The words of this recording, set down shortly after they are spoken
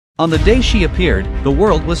On the day she appeared, the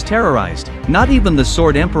world was terrorized. Not even the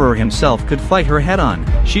Sword Emperor himself could fight her head-on.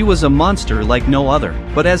 She was a monster like no other.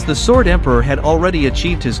 But as the Sword Emperor had already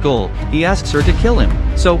achieved his goal, he asks her to kill him.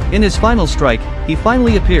 So, in his final strike, he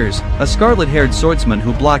finally appears, a scarlet-haired swordsman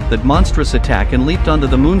who blocked that monstrous attack and leaped onto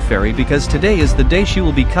the Moon Fairy because today is the day she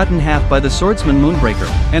will be cut in half by the swordsman Moonbreaker.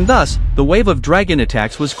 And thus, the wave of dragon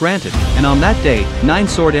attacks was granted, and on that day, 9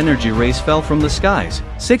 sword energy rays fell from the skies.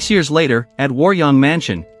 6 years later, at Yeon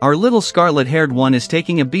Mansion, our little scarlet-haired one is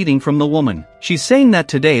taking a beating from the woman. She's saying that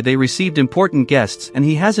today they received important guests and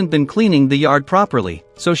he hasn't been cleaning the yard properly.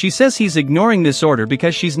 So she says he's ignoring this order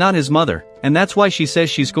because she's not his mother, and that's why she says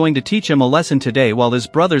she's going to teach him a lesson today while his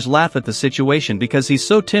brothers laugh at the situation because he's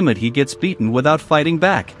so timid he gets beaten without fighting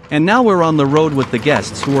back. And now we're on the road with the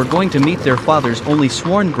guests who are going to meet their father's only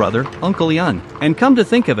sworn brother, Uncle Yeon. And come to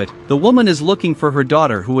think of it, the woman is looking for her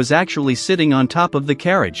daughter who is actually sitting on top of the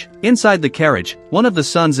carriage. Inside the carriage, one of the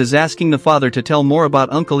sons is asking the father to tell more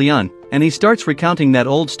about Uncle Yeon, and he starts recounting that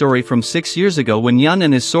old story from 6 years ago when Yeon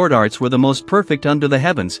and his sword arts were the most perfect under the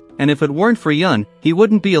heavens, and if it weren't for Yeon, he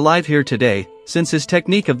wouldn't be alive here today, since his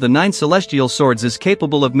technique of the 9 celestial swords is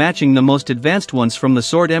capable of matching the most advanced ones from the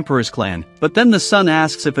Sword Emperor's clan. But then the son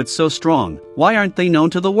asks if it's so strong, why aren't they known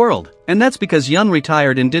to the world? And that's because Yeon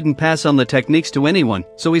retired and didn't pass on the techniques to anyone,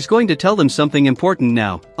 so he's going to tell them something important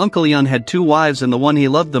now. Uncle Yeon had 2 wives and the one he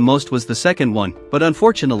loved the most was the second one, but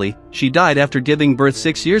unfortunately, she died after giving birth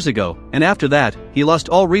 6 years ago, and after that, he lost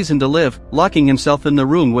all reason to live, locking himself in the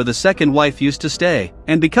room where the second wife used to stay.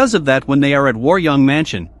 And because of that when they are at Yeon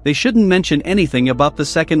Mansion, they shouldn't mention anything about the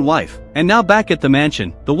second wife. And now back at the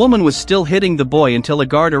mansion, the woman was still hitting the boy until a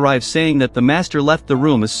guard arrives saying that the master left the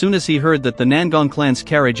room as soon as he heard that the Nangong clan's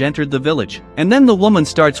carriage entered the village. And then the woman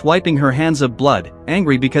starts wiping her hands of blood,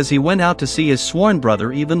 angry because he went out to see his sworn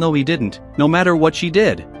brother even though he didn't, no matter what she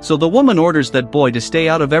did. So the woman orders that boy to stay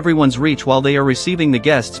out of everyone's reach while they are receiving the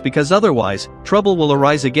guests because otherwise, trouble will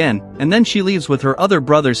arise again, and then she leaves with her other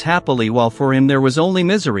brothers happily while for him there was only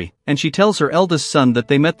misery, and she tells her eldest son that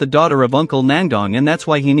they met the daughter of Uncle Nangong and that's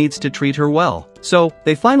why he needs to treat her well. So,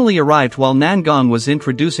 they finally arrived while Nangong was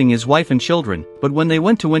introducing his wife and children, but when they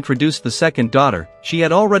went to introduce the second daughter, she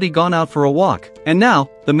had already gone out for a walk. And now,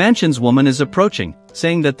 the mansion's woman is approaching,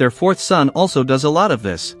 saying that their 4th son also does a lot of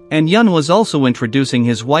this. And Yeon was also introducing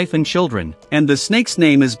his wife and children. And the snake's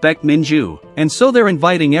name is Baek Minju. And so they're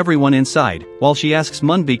inviting everyone inside, while she asks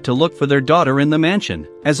Moonbeek to look for their daughter in the mansion.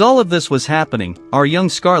 As all of this was happening, our young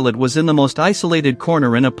Scarlet was in the most isolated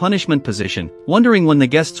corner in a punishment position, wondering when the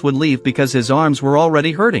guests would leave because his arms were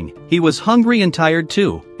already hurting. He was hungry and tired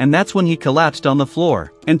too, and that's when he collapsed on the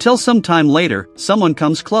floor. Until some time later, someone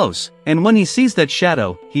comes close, and when he sees that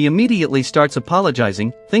shadow, he immediately starts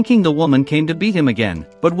apologizing, thinking the woman came to beat him again.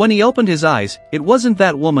 But when he opened his eyes, it wasn't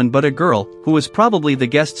that woman but a girl, who was probably the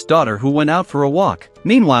guest's daughter who went out for a walk.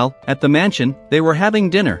 Meanwhile, at the mansion, they were having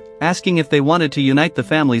dinner, asking if they wanted to unite the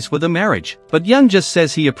families with a marriage. But Yeon just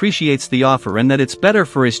says he appreciates the offer and that it's better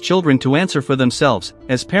for his children to answer for themselves,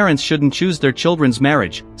 as parents shouldn't choose their children's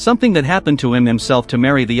marriage, something that happened to him himself to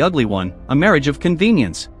marry the ugly one, a marriage of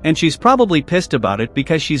convenience. And she's probably pissed about it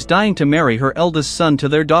because she's dying to marry her eldest son to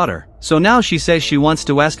their daughter. So now she says she wants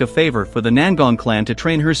to ask a favor for the Nangong clan to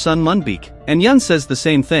train her son Moonbeek. And Yeon says the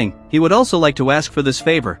same thing, he would also like to ask for this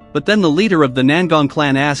favor, but then the leader of the Nangong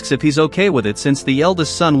clan asks if he's okay with it since the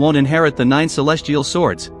eldest son won't inherit the 9 celestial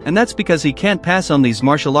swords, and that's because he can't pass on these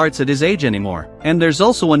martial arts at his age anymore. And there's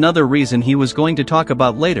also another reason he was going to talk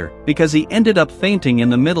about later, because he ended up fainting in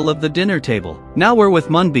the middle of the dinner table. Now we're with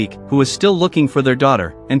Moonbeek, who is still looking for their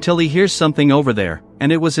daughter, until he hears something over there,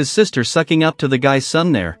 and it was his sister sucking up to the guy's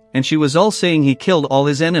son there, and she was all saying he killed all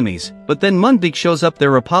his enemies. But then Moonbeek shows up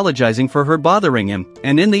there apologizing for her bothering him,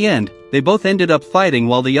 and in the end, they both ended up fighting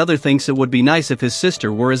while the other thinks it would be nice if his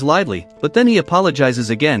sister were as lively. But then he apologizes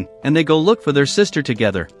again, and they go look for their sister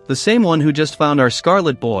together, the same one who just found our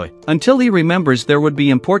Scarlet boy, until he remembers there would be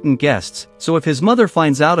important guests, so if his mother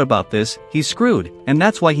finds out about this, he's screwed, and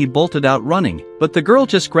that's why he bolted out running. But the girl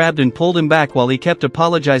just grabbed and pulled him back while he kept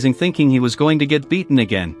apologizing thinking he was going to get beaten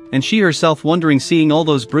again, and she herself wondering seeing all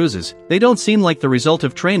those bruises, they don't seem like the result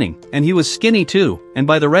of training, and he was skinny too, and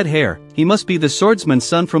by the red hair, he must be the swordsman's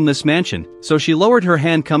son from this mansion, so she lowered her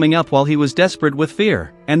hand coming up while he was desperate with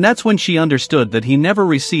fear. And that's when she understood that he never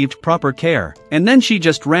received proper care. And then she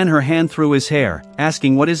just ran her hand through his hair,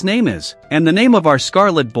 asking what his name is. And the name of our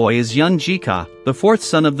Scarlet boy is Yeon Jeokha, the 4th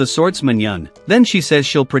son of the swordsman Yeon. Then she says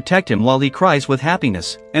she'll protect him while he cries with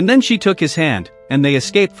happiness. And then she took his hand, and they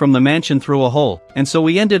escaped from the mansion through a hole, and so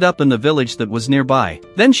we ended up in the village that was nearby.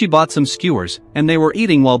 Then she bought some skewers, and they were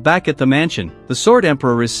eating while back at the mansion. The Sword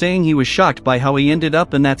Emperor is saying he was shocked by how he ended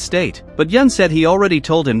up in that state. But Yeon said he already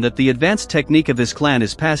told him that the advanced technique of his clan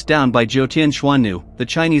is passed down by Jotian Xuannu, the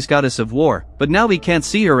Chinese goddess of war, but now he can't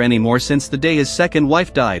see her anymore since the day his second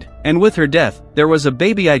wife died. And with her death, there was a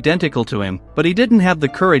baby identical to him, but he didn't have the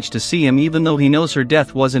courage to see him even though he knows her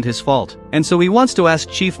death wasn't his fault. And so he wants to ask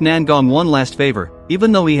Chief Nangong one last favor.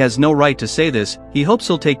 Even though he has no right to say this, he hopes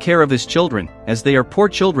he'll take care of his children, as they are poor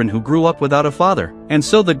children who grew up without a father. And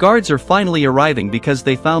so the guards are finally arriving because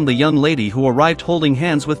they found the young lady who arrived holding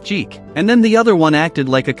hands with Jeek. And then the other one acted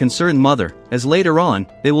like a concerned mother, as later on,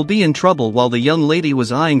 they will be in trouble while the young lady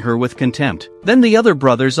was eyeing her with contempt. Then the other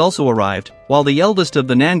brothers also arrived, while the eldest of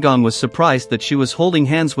the Nangong was surprised that she was holding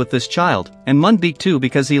hands with this child, and Munbeek too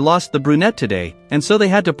because he lost the brunette today, and so they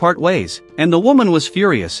had to part ways. And the woman was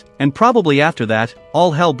furious, and probably after that,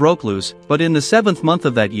 all hell broke loose. But in the 7th month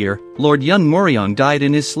of that year, Lord Yun Muriong died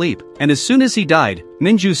in his sleep, and as soon as he died,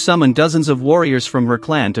 Minju summoned dozens of warriors from her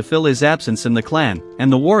clan to fill his absence in the clan,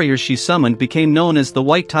 and the warriors she summoned became known as the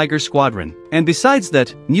White Tiger Squadron. And besides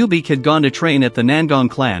that, Newbeak had gone to train at the Nangong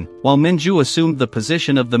clan, while Minju assumed the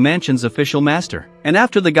position of the mansion's official master. And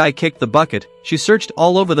after the guy kicked the bucket, she searched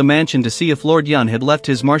all over the mansion to see if Lord Yun had left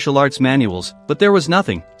his martial arts manuals, but there was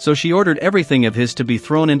nothing, so she ordered everything of his to be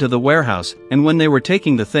thrown into the warehouse, and when they were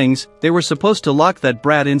taking the things, they were supposed to lock that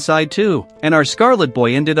brat inside too. And our Scarlet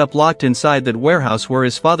Boy ended up locked inside that warehouse where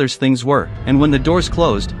his father's things were, and when the doors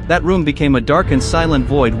closed, that room became a dark and silent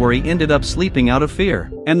void where he ended up sleeping out of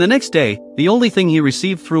fear. And the next day, the only thing he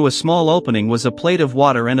received through a small opening was a plate of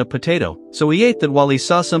water and a potato, so he ate that while he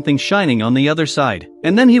saw something shining on the other side.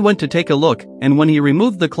 And then he went to take a look, and when he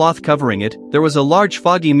removed the cloth covering it, there was a large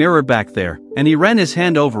foggy mirror back there, and he ran his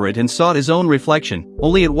hand over it and saw his own reflection,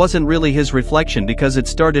 only it wasn't really his reflection because it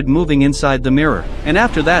started moving inside the mirror. And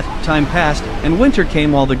after that, time passed, and winter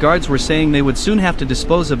came while the guards were saying they would soon have to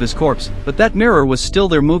dispose of his corpse, but that mirror was still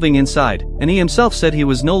there moving inside, and he himself said he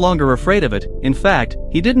was no longer afraid of it. In fact,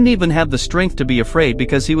 he didn't even have the strength to be afraid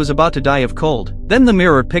because he was about to die of cold. Then the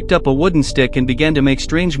mirror picked up a wooden stick and began to make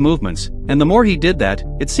strange movements, and the more he did that,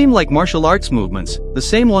 it seemed like martial arts movements, the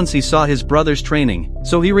same ones he saw his brothers training.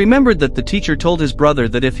 So he remembered that the teacher told his brother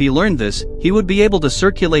that if he learned this, he would be able to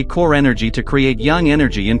circulate core energy to create yang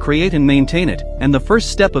energy and create and maintain it, and the first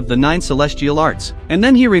step of the 9 celestial arts. And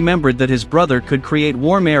then he remembered that his brother could create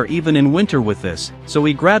warm air even in winter with this, so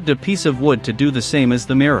he grabbed a piece of wood to do the same as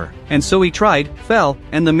the mirror. And so he tried, fell,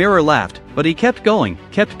 and the mirror laughed. But he kept going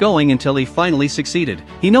until he finally succeeded.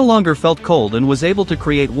 He no longer felt cold and was able to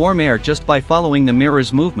create warm air just by following the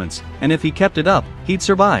mirror's movements, and if he kept it up, he'd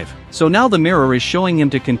survive. So now the mirror is showing him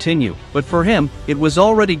to continue, but for him, it was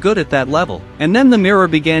already good at that level. And then the mirror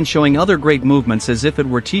began showing other great movements as if it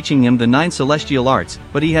were teaching him the 9 celestial arts,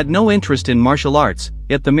 but he had no interest in martial arts,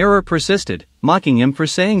 yet the mirror persisted, mocking him for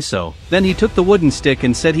saying so. Then he took the wooden stick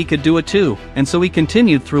and said he could do it too, and so he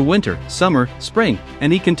continued through winter, summer, spring,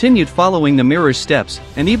 and he continued following the mirror's steps,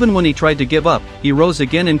 and even when he tried to give up, he rose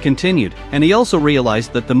again and continued, and he also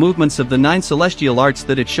realized that the movements of the 9 celestial arts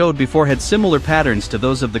that it showed before had similar patterns to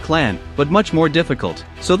those of the clan, but much more difficult.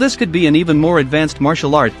 So this could be an even more advanced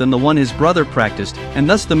martial art than the one his brother practiced, and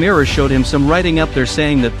thus the mirror showed him some writing up there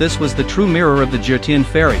saying that this was the true mirror of the Jotian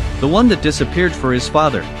fairy, the one that disappeared for his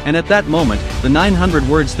father, and at that moment, the 900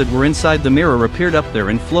 words that were inside the mirror appeared up there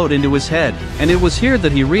and flowed into his head, and it was here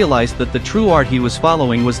that he realized that the true art he was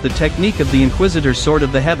following was the technique of the Inquisitor Sword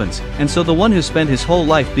of the Heavens, and so the one who spent his whole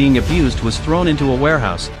life being abused was thrown into a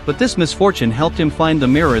warehouse, but this misfortune helped him find the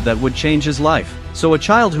mirror that would change his life. So a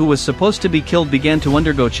child who was supposed to be killed began to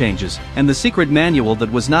undergo changes, and the secret manual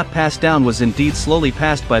that was not passed down was indeed slowly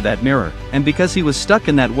passed by that mirror, and because he was stuck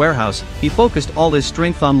in that warehouse, he focused all his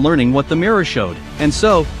strength on learning what the mirror showed. And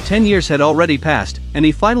so, 10 years had already passed, and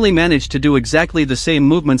he finally managed to do exactly the same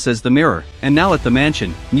movements as the mirror, and now at the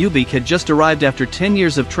mansion, Newbeak had just arrived after 10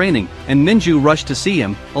 years of training, and Minju rushed to see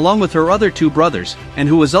him, along with her other 2 brothers, and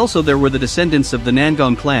who was also there were the descendants of the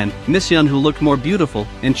Nangong clan, Misyeon who looked more beautiful,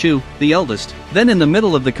 and Chu, the eldest. Then in the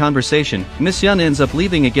middle of the conversation, Misyeon ends up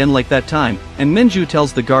leaving again like that time, and Minju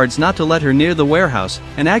tells the guards not to let her near the warehouse,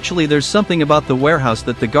 and actually there's something about the warehouse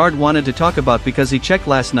that the guard wanted to talk about because he checked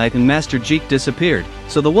last night and Master Jeek disappeared.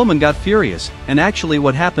 So the woman got furious, and actually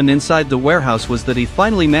what happened inside the warehouse was that he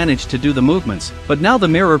finally managed to do the movements, but now the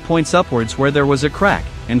mirror points upwards where there was a crack,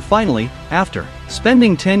 and finally, After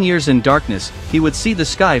spending 10 years in darkness, he would see the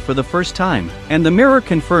sky for the first time, and the mirror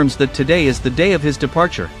confirms that today is the day of his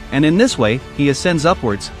departure, and in this way, he ascends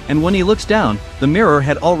upwards, and when he looks down, the mirror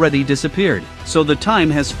had already disappeared. So the time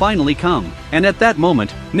has finally come. And at that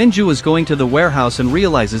moment, Minju is going to the warehouse and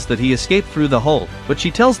realizes that he escaped through the hole, but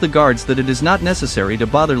she tells the guards that it is not necessary to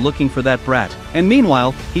bother looking for that brat. And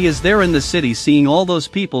meanwhile, he is there in the city seeing all those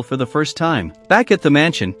people for the first time. Back at the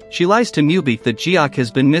mansion, she lies to Mubik that Jeok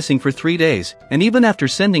has been missing for 3 days, and even after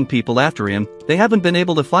sending people after him, they haven't been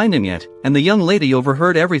able to find him yet, and the young lady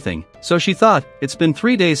overheard everything. So she thought, it's been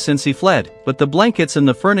 3 days since he fled, but the blankets and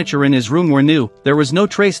the furniture in his room were new, there was no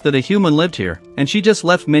trace that a human lived here, and she just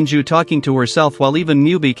left Minju talking to herself while even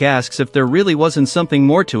Mubik asks if there really wasn't something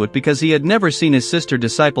more to it because he had never seen his sister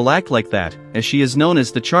disciple act like that, as she is known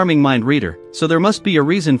as the charming mind reader, so there must be a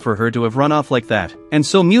reason for her to have run off like that. And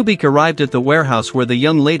so Mubik arrived at the warehouse where the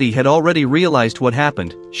young lady had already realized what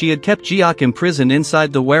happened. She had kept Jeok imprisoned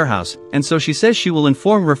inside the warehouse, and so she says she will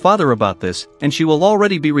inform her father about this, and she will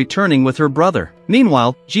already be returning with her brother.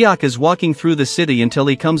 Meanwhile, Jeok is walking through the city until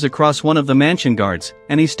he comes across one of the mansion guards,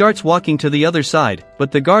 and he starts walking to the other side,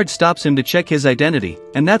 but the guard stops him to check his identity,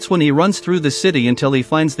 and that's when he runs through the city until he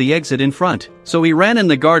finds the exit in front. So he ran and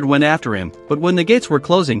the guard went after him, but when the gates were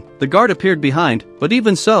closing, the guard appeared behind, but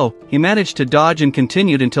even so, he managed to dodge and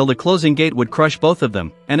continued until the closing gate would crush both of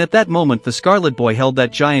them, and at that moment the Scarlet Boy held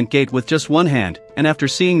that giant gate with just one hand, and after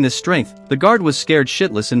seeing this strength, the guard was scared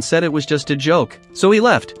shitless and said it was just a joke. So he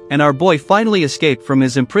left, and our boy finally escaped from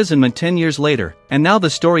his imprisonment 10 years later, and now the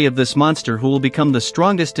story of this monster who will become the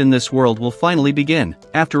strongest in this world will finally begin.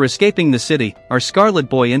 After escaping the city, our Scarlet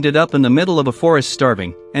Boy ended up in the middle of a forest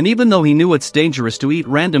starving, and even though he knew it's dangerous to eat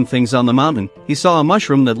random things on the mountain, he saw a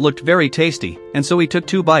mushroom that looked very tasty, and so he took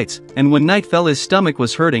 2 bites, and when night fell his stomach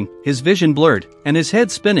was hurting, his vision blurred, and his head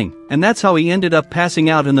spinning, and that's how he ended up passing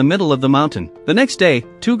out in the middle of the mountain. The next day,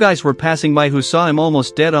 2 guys were passing by who saw him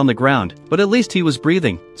almost dead on the ground, but at least he was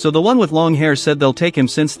breathing, so the one with long hair said they'll take him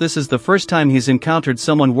since this is the first time he's encountered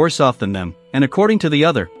someone worse off than them. And according to the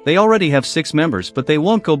other, they already have 6 members but they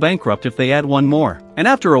won't go bankrupt if they add 1 more. And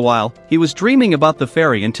after a while, he was dreaming about the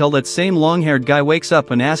fairy until that same long-haired guy wakes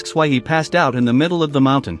up and asks why he passed out in the middle of the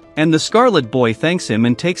mountain. And the Scarlet Boy thanks him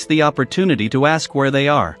and takes the opportunity to ask where they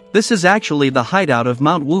are. This is actually the hideout of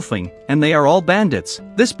Mount Wufeng, and they are all bandits.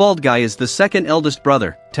 This bald guy is the second eldest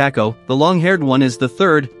brother, Tako, the long-haired one is the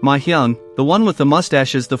third, Ma Hyun, the one with the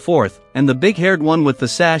mustache is the fourth, and the big-haired one with the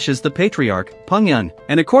sash is the patriarch, Peng Yun.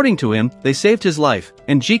 And according to him, they saved his life,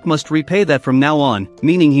 and Jeek must repay that from now on,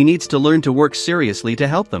 meaning he needs to learn to work seriously to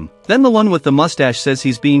help them. Then the one with the mustache says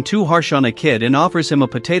he's being too harsh on a kid and offers him a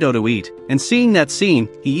potato to eat, and seeing that scene,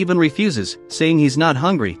 he even refuses, saying he's not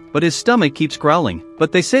hungry, but his stomach keeps growling.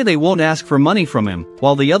 But they say they won't ask for money from him,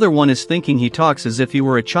 while the other one is thinking he talks as if he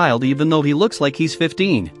were a child even though he looks like he's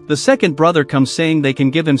 15. The second brother comes saying they can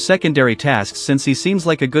give him secondary tasks since he seems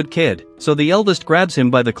like a good kid, so the eldest grabs him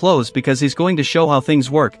by the clothes because he's going to show how things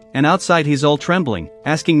work, and outside he's all trembling,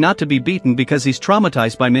 asking not to be beaten because he's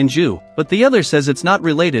traumatized by Minju, but the other says it's not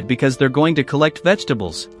related because they're going to collect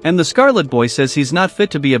vegetables. And the Scarlet Boy says he's not fit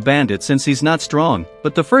to be a bandit since he's not strong,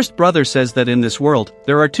 but the first brother says that in this world,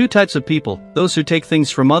 there are 2 types of people, those who take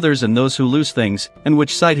things from others and those who lose things, and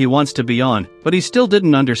which side he wants to be on, but he still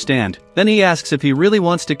didn't understand. Then he asks if he really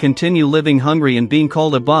wants to continue living hungry and being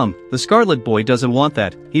called a bum. The Scarlet Boy doesn't want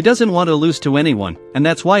that, he doesn't want to lose to anyone, and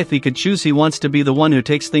that's why if he could choose he wants to be the one who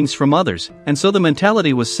takes things from others. And so the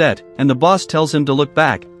mentality was set, and the boss tells him to look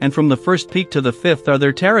back, and from the first peak to the 5th are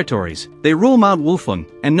their territories. They rule Mount Wufeng,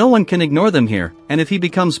 and no one can ignore them here, and if he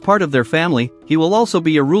becomes part of their family, he will also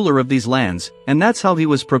be a ruler of these lands, and that's how he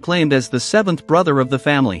was proclaimed as the 7th brother of the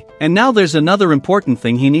family. And now there's another important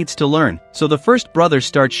thing he needs to learn, so the first brother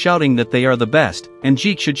starts shouting that they are the best, and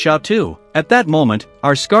Jeek should shout too. At that moment,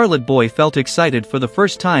 our Scarlet Boy felt excited for the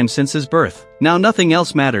first time since his birth. Now nothing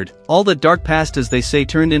else mattered, all that dark past as they say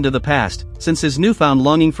turned into the past, since his newfound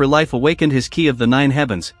longing for life awakened his key of the 9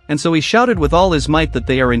 heavens, and so he shouted with all his might that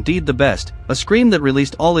they are indeed the best, a scream that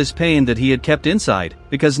released all his pain that he had kept inside,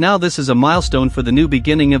 because now this is a milestone for the new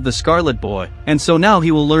beginning of the Scarlet Boy, and so now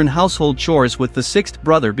he will learn household chores with the 6th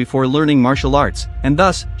brother before learning martial arts, and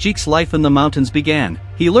thus, Jeek's life in the mountains began.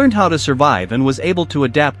 He learned how to survive and was able to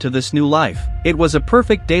adapt to this new life. It was a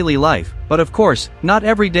perfect daily life, but of course, not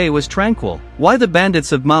every day was tranquil. Why the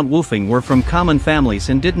bandits of Mount Wufeng were from common families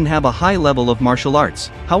and didn't have a high level of martial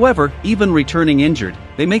arts. However, even returning injured,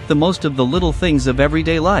 they make the most of the little things of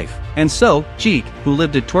everyday life. And so, Jeok, who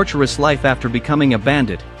lived a torturous life after becoming a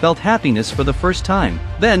bandit, felt happiness for the first time.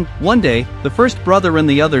 Then, one day, the first brother and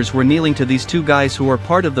the others were kneeling to these two guys who were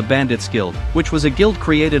part of the Bandits Guild, which was a guild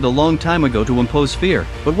created a long time ago to impose fear.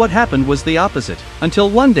 But what happened was the opposite.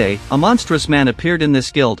 Until one day, a monstrous man appeared in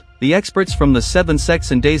this guild. The experts from the 7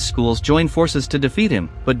 sects and days schools joined forces to defeat him,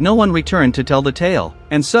 but no one returned to tell the tale.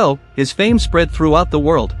 And so, his fame spread throughout the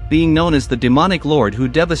world, being known as the demonic lord who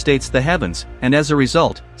devastates the heavens, and as a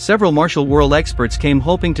result, several martial world experts came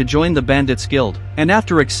hoping to join the Bandits Guild. And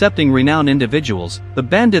after accepting renowned individuals, the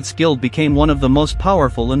Bandits Guild became one of the most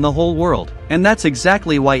powerful in the whole world. And that's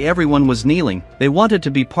exactly why everyone was kneeling. They wanted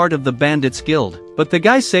to be part of the Bandits Guild. But the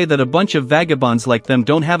guys say that a bunch of vagabonds like them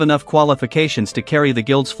don't have enough qualifications to carry the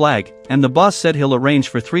guild's flag, and the boss said he'll arrange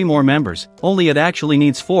for 3 more members, only it actually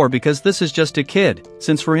needs 4 because this is just a kid,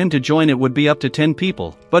 since for him to join it would be up to 10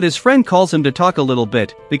 people. But his friend calls him to talk a little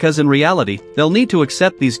bit, because in reality, they'll need to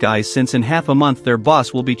accept these guys since in half a month their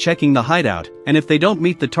boss will be checking the hideout, and if they don't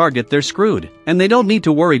meet the target they're screwed. And they don't need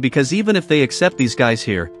to worry because even if they accept these guys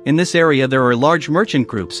here, in this area there are large merchant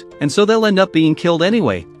groups, and so they'll end up being killed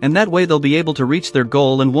anyway, and that way they'll be able to reach their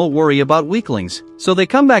goal and won't worry about weaklings. So they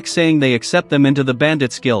come back saying they accept them into the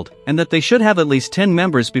Bandits Guild, and that they should have at least 10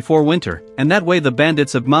 members before winter, and that way the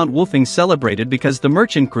bandits of Mount Wolfing celebrated because the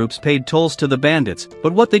merchant groups paid tolls to the bandits.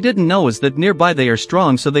 But what they didn't know is that nearby they are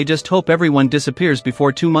strong, so they just hope everyone disappears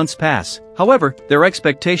before 2 months pass. However, their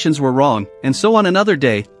expectations were wrong, and so on another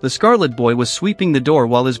day, the Scarlet Boy was sweeping the door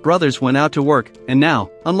while his brothers went out to work, and now,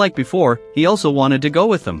 unlike before, he also wanted to go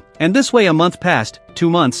with them. And this way a month passed, 2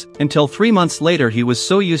 months, until 3 months later he was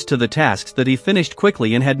so used to the tasks that he finished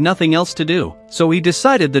quickly and had nothing else to do. So he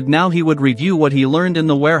decided that now he would review what he learned in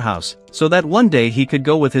the warehouse, so that one day he could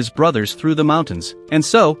go with his brothers through the mountains. And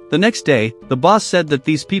so, the next day, the boss said that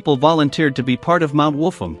these people volunteered to be part of Mount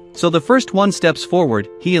Wolfum. So the first one steps forward,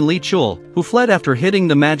 he and Li Chul, who fled after hitting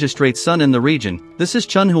the magistrate's son in the region. This is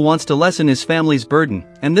Chun, who wants to lessen his family's burden,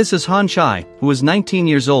 and this is Han Chai, who was 19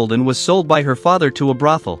 years old and was sold by her father to a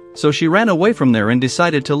brothel, so she ran away from there and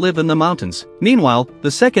decided to live in the mountains. Meanwhile,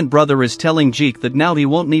 the second brother is telling Jeok that now he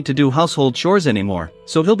won't need to do household chores anymore,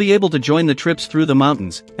 so he'll be able to join the trips through the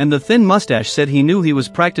mountains, and the thin mustache said he knew he was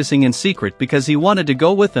practicing in secret because he wanted to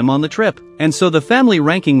go with them on the trip. And so the family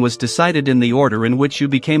ranking was decided in the order in which you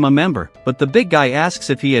became a member, but the big guy asks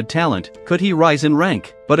if he had talent, could he rise in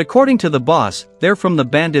rank? But according to the boss, they're from the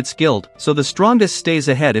Bandits Guild, so the strongest stays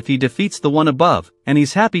ahead if he defeats the one above, and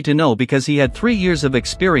he's happy to know because he had 3 years of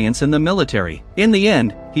experience in the military. In the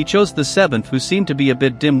end, he chose the 7th, who seemed to be a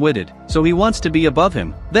bit dim-witted, so he wants to be above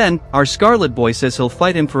him. Then, our Scarlet Boy says he'll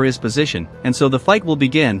fight him for his position, and so the fight will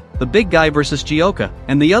begin, the big guy versus Jeokha,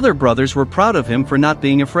 and the other brothers were proud of him for not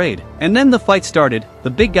being afraid. And then the fight started, the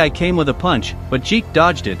big guy came with a punch, but Jeok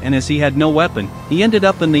dodged it, and as he had no weapon, he ended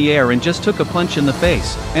up in the air and just took a punch in the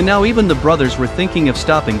face. And now even the brothers were thinking of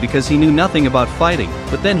stopping because he knew nothing about fighting,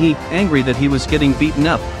 but then he, angry that he was getting beaten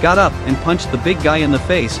up, got up and punched the big guy in the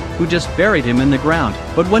face, who just buried him in the ground.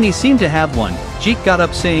 But when he seemed to have won, Jeok got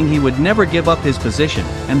up saying he would never give up his position,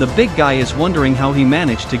 and the big guy is wondering how he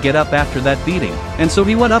managed to get up after that beating. And so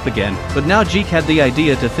he went up again, but now Jeok had the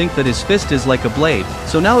idea to think that his fist is like a blade,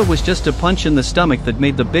 so now it was just a punch in the stomach that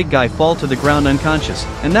made the big guy fall to the ground unconscious.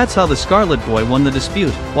 And that's how the Scarlet Boy won the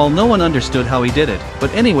dispute, while no one understood how he did it.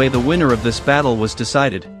 But anyway, the winner of this battle was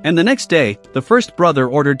decided. And the next day, the first brother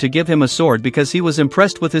ordered to give him a sword because he was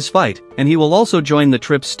impressed with his fight, and he will also join the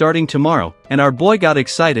trip starting tomorrow. And our boy got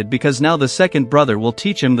excited because now the second brother will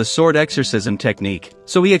teach him the sword exorcism technique.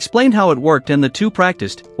 So he explained how it worked and the two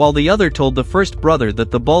practiced, while the other told the first brother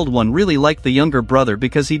that the bald one really liked the younger brother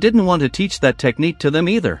because he didn't want to teach that technique to them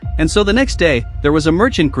either. And so the next day, there was a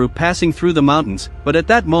merchant group passing through the mountains, but at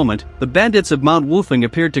that moment, the bandits of Mount Wolfing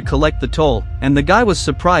appeared to collect the toll, and the guy was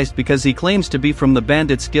surprised because he claims to be from the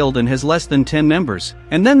Bandits Guild and has less than 10 members.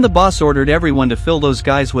 And then the boss ordered everyone to fill those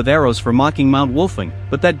guys with arrows for mocking Mount Wolfing,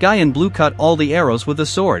 but that guy in blue cut all the arrows with a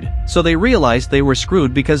sword. So they realized they were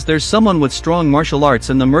screwed because there's someone with strong martial arts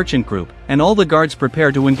in the merchant group, and all the guards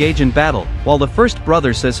prepare to engage in battle, while the first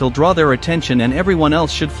brother says he'll draw their attention and everyone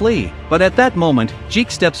else should flee. But at that moment, Jeok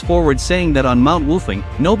steps forward saying that on Mount Wolfing,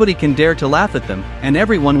 nobody can dare to laugh at them, and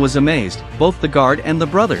everyone was amazed, both the guard and the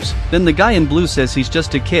brothers. Then the guy in blue says he's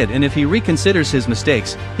just a kid and if he reconsiders his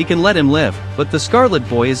mistakes, he can let him live, but the Scarlet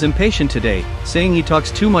Boy is impatient today, saying he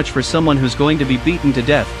talks too much for someone who's going to be beaten to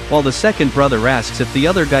death, while the second brother asks if the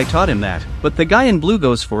other guy taught him that. But the guy in blue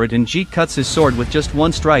goes for it and Jeok cuts his sword with just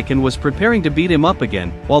one strike and was prepared preparing to beat him up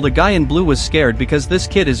again, while the guy in blue was scared because this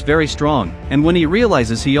kid is very strong, and when he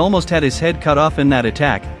realizes he almost had his head cut off in that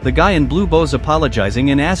attack, the guy in blue bows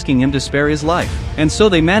apologizing and asking him to spare his life. And so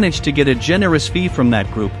they managed to get a generous fee from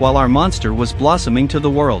that group while our monster was blossoming to the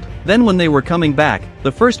world. Then when they were coming back,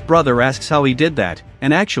 the first brother asks how he did that,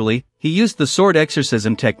 and actually, he used the sword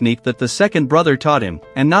exorcism technique that the second brother taught him,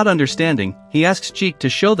 and not understanding, he asks Jeek to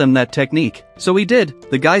show them that technique. So he did.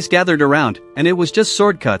 The guys gathered around, and it was just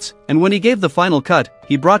sword cuts, and when he gave the final cut,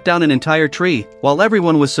 he brought down an entire tree, while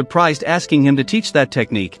everyone was surprised asking him to teach that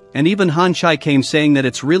technique, and even Han Chai came saying that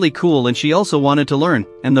it's really cool and she also wanted to learn,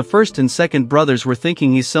 and the first and second brothers were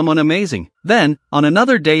thinking he's someone amazing. Then, on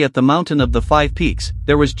another day at the Mountain of the Five Peaks,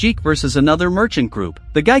 there was Jeek versus another merchant group.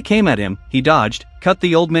 The guy came at him, he dodged, cut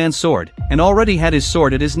the old man's sword, and already had his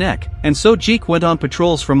sword at his neck. And so Jeek went on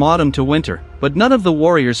patrols from autumn to winter, but none of the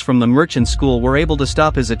warriors from the merchant school were able to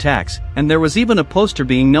stop his attacks, and there was even a poster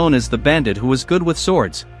being known as the bandit who was good with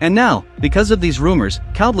swords. And now, because of these rumors,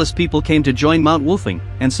 countless people came to join Mount Wolfing,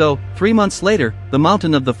 and so, 3 months later, the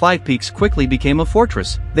Mountain of the Five Peaks quickly became a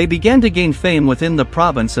fortress. They began to gain fame within the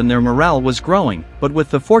province and their morale was growing, but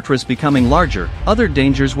with the fortress becoming larger, other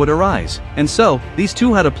dangers would arise. And so, these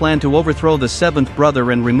two had a plan to overthrow the seventh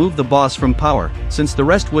brother and remove the boss from power, since the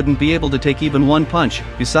rest wouldn't be able to take even one punch,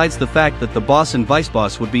 besides the fact that the boss and vice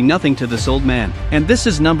boss would be nothing to this old man. And this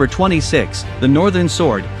is number 26, the Northern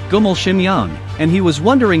Sword, Gumul Shimyang. And he was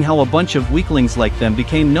wondering how a bunch of weaklings like them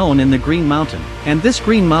became known in the Green Mountain. And this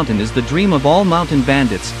Green Mountain is the dream of all mountain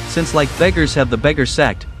bandits, since like beggars have the beggar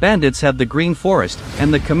sect, bandits have the Green Forest,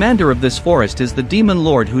 and the commander of this forest is the demon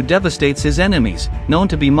lord who devastates his enemies, known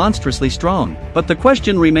to be monstrously strong. But the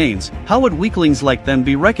question remains, how would weaklings like them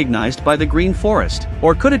be recognized by the Green Forest?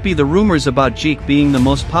 Or could it be the rumors about Jeek being the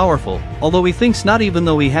most powerful, although he thinks not even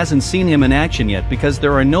though he hasn't seen him in action yet because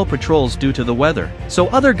there are no patrols due to the weather. So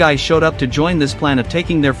other guys showed up to join this plan of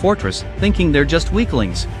taking their fortress, thinking they're just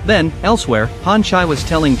weaklings. Then, elsewhere, Han Chai was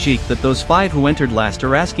telling Jeek that those 5 who entered last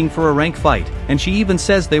are asking for a rank fight, and she even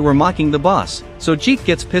says they were mocking the boss. So Jeek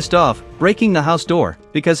gets pissed off, breaking the house door,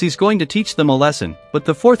 because he's going to teach them a lesson, but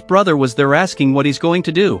the fourth brother was there asking what he's going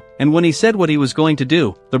to do, and when he said what he was going to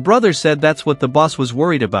do, the brother said that's what the boss was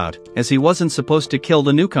worried about, as he wasn't supposed to kill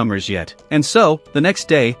the newcomers yet. And so, the next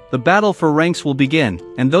day, the battle for ranks will begin,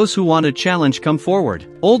 and those who want a challenge come forward.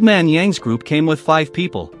 Old Man Yang's group came with 5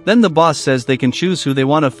 people. Then the boss says they can choose who they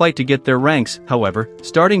want to fight to get their ranks, however,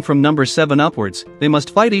 starting from number 7 upwards, they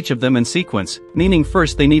must fight each of them in sequence, meaning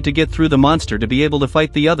first they need to get through the monster to be able to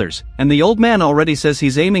fight the others, and the old man already says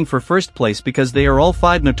he's aiming for first place because they are all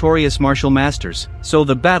 5 notorious martial masters. So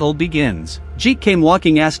the battle begins. Jeek came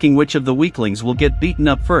walking asking which of the weaklings will get beaten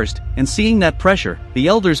up first, and seeing that pressure, the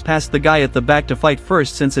elders passed the guy at the back to fight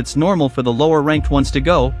first since it's normal for the lower ranked ones to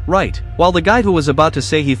go, right. While the guy who was about to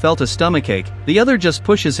say he felt a stomachache, the other just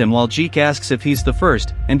pushes him while Jeek asks if he's the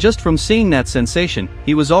first, and just from seeing that sensation,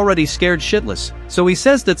 he was already scared shitless. So he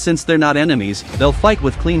says that since they're not enemies, they'll fight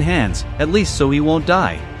with clean hands, at least so he won't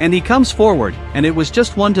die. And he comes forward, and it was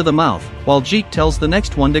just one to the mouth, while Jeek tells the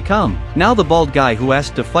next one to come. Now the bald guy who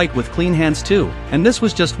asked to fight with clean hands too, and this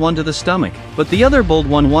was just one to the stomach. But the other bold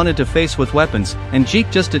one wanted to face with weapons, and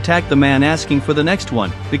Jeek just attacked the man asking for the next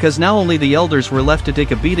one, because now only the elders were left to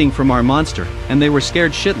take a beating from our monster, and they were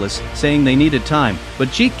scared shitless, saying they needed time.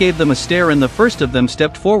 But Jeek gave them a stare and the first of them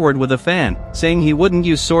stepped forward with a fan, saying he wouldn't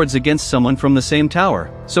use swords against someone from the same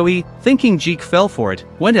tower. So he, thinking Jeek fell for it,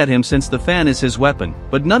 went at him since the fan is his weapon,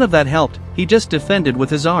 but none of that helped, he just defended with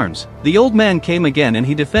his arms. The old man came again and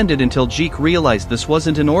he defended until Jeek realized this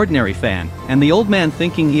wasn't an ordinary fan, and the old man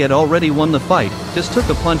thinking he had already won the fight, just took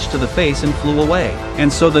a punch to the face and flew away.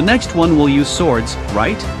 And so the next one will use swords,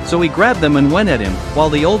 right? So he grabbed them and went at him, while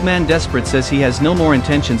the old man desperate says he has no more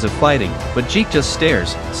intentions of fighting, but Jeek just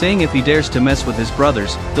stares, saying if he dares to mess with his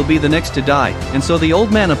brothers, he'll be the next to die. And so the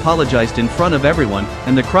old man apologized in front of everyone,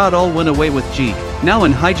 and the crowd all went away with Jeek. Now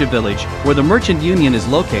in Haija village, where the merchant union is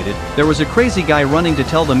located, there was a crazy guy running to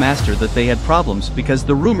tell the master that they had problems because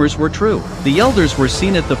the rumors were true. The elders were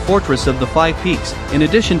seen at the fortress of the 5 peaks, in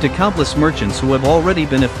addition to countless merchants who have already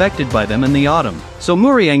been affected by them in the autumn. So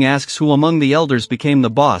Muriang asks who among the elders became the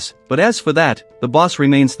boss, but as for that, the boss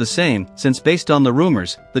remains the same, since based on the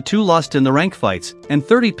rumors, the 2 lost in the rank fights, and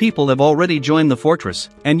 30 people have already joined the fortress.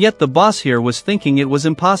 And yet the boss here was thinking it was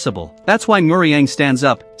impossible. That's why Muriang stands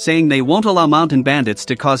up, saying they won't allow mountain bandits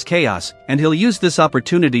to cause chaos, and he'll use this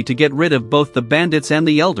opportunity to get rid of both the bandits and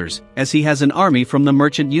the elders, as he has an army from the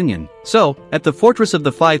merchant union. So, at the fortress of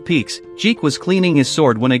the 5 peaks, Jeek was cleaning his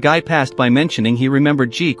sword when a guy passed by mentioning he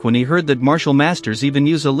remembered Jeek when he heard that martial masters even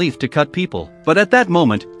use a leaf to cut people. But at that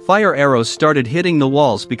moment, fire arrows started hitting the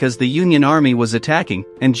walls because the Union army was attacking,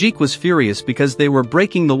 and Jeek was furious because they were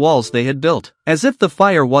breaking the walls they had built. As if the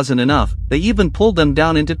fire wasn't enough, they even pulled them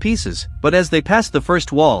down into pieces. But as they passed the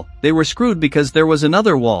first wall, they were screwed because there was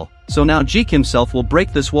another wall. So now Jeek himself will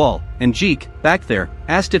break this wall, and Jeek, back there,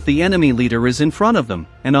 asked if the enemy leader is in front of them,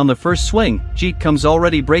 and on the first swing, Jeek comes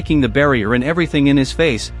already breaking the barrier and everything in his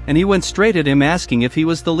face, and he went straight at him asking if he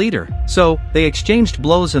was the leader. So, they exchanged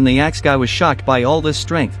blows and the axe guy was shocked by all this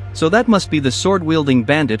strength, so that must be the sword-wielding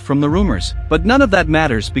bandit from the rumors. But none of that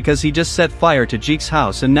matters because he just set fire to Jeek's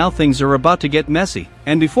house and now things are about to get messy.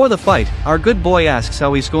 And before the fight, our good boy asks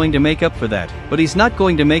how he's going to make up for that, but he's not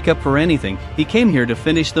going to make up for anything, he came here to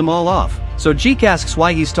finish them all off. So Jeek asks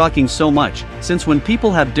why he's talking so much, since when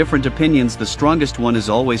people have different opinions the strongest one is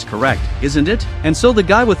always correct, isn't it? And so the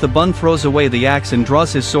guy with the bun throws away the axe and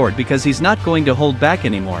draws his sword because he's not going to hold back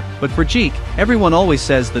anymore. But for Jeek, everyone always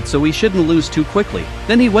says that so he shouldn't lose too quickly.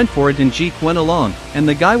 Then he went for it and Jeek went along, and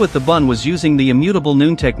the guy with the bun was using the immutable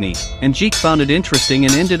noon technique, and Jeek found it interesting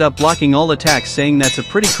and ended up blocking all attacks saying that's a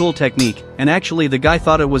pretty cool technique, and actually the guy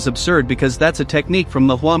thought it was absurd because that's a technique from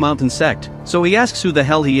the Hua Mountain sect. So he asks who the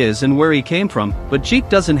hell he is and where he came from, but Jeek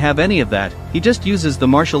doesn't have any of that, he just uses the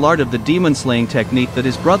martial art of the demon slaying technique that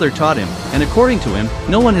his brother taught him, and according to him,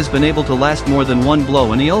 no one has been able to last more than one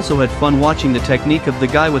blow, and he also had fun watching the technique of the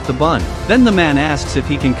guy with the bun. Then the man asks if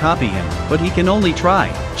he can copy him, but he can only try.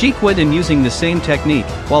 Jeek went in using the same technique,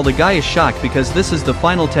 while the guy is shocked because this is the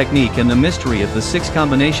final technique and the mystery of the 6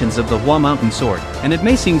 combinations of the Hua Mountain sword, and it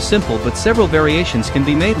may seem simple but several variations can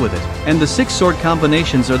be made with it, and the 6 sword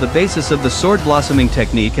combinations are the basis of the sword blossoming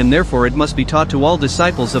technique, and therefore it must be taught to all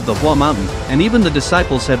disciples of the Hua Mountain, and even the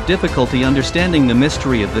disciples have difficulty understanding the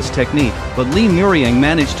mystery of this technique, but Li Muriang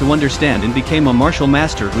managed to understand and became a martial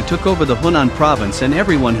master who took over the Hunan province, and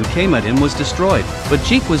everyone who came at him was destroyed. But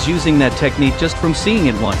Jeek was using that technique just from seeing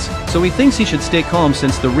it once, so he thinks he should stay calm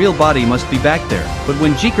since the real body must be back there. But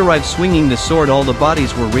when Jeek arrived swinging the sword, all the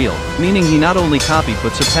bodies were real, meaning he not only copied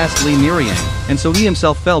but surpassed Li Muriang, and so he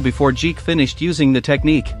himself fell before Jeek finished using the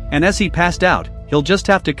technique, and as he passed out, he'll just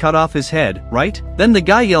have to cut off his head, right? Then the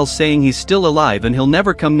guy yells saying he's still alive and he'll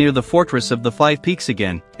never come near the fortress of the 5 peaks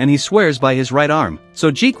again, and he swears by his right arm.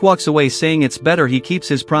 So Jeek walks away saying it's better he keeps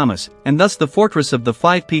his promise, and thus the fortress of the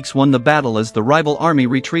 5 peaks won the battle as the rival army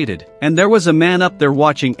retreated. And there was a man up there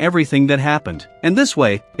watching everything that happened. And this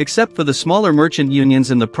way, except for the smaller merchant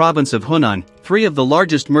unions in the province of Hunan, 3 of the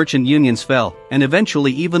largest merchant unions fell, and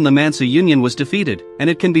eventually even the Mansa Union was defeated, and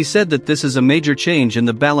it can be said that this is a major change in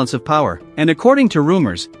the balance of power. And according to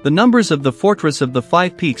rumors, the numbers of the fortress of the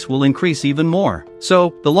 5 peaks will increase even more.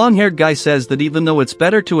 So, the long-haired guy says that even though it's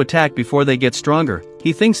better to attack before they get stronger,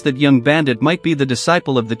 he thinks that young bandit might be the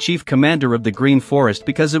disciple of the chief commander of the Green Forest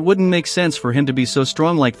because it wouldn't make sense for him to be so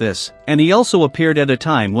strong like this. And he also appeared at a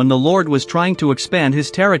time when the Lord was trying to expand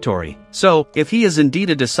his territory. So, if he is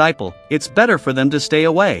indeed a disciple, it's better for them to stay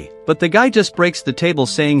away. But the guy just breaks the table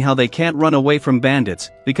saying how they can't run away from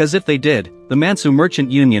bandits, because if they did, the Mansu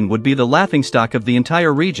Merchant Union would be the laughingstock of the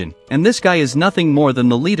entire region, and this guy is nothing more than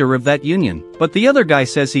the leader of that union. But the other guy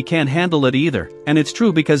says he can't handle it either, and it's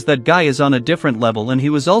true because that guy is on a different level and he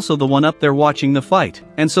was also the one up there watching the fight.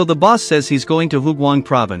 And so the boss says he's going to Huguang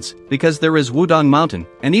province, because there is Wudong Mountain,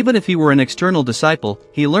 and even if he were an external disciple,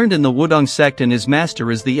 he learned in the Wudong sect and his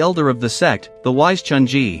master is the elder of the sect, the wise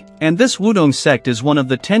Chunji. And this Wudong sect is one of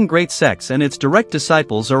the 10 great sects and its direct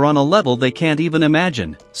disciples are on a level they can't even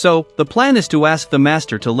imagine. So, the plan is to ask the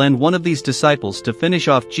master to lend one of these disciples to finish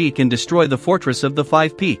off Jeek and destroy the fortress of the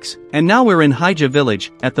 5 peaks. And now we're in Haija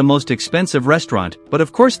village, at the most expensive restaurant, but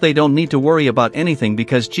of course they don't need to worry about anything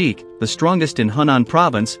because Jeek, the strongest in Hunan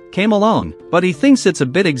province, came alone. But he thinks it's a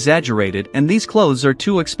bit exaggerated and these clothes are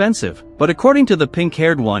too expensive. But according to the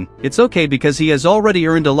pink-haired one, it's okay because he has already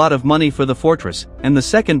earned a lot of money for the fortress, and the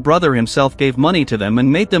second brother himself gave money to them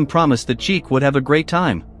and made them promise that Jeek would have a great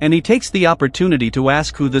time. And he takes the opportunity to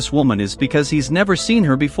ask who this woman is because he's never seen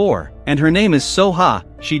her before. And her name is Soha,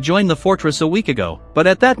 she joined the fortress a week ago. But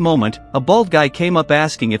at that moment, a bald guy came up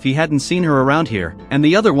asking if he hadn't seen her around here, and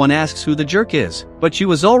the other one asks who the jerk is. But she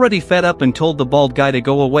was already fed up and told the bald guy to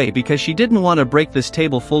go away because she didn't want to break this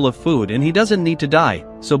table full of food and he doesn't need to die.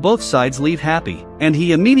 So both sides leave happy. And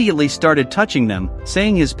he immediately started touching them,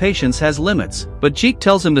 saying his patience has limits. But Jeek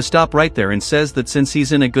tells him to stop right there and says that since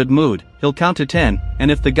he's in a good mood, he'll count to 10,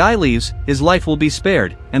 and if the guy leaves, his life will be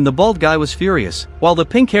spared, and the bald guy was furious. While the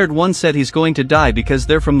pink-haired one said he's going to die because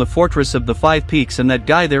they're from the fortress of the 5 peaks and that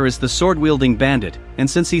guy there is the sword-wielding bandit, and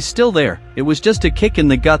since he's still there, it was just a kick in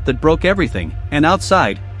the gut that broke everything. And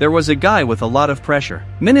outside, there was a guy with a lot of pressure.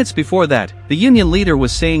 Minutes before that, the union leader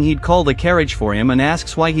was saying he'd call the carriage for him and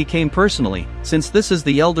asks why he came personally, since this is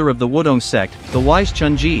the elder of the Wudong sect, the wise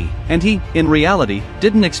Chunji, and he, in reality,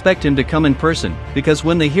 didn't expect him to come in person, because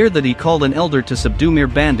when they hear that he called an elder to subdue mere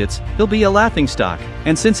bandits, he'll be a laughingstock.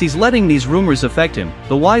 And since he's letting these rumors affect him,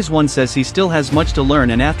 the wise one says he still has much to learn,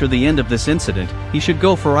 and after the end of this incident, he should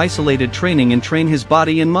go for isolated training and train his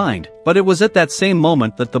body and mind. But it was at that same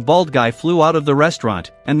moment that the bald guy flew out of the restaurant,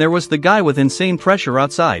 and there was the guy with insane pressure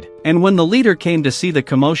outside. And when the leader came to see the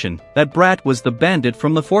commotion, that brat was the bandit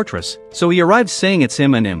from the fortress. So he arrives saying it's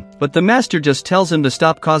him, but the master just tells him to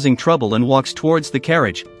stop causing trouble and walks towards the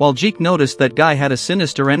carriage, while Jeek noticed that guy had a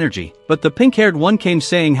sinister energy. But the pink-haired one came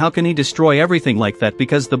saying how can he destroy everything like that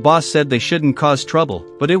because the boss said they shouldn't cause trouble,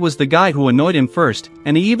 but it was the guy who annoyed him first,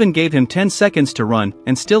 and he even gave him 10 seconds to run,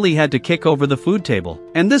 and still he had to kick over the food table.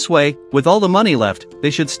 And this way, with all the money left,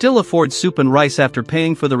 they should still afford soup and rice after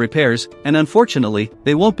paying for the repairs, and unfortunately,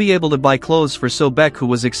 they won't be able to buy clothes for Sobek, who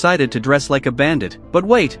was excited to dress like a bandit. But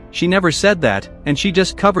wait, she never said that, and she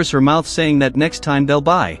just covers her mouth saying that next time they'll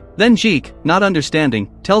buy. Then Jeek, not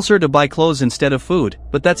understanding, tells her to buy clothes instead of food,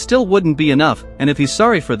 but that still wouldn't be enough, and if he's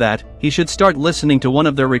sorry for that, he should start listening to one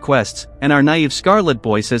of their requests, and our naive Scarlet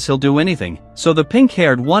Boy says he'll do anything. So the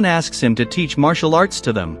pink-haired one asks him to teach martial arts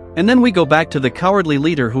to them. And then we go back to the cowardly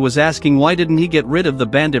leader who was asking why didn't he get rid of the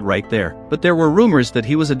bandit right there, but there were rumors that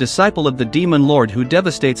he was a disciple of the demon lord who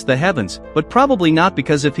devastates the heavens, but probably not,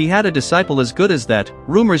 because if he had a disciple as good as that,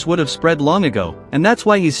 rumors would have spread long ago, and that's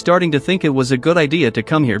why he's starting to think it was a good idea to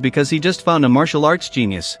come here, because he just found a martial arts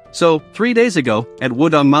genius. So, 3 days ago, at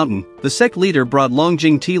Wudong Mountain, the sect leader brought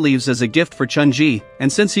Longjing tea leaves as a gift for Chunji,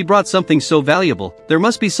 and since he brought something so valuable, there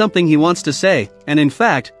must be something he wants to say, and in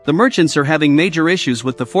fact, the merchants are having major issues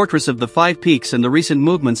with the Fortress of the Five Peaks and the recent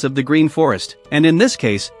movements of the Green Forest, and in this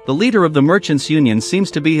case, the leader of the Merchants Union seems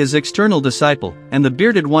to be his external disciple, and the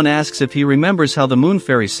bearded one asks if he remembers how the Moon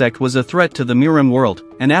Fairy sect was a threat to the Miram world,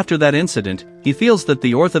 and after that incident, he feels that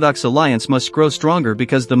the Orthodox Alliance must grow stronger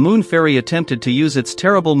because the Moon Fairy attempted to use its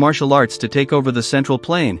terrible martial arts to take over the Central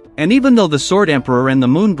Plain, and even though the Sword Emperor and the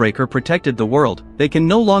Moonbreaker protected the world, they can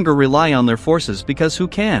no longer rely on their forces because who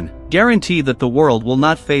can guarantee that the world will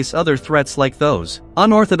not face other threats like those?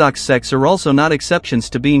 Unorthodox sects are also not exceptions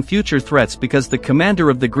to being future threats because the commander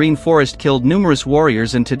of the Green Forest killed numerous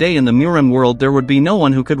warriors, and today in the Miram world there would be no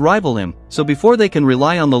one who could rival him, so before they can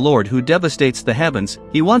rely on the Lord who devastates the heavens,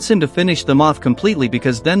 he wants him to finish them off completely,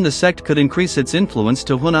 because then the sect could increase its influence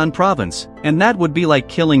to Hunan province, and that would be like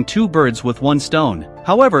killing 2 birds with 1 stone.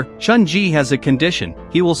 However, Chunji has a condition: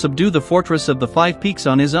 he will subdue the Fortress of the Five Peaks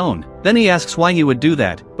on his own. Then he asks why he would do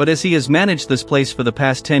that, but as he has managed this place for the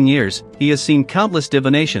past 10 years, he has seen countless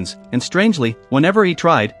divinations, and strangely, whenever he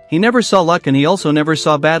tried, he never saw luck, and he also never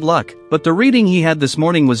saw bad luck. But the reading he had this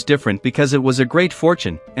morning was different because it was a great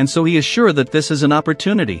fortune, and so he is sure that this is an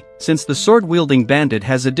opportunity, since the sword-wielding bandit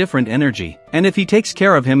has a different energy, and if he takes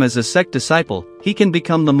care of him as a sect disciple, he can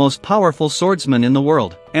become the most powerful swordsman in the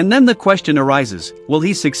world. And then the question arises, will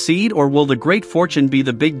he succeed, or will the great fortune be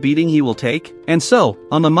the big beating he will take? And so,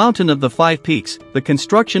 on the mountain of the Five Peaks, the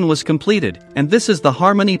construction was completed, and this is the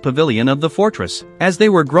Harmony Pavilion of the fortress. As they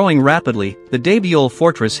were growing rapidly, the Dabiol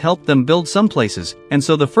fortress helped them build some places, and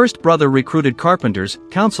so the first brother recruited carpenters,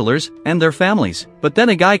 counselors, and their families. But then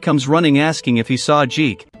a guy comes running asking if he saw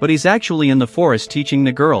Jeek, but he's actually in the forest teaching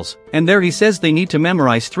the girls. And there he says they need to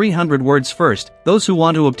memorize 300 words first. Those who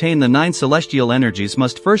want to obtain the 9 celestial energies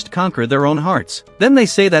must first conquer their own hearts. Then they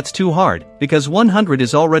say that's too hard, because 100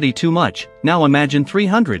 is already too much, now imagine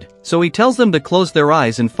 300. So he tells them to close their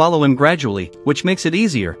eyes and follow him gradually, which makes it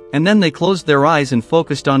easier, and then they closed their eyes and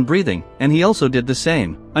focused on breathing, and he also did the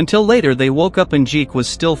same. Until later they woke up and Jeek was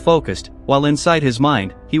still focused, while inside his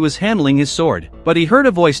mind, he was handling his sword. But he heard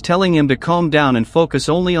a voice telling him to calm down and focus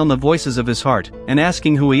only on the voices of his heart, and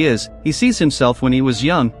asking who he is, he sees himself when he was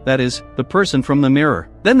young, that is, the person from the mirror.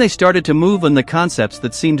 Then they started to move, and the concepts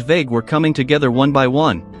that seemed vague were coming together one by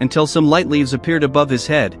one, until some light leaves appeared above his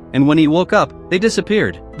head, and when he woke up, they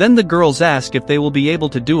disappeared. Then the girls ask if they will be able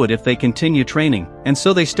to do it if they continue training, and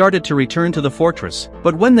so they started to return to the fortress.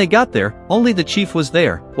 But when they got there, only the chief was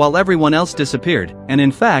there, while everyone else disappeared, and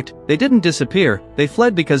in fact, they didn't disappear, they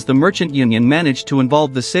fled because the merchant union managed to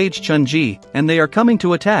involve the sage Chunji, and they are coming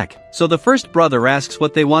to attack. So the first brother asks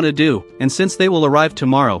what they want to do, and since they will arrive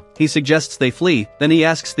tomorrow, he suggests they flee. Then he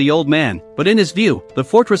asks the old man, but in his view, the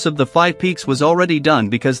Fortress of the Five Peaks was already done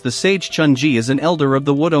because the sage Chunji is an elder of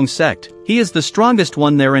the Wudong sect. He is the strongest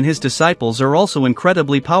one there, and his disciples are also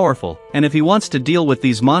incredibly powerful, and if he wants to deal with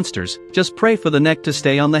these monsters, just pray for the neck to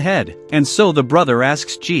stay on the head. And so the brother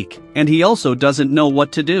asks Jeek, and he also doesn't know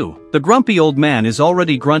what to do. The grumpy old man is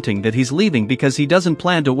already grunting that he's leaving because he doesn't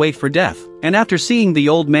plan to wait for death. And after seeing the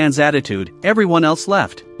old man's attitude, everyone else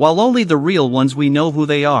left, while only the real ones we know who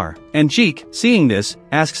they are. And Jeok, seeing this,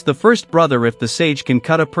 asks the first brother if the sage can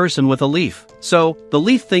cut a person with a leaf. So, the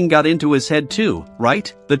leaf thing got into his head too,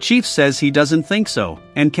 right? The chief says he doesn't think so.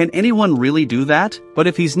 And can anyone really do that? But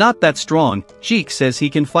if he's not that strong, Jeok says he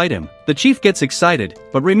can fight him. The chief gets excited,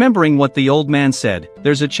 but remembering what the old man said,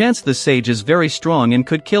 there's a chance the sage is very strong and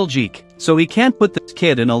could kill Jeok. So he can't put this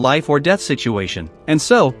kid in a life or death situation. And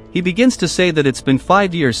so, he begins to say that it's been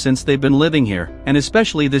 5 years since they've been living here, and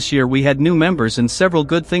especially this year we had new members and several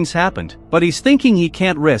good things happened. But he's thinking he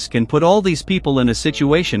can't risk and put all these people in a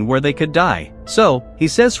situation where they could die. So, he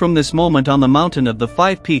says from this moment on the mountain of the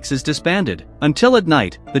 5 peaks is disbanded. Until at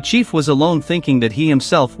night, the chief was alone thinking that he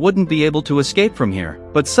himself wouldn't be able to escape from here.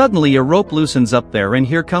 But suddenly a rope loosens up there and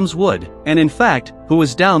here comes Wood. And in fact, who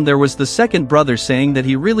was down there was the second brother saying that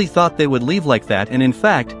he really thought they would leave like that, and in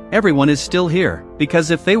fact, everyone is still here.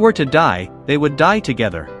 Because if they were to die, they would die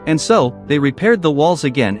together. And so, they repaired the walls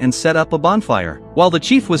again and set up a bonfire. While the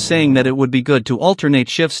chief was saying that it would be good to alternate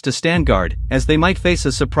shifts to stand guard, as they might face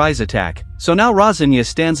a surprise attack. So now Rasenya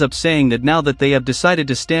stands up saying that now that they have decided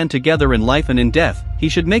to stand together in life and in death, he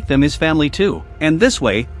should make them his family too. And this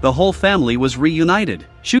way, the whole family was reunited.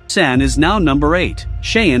 Shusan is now number 8.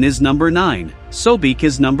 Cheyenne is number 9. Sobik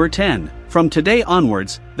is number 10. From today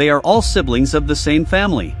onwards, they are all siblings of the same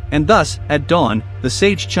family. And thus, at dawn, the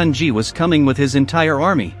sage Chunji was coming with his entire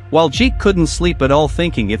army. While Jeok couldn't sleep at all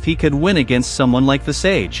thinking if he could win against someone like the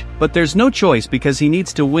sage. But there's no choice because he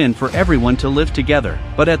needs to win for everyone to live together.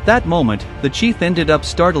 But at that moment, the chief ended up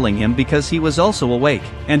startling him because he was also awake.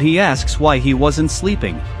 And he asks why he wasn't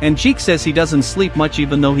sleeping. And Jeok says he doesn't sleep much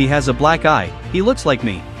even though he has a black eye. He looks like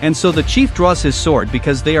me. And so the chief draws his sword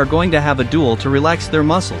because they are going to have a duel to relax their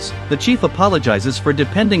muscles. The chief apologizes for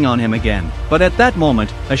depending on him again. But at that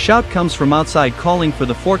moment, a shout comes from outside calling for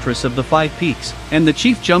the fortress of the 5 peaks. And the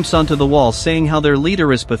chief jumps onto the wall saying how their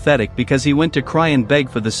leader is pathetic because he went to cry and beg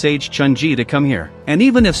for the sage Chunji to come here. And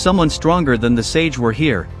even if someone stronger than the sage were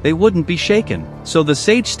here, they wouldn't be shaken. So the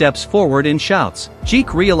sage steps forward and shouts.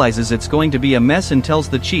 Jeok realizes it's going to be a mess and tells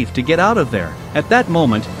the chief to get out of there. At that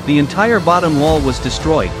moment, the entire bottom wall was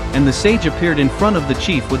destroyed, and the sage appeared in front of the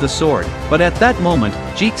chief with a sword. But at that moment,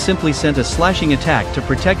 Jeok simply sent a slashing attack to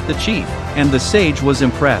protect the chief, and the sage was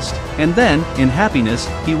impressed. And then, in happiness,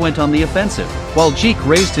 he went on the offensive. While Jeok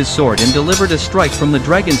raised his sword and delivered a strike from the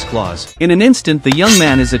dragon's claws. In an instant the young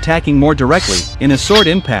man is attacking more directly. In a sword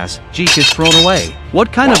impasse, Jeok is thrown away.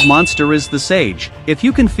 What kind of monster is the sage? If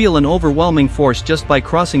you can feel an overwhelming force just by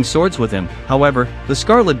crossing swords with him, however, the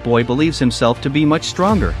Scarlet Boy believes himself to be much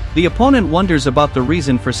stronger. The opponent wonders about the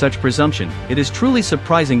reason for such presumption. It is truly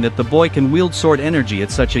surprising that the boy can wield sword energy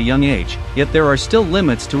at such a young age, yet there are still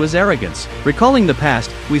limits to his arrogance. Recalling the past,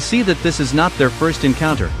 we see that this is not their first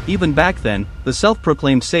encounter. Even back then, the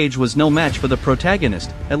self-proclaimed sage was no match for the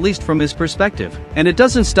protagonist, at least from his perspective. And it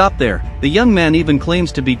doesn't stop there. The young man even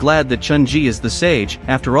claims to be glad that Chunji is the sage.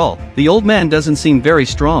 After all, the old man doesn't seem very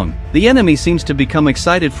strong. The enemy seems to become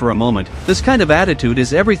excited for a moment. This kind of attitude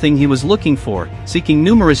is everything he was looking for, seeking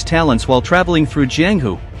numerous talents while traveling through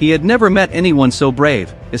Jianghu. He had never met anyone so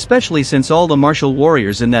brave, especially since all the martial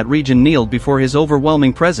warriors in that region kneeled before his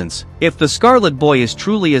overwhelming presence. If the Scarlet Boy is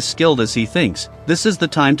truly as skilled as he thinks, this is the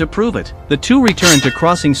time to prove it. The two return to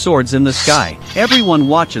crossing swords in the sky. Everyone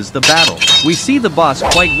watches the battle. We see the boss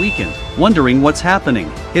quite weakened, wondering what's happening.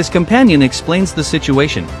 His companion explains the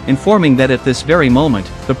situation, informing that at this very moment,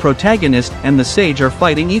 the protagonist and the sage are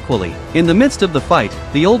fighting equally. In the midst of the fight,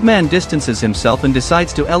 the old man distances himself and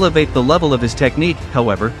decides to elevate the level of his technique.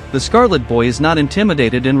 However, the Scarlet Boy is not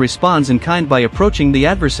intimidated and responds in kind by approaching the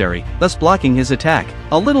adversary, thus blocking his attack.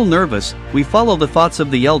 A little nervous, we follow the thoughts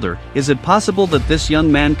of the elder. Is it possible that this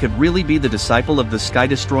young man could really be the disciple of the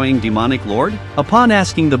sky-destroying demonic lord? Upon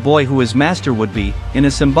asking the boy who his master would be, in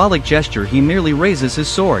a symbolic gesture he merely raises his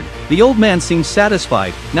sword. The old man seems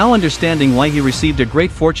satisfied, now understanding why he received a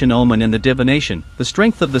great fortune omen in the divination. The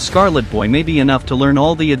strength of the Scarlet Boy may be enough to learn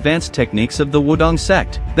all the advanced techniques of the Wudong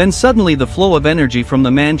sect. Then suddenly the flow of energy from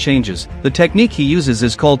the man changes. The technique he uses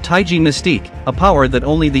is called Taiji Mystique, a power that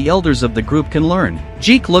only the elders of the group can learn.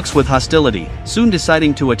 Jeok looks with hostility, soon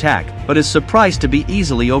deciding to attack, but is surprised to be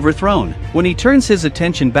easily overthrown. When he turns his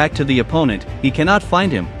attention back to the opponent, he cannot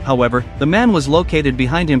find him. However, the man was located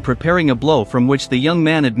behind him preparing a blow from which the young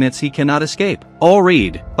man admits he cannot escape. Oh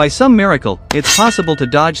read. By some miracle, it's possible to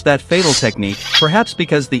dodge that fatal technique, perhaps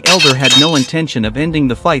because the elder had no intention of ending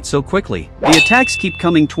the fight so quickly. The attacks keep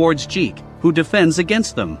coming towards Jeok, who defends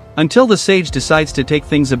against them. until the sage decides to take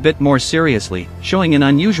things a bit more seriously, showing an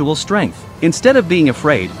unusual strength. Instead of being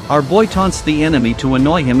afraid, our boy taunts the enemy to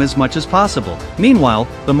annoy him as much as possible. Meanwhile,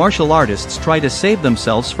 the martial artists try to save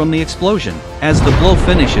themselves from the explosion. As the blow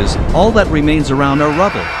finishes, all that remains around are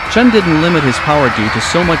rubble. Chun didn't limit his power due to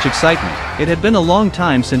so much excitement. It had been a long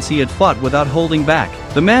time since he had fought without holding back.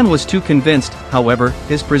 The man was too convinced, however,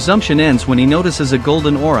 his presumption ends when he notices a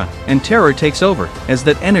golden aura, and terror takes over, as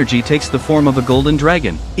that energy takes the form of a golden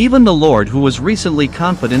dragon. Even the Lord, who was recently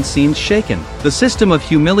confident, seemed shaken. The system of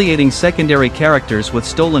humiliating secondary characters with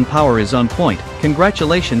stolen power is on point.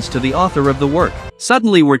 Congratulations to the author of the work.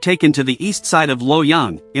 Suddenly we're taken to the east side of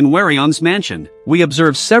Loyang, in Waryeon's mansion. We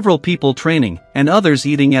observe several people training, and others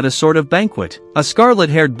eating at a sort of banquet. A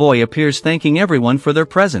scarlet-haired boy appears thanking everyone for their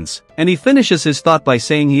presence, and he finishes his thought by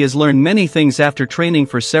saying he has learned many things after training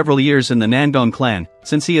for several years in the Nandong clan.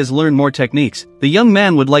 Since he has learned more techniques, the young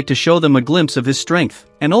man would like to show them a glimpse of his strength.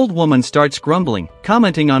 An old woman starts grumbling,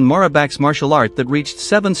 commenting on Marabak's martial art that reached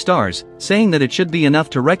 7 stars, saying that it should be enough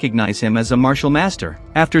to recognize him as a martial master.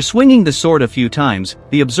 After swinging the sword a few times,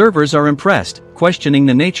 the observers are impressed, questioning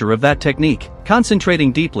the nature of that technique.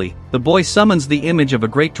 Concentrating deeply, the boy summons the image of a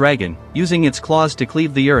great dragon, using its claws to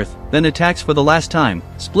cleave the earth, then attacks for the last time,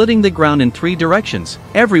 splitting the ground in 3 directions.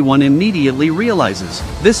 Everyone immediately realizes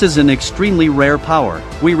this is an extremely rare power.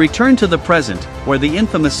 We return to the present, where the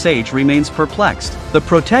infamous sage remains perplexed. The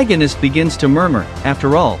protagonist begins to murmur,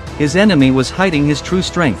 after all, his enemy was hiding his true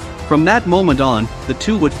strength. From that moment on, the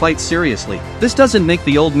two would fight seriously. This doesn't make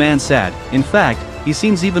the old man sad. In fact, he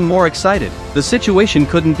seems even more excited. The situation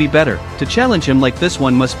couldn't be better. To challenge him like this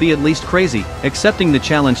one must be at least crazy. Accepting the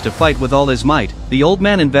challenge to fight with all his might, the old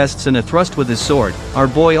man invests in a thrust with his sword. Our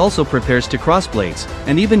boy also prepares to cross blades,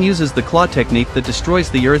 and even uses the claw technique that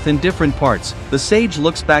destroys the earth in different parts. The sage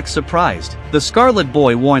looks back surprised. The scarlet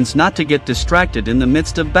boy warns not to get distracted in the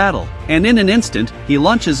midst of battle, and in an instant, he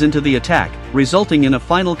launches into the attack, resulting in a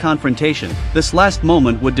final confrontation. This last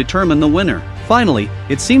moment would determine the winner. Finally,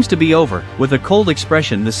 it seems to be over. With a cold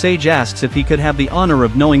expression, the sage asks if he could have the honor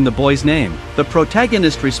of knowing the boy's name. The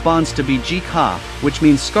protagonist responds to be Jeokha, which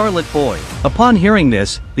means scarlet boy. Upon hearing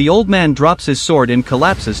this, the old man drops his sword and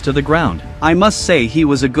collapses to the ground. I must say he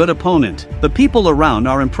was a good opponent. The people around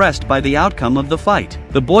are impressed by the outcome of the fight.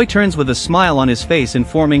 The boy turns with a smile on his face,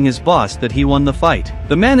 informing his boss that he won the fight.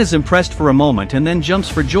 The man is impressed for a moment and then jumps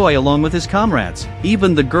for joy along with his comrades.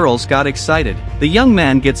 Even the girls got excited. The young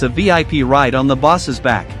man gets a VIP ride on the boss's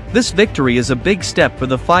back. This victory is a big step for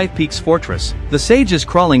the Five Peaks Fortress. The sage is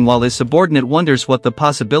crawling while his subordinate wonders what the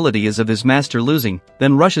possibility is of his master losing,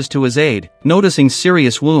 then rushes to his aid, noticing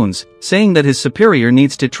serious wounds, saying that his superior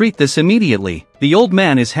needs to treat this immediately. The old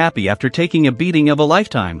man is happy after taking a beating of a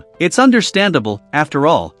lifetime. It's understandable, after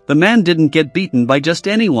all, the man didn't get beaten by just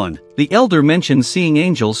anyone. The elder mentions seeing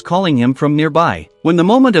angels calling him from nearby. When the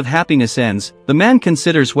moment of happiness ends, the man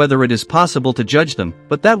considers whether it is possible to judge them,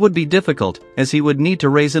 but that would be difficult, as he would need to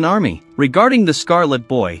raise an army. Regarding the Scarlet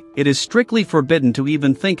Boy, it is strictly forbidden to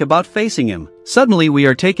even think about facing him. Suddenly we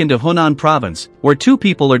are taken to Hunan province, where two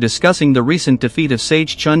people are discussing the recent defeat of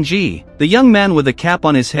Sage Chun-ji. The young man with a cap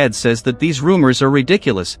on his head says that these rumors are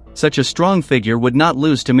ridiculous. Such a strong figure would not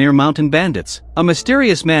lose to mere mountain bandits. A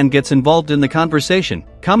mysterious man gets involved in the conversation,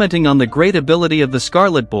 commenting on the great ability of the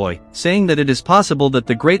Scarlet Boy, saying that it is possible that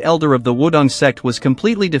the great elder of the Wudong sect was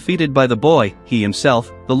completely defeated by the boy. He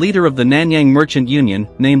himself, the leader of the Nanyang Merchant Union,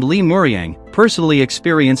 named Li Muryang, personally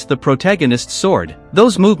experienced the protagonist's sword.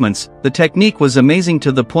 Those movements, the technique was amazing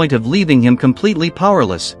to the point of leaving him completely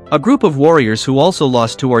powerless. A group of warriors who also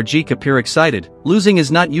lost to Arjik appear excited. Losing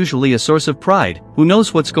is not usually a source of pride. Who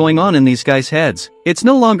knows what's going on in these guys' heads? It's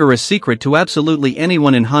no longer a secret to absolutely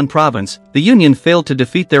anyone in Han Province. The Union failed to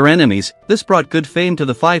defeat their enemies. This brought good fame to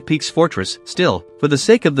the Five Peaks Fortress. Still, for the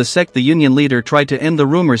sake of the sect, the Union leader tried to end the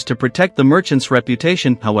rumors to protect the merchant's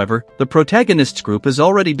reputation. However, the protagonist's group is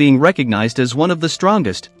already being recognized as one of the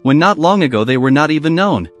strongest, when not long ago they were not even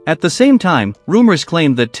known. At the same time, rumors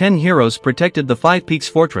claimed that 10 heroes protected the Five Peaks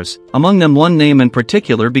Fortress. Among them, one name in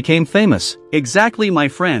particular became famous. Exactly, my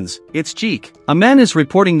friends, it's Jeek. A man is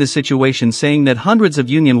reporting the situation, saying that hundreds of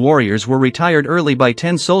Union warriors were retired early by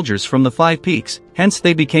 10 soldiers from the Five Peaks, hence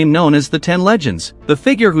they became known as the 10 Legends. The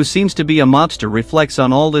figure, who seems to be a mobster, reflects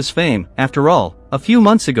on all this fame. After all, A few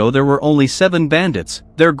months ago there were only 7 bandits.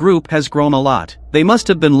 Their group has grown a lot. They must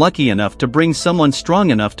have been lucky enough to bring someone strong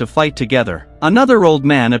enough to fight together. Another old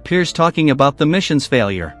man appears talking about the mission's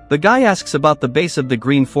failure. The guy asks about the base of the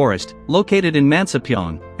Green Forest, located in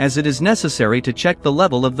Mansapyeong, as it is necessary to check the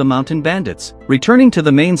level of the mountain bandits. Returning to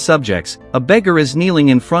the main subjects, a beggar is kneeling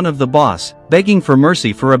in front of the boss, begging for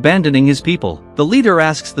mercy for abandoning his people. The leader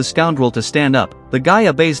asks the scoundrel to stand up. The guy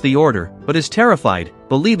obeys the order, but is terrified,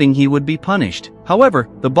 believing he would be punished. However,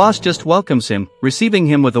 the boss just welcomes him, receiving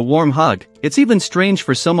him with a warm hug. It's even strange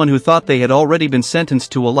for someone who thought they had already been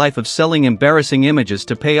sentenced to a life of selling embarrassing images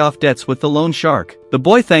to pay off debts with the loan shark. The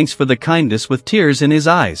boy thanks for the kindness with tears in his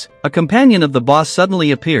eyes. A companion of the boss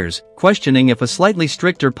suddenly appears, questioning if a slightly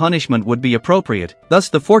stricter punishment would be appropriate. Thus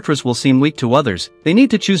the fortress will seem weak to others. They need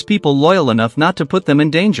to choose people loyal enough not to put them in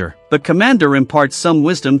danger. The commander imparts some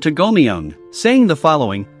wisdom to Gomyeong, saying the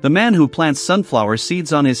following: the man who plants sunflower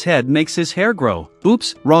seeds on his head makes his hair grow.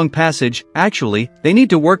 Oops, wrong passage. Actually, they need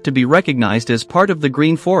to work to be recognized as part of the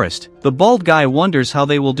Green Forest. The bald guy wonders how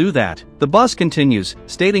they will do that. The boss continues,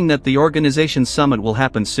 stating that the organization's summit will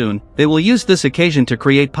happen soon. They will use this occasion to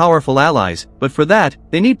create powerful allies, but for that,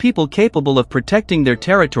 they need people capable of protecting their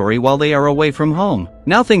territory while they are away from home.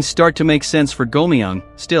 Now things start to make sense for Gomyeong.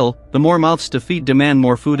 Still, the more mouths to feed demand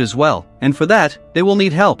more food as well, and for that, they will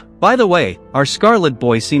need help. By the way, our Scarlet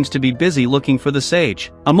Boy seems to be busy looking for the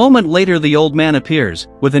sage. A moment later the old man appears,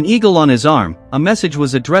 with an eagle on his arm. A message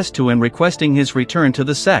was addressed to him requesting his return to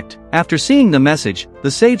the sect. After seeing the message,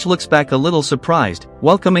 the sage looks back a little surprised,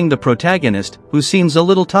 welcoming the protagonist, who seems a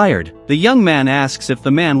little tired. The young man asks if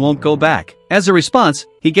the man won't go back. As a response,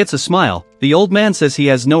 he gets a smile. The old man says he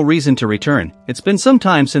has no reason to return. It's been some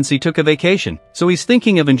time since he took a vacation, so he's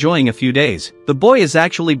thinking of enjoying a few days. The boy is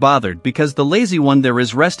actually bothered because the lazy one there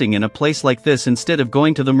is resting in a place like this instead of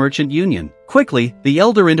going to the merchant union. Quickly, the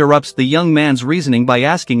elder interrupts the young man's reasoning by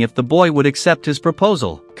asking if the boy would accept his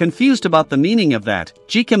proposal. Confused about the meaning of that,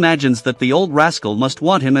 Jeek imagines that the old rascal must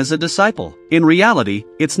want him as a disciple. In reality,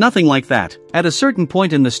 it's nothing like that. At a certain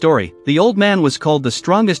point in the story, the old man was called the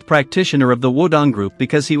strongest practitioner of the Wodong group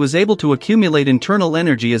because he was able to accumulate internal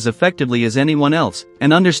energy as effectively as anyone else,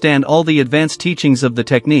 and understand all the advanced teachings of the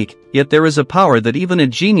technique, yet there is a power that even a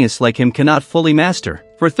genius like him cannot fully master.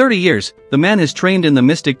 For 30 years, the man has trained in the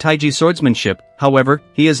mystic Taiji swordsmanship. However,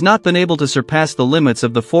 he has not been able to surpass the limits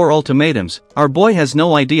of the 4 ultimatums. Our boy has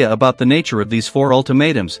no idea about the nature of these 4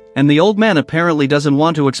 ultimatums, and the old man apparently doesn't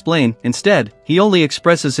want to explain. Instead, he only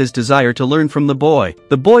expresses his desire to learn from the boy.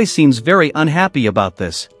 The boy seems very unhappy about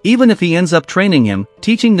this. Even if he ends up training him,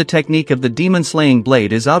 teaching the technique of the demon-slaying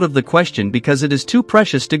blade is out of the question because it is too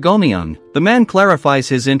precious to Gomyeong. The man clarifies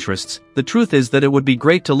his interests. The truth is that it would be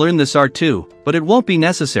great to learn this art too, but it won't be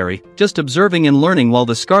necessary. Just observing and learning while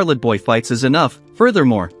the Scarlet Boy fights is enough.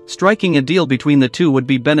 Furthermore, striking a deal between the two would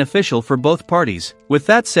be beneficial for both parties. With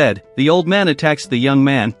that said, the old man attacks the young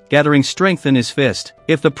man, gathering strength in his fist.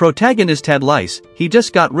 If the protagonist had lice, he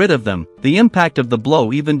just got rid of them. The impact of the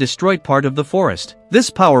blow even destroyed part of the forest. This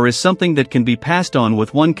power is something that can be passed on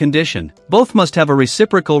with one condition. Both must have a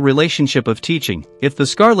reciprocal relationship of teaching. If the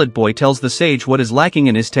Scarlet Boy tells the sage what is lacking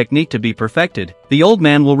in his technique to be perfected, the old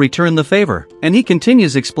man will return the favor. And he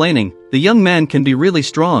continues explaining, the young man can be really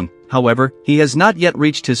strong. However, he has not yet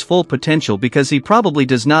reached his full potential because he probably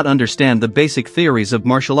does not understand the basic theories of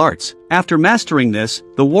martial arts. After mastering this,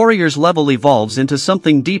 the warrior's level evolves into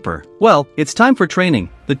something deeper. Well, it's time for training.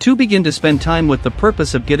 The two begin to spend time with the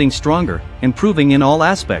purpose of getting stronger, improving in all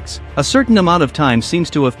aspects. A certain amount of time seems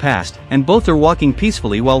to have passed, and both are walking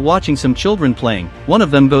peacefully while watching some children playing. One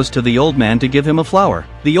of them goes to the old man to give him a flower.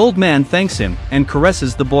 The old man thanks him, and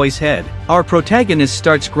caresses the boy's head. Our protagonist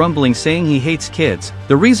starts grumbling, saying he hates kids.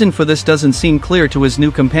 The reason for this doesn't seem clear to his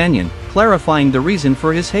new companion, clarifying the reason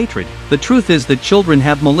for his hatred. The truth is that children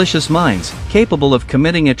have malicious minds, capable of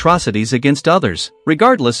committing atrocities against others.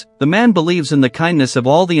 Regardless, the man believes in the kindness of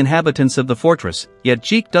all the inhabitants of the fortress, yet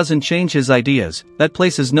Jeek doesn't change his ideas. That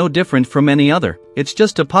place is no different from any other. It's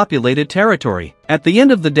just a populated territory. At the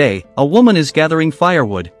end of the day, a woman is gathering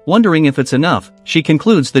firewood, wondering if it's enough. She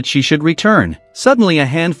concludes that she should return. Suddenly a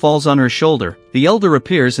hand falls on her shoulder. The elder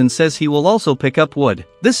appears and says he will also pick up wood.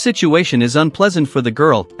 This situation is unpleasant for the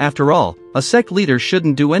girl. After all, a sect leader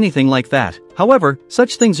shouldn't do anything like that. However,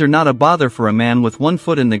 such things are not a bother for a man with one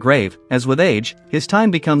foot in the grave. As with age, his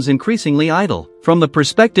time becomes increasingly idle. From the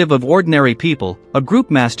perspective of ordinary people, a group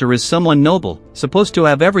master is someone noble, supposed to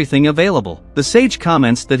have everything available. The sage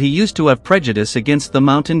comments that he used to have prejudice against the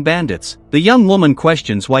mountain bandits. The young woman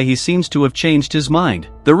questions why he seems to have changed his mind.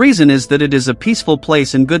 The reason is that it is a peaceful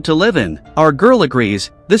place and good to live in. Our girl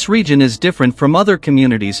agrees. This region is different from other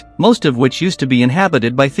communities, most of which used to be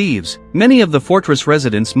inhabited by thieves. Many of the fortress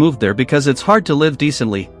residents moved there because it's hard to live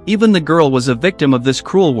decently. Even the girl was a victim of this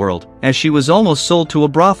cruel world, as she was almost sold to a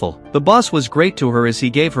brothel. The boss was great to her as he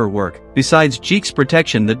gave her work, besides Jeek's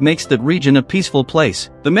protection that makes that region a peaceful place.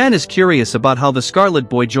 The man is curious about how the Scarlet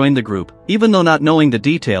Boy joined the group. Even though not knowing the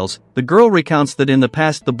details, the girl recounts that in the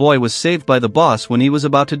past the boy was saved by the boss when he was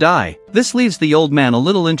about to die. This leaves the old man a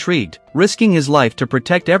little intrigued, risking his life to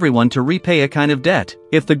protect everyone to repay a kind of debt.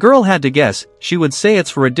 If the girl had to guess, she would say it's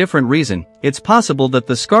for a different reason. It's possible that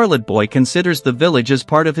the Scarlet Boy considers the village as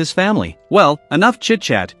part of his family. Well, enough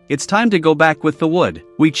chit-chat, it's time to go back with the wood.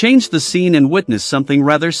 We change the scene and witness something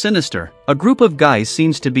rather sinister. A group of guys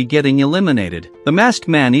seems to be getting eliminated. The masked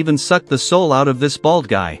man even sucked the soul out of this bald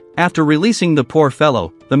guy. After releasing the poor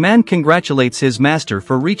fellow, the man congratulates his master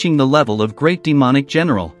for reaching the level of great demonic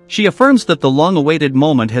general. She affirms that the long-awaited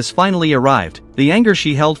moment has finally arrived. The anger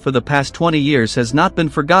she held for the past 20 years has not been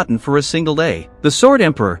forgotten for a single day. The Sword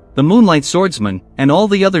Emperor, the Moonlight Swordsman, and all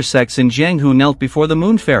the other sects in Jianghu knelt before the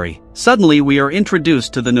Moon Fairy. Suddenly we are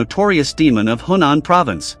introduced to the notorious demon of Hunan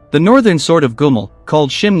province. The northern sword of Gummel, called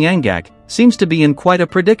Shim Yangak, seems to be in quite a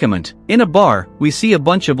predicament. In a bar, we see a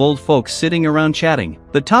bunch of old folks sitting around chatting.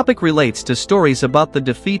 The topic relates to stories about the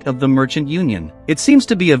defeat of the Merchant Union. It seems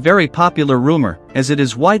to be a very popular rumor, as it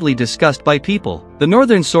is widely discussed by people. The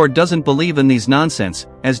Northern Sword doesn't believe in these nonsense,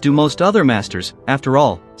 as do most other masters. After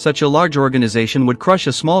all, such a large organization would crush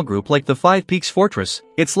a small group like the Five Peaks Fortress.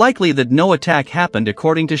 It's likely that no attack happened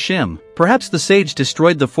according to Shim. Perhaps the sage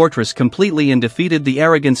destroyed the fortress completely and defeated the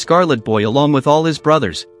arrogant Scarlet Boy along with all his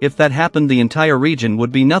brothers. If that happened, the entire region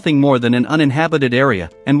would be nothing more than an uninhabited area,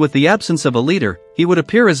 and with the absence of a leader, he would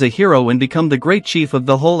appear as a hero and become the great chief of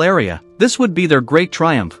the whole area. This would be their great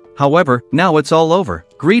triumph. However, now it's all over.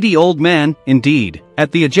 Greedy old man, indeed.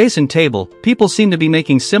 At the adjacent table, people seem to be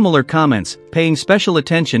making similar comments, paying special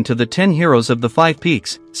attention to the 10 heroes of the Five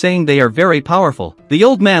Peaks, saying they are very powerful. The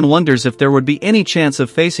old man wonders if there would be any chance of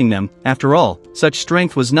facing them. After all, such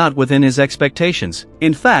strength was not within his expectations.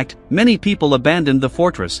 In fact, many people abandoned the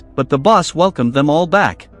fortress, but the boss welcomed them all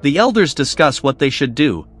back. The elders discuss what they should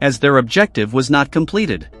do, as their objective was not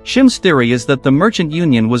completed. Shim's theory is that the Merchant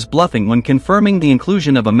Union was bluffing when confirming the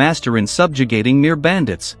inclusion of a master in subjugating mere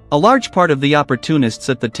bandits. A large part of the opportunists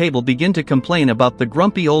at the table begin to complain about the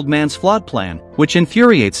grumpy old man's flawed plan, which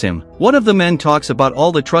infuriates him. One of the men talks about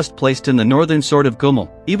all the trust placed in the Northern Sword of Gummel.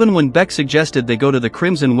 Even when Beck suggested they go to the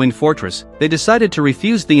Crimson Wind Fortress, they decided to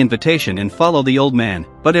refuse the invitation and follow the old man.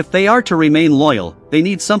 But if they are to remain loyal, they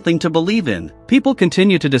need something to believe in. People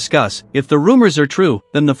continue to discuss, if the rumors are true,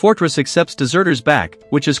 then the fortress accepts deserters back,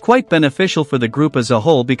 which is quite beneficial for the group as a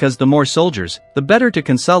whole because the more soldiers, the better to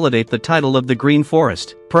consolidate the title of the Green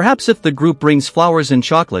Forest. Perhaps if the group brings flowers and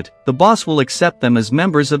chocolate, the boss will accept them as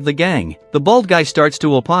members of the gang. The bald guy starts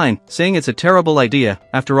to opine, saying it's a terrible idea.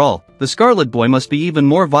 After all, the Scarlet Boy must be even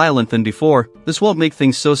more violent than before. This won't make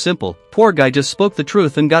things so simple. Poor guy just spoke the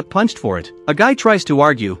truth and got punched for it. A guy tries to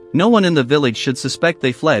argue, no one in the village should suspect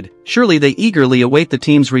they fled. Surely they eagerly await the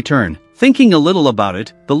team's return. Thinking a little about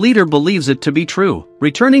it, the leader believes it to be true.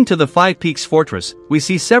 Returning to the Five Peaks Fortress, we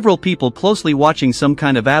see several people closely watching some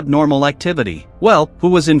kind of abnormal activity. Well, who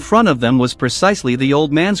was in front of them was precisely the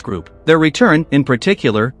old man's group. Their return, in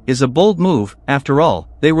particular, is a bold move. After all,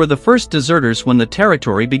 they were the first deserters when the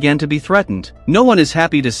territory began to be threatened. No one is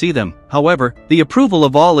happy to see them. However, the approval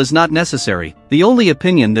of all is not necessary. The only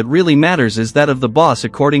opinion that really matters is that of the boss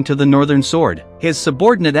according to the Northern Sword. His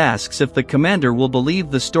subordinate asks if the commander will believe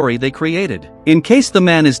the story they created. In case the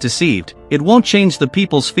man is deceived, it won't change the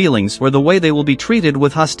people's feelings or the way they will be treated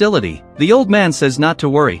with hostility. The old man says not to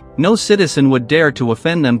worry, no citizen would dare to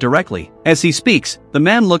offend them directly. As he speaks, the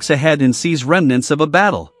man looks ahead and sees remnants of a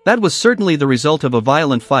battle. That was certainly the result of a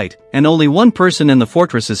violent fight, and only one person in the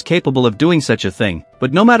fortress is capable of doing such a thing.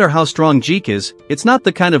 But no matter how strong Jeek is, it's not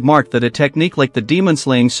the kind of mark that a technique like the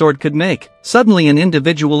demon-slaying sword could make. Suddenly an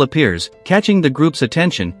individual appears, catching the group's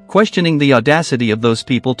attention, questioning the audacity of those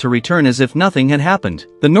people to return as if nothing had happened.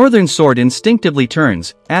 The Northern Sword instinctively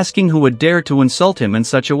turns, asking who would dare to insult him in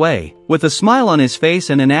such a way. With a smile on his face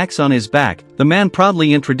and an axe on his back, the man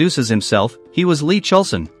proudly introduces himself. He was Lee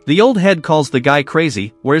Chulson. The old head calls the guy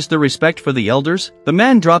crazy. Where's the respect for the elders? The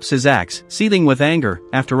man drops his axe, seething with anger.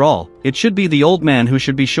 After all, it should be the old man who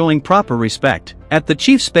should be showing proper respect. At the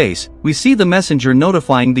chief's base, we see the messenger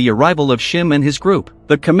notifying the arrival of Shim and his group.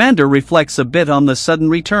 The commander reflects a bit on the sudden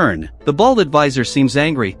return. The bald advisor seems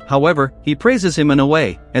angry, however, he praises him in a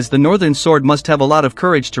way, as the Northern Sword must have a lot of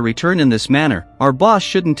courage to return in this manner. Our boss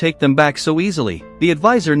shouldn't take them back so easily. The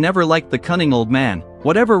advisor never liked the cunning old man.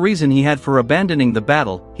 Whatever reason he had for abandoning the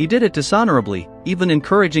battle, he did it dishonorably. even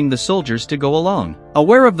encouraging the soldiers to go along.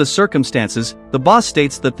 Aware of the circumstances, the boss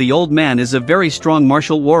states that the old man is a very strong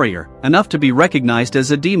martial warrior, enough to be recognized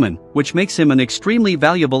as a demon, which makes him an extremely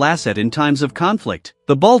valuable asset in times of conflict.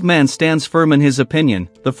 The bald man stands firm in his opinion.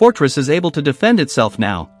 The fortress is able to defend itself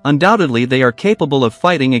now. Undoubtedly they are capable of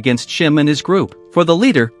fighting against Shim and his group. For the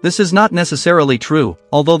leader, this is not necessarily true.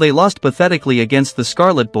 Although they lost pathetically against the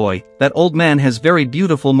Scarlet Boy, that old man has very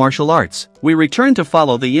beautiful martial arts. We return to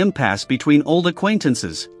follow the impasse between old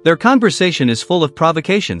acquaintances. Their conversation is full of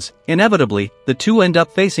provocations. Inevitably, the two end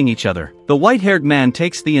up facing each other. The white-haired man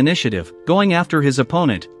takes the initiative, going after his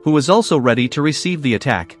opponent, who is also ready to receive the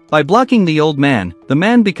attack. By blocking the old man, the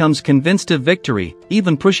man becomes convinced of victory,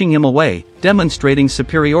 even pushing him away, demonstrating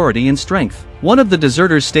superiority in strength. One of the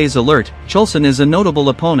deserters stays alert. Cholson is a notable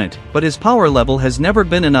opponent, but his power level has never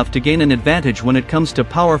been enough to gain an advantage when it comes to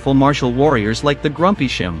powerful martial warriors like the Grumpy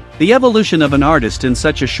Shim. The evolution of an artist in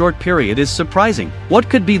such a short period is surprising. What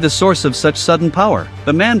could be the source of such sudden power?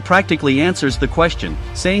 The man practically answers the question,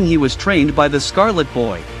 saying he was trained by the Scarlet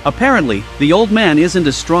Boy. Apparently, the old man isn't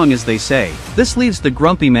as strong as they say. This leaves the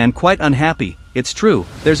Grumpy Man quite unhappy. It's true,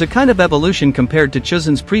 there's a kind of evolution compared to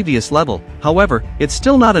Chuzan's previous level. However, it's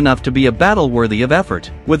still not enough to be a battle worthy of effort.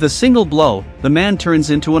 With a single blow, the man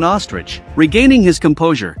turns into an ostrich. Regaining his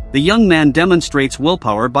composure, the young man demonstrates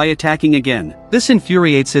willpower by attacking again. This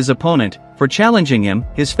infuriates his opponent. For challenging him,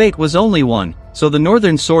 his fate was only one. So the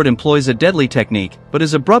Northern Sword employs a deadly technique, but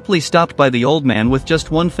is abruptly stopped by the old man with just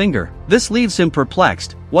one finger. This leaves him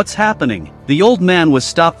perplexed. What's happening? The old man was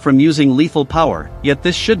stopped from using lethal power, yet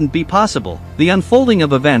this shouldn't be possible. The unfolding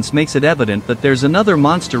of events makes it evident that there's another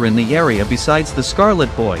monster in the area besides the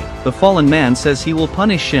Scarlet Boy. The fallen man says he will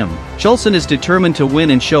punish Shim. Cholson is determined to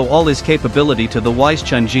win and show all his capability to the wise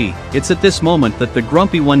Chunji. It's at this moment that the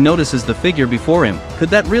grumpy one notices the figure before him. Could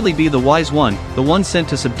that really be the wise one, the one sent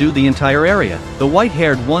to subdue the entire area? The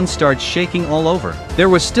white-haired one starts shaking all over. There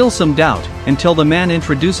was still some doubt, until the man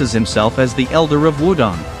introduces himself as the Elder of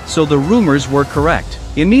Wudong. So the rumors were correct.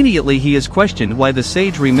 Immediately he is questioned why the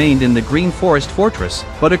sage remained in the Green Forest Fortress,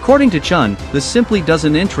 but according to Chun, this simply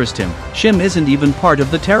doesn't interest him. Shim isn't even part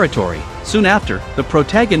of the territory. Soon after, the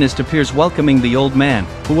protagonist appears welcoming the old man,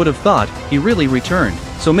 who would have thought he really returned.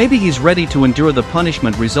 So maybe he's ready to endure the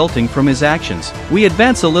punishment resulting from his actions. We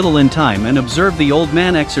advance a little in time and observe the old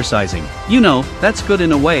man exercising. You know, that's good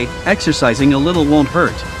in a way, exercising a little won't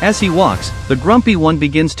hurt. As he walks, the grumpy one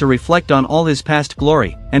begins to reflect on all his past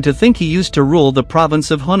glory, and to think he used to rule the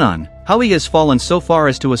province of Hunan. How he has fallen so far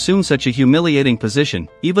as to assume such a humiliating position.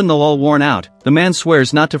 Even though all worn out, the man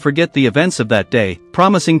swears not to forget the events of that day,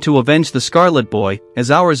 promising to avenge the Scarlet Boy,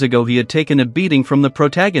 as hours ago he had taken a beating from the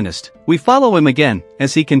protagonist. We follow him again,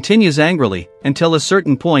 as he continues angrily, until a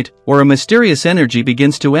certain point, where a mysterious energy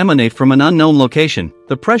begins to emanate from an unknown location.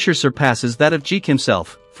 The pressure surpasses that of Jeek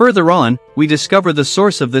himself. Further on, we discover the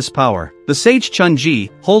source of this power. The sage Chunji,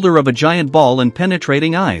 holder of a giant ball and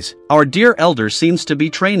penetrating eyes. Our dear elder seems to be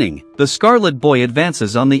training. The Scarlet Boy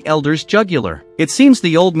advances on the elder's jugular. It seems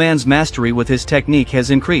the old man's mastery with his technique has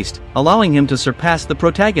increased, allowing him to surpass the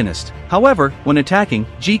protagonist. However, when attacking,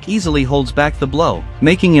 Jeek easily holds back the blow,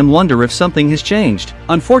 making him wonder if something has changed.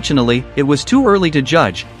 Unfortunately, it was too early to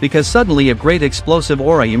judge, because suddenly a great explosive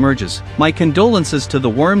aura emerges. My condolences to the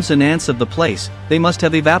worms and ants of the place, they must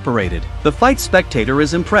have evaporated. The fight spectator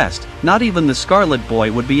is impressed. Not even the Scarlet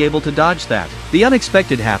Boy would be able to dodge that. The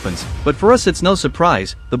unexpected happens, but for us it's no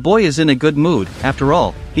surprise. The boy is in a good mood. After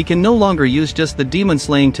all, he can no longer use just the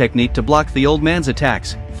demon-slaying technique to block the old man's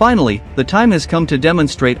attacks. Finally, the time has come to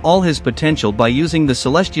demonstrate all his potential by using the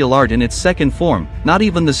celestial art in its second form. Not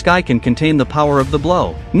even the sky can contain the power of the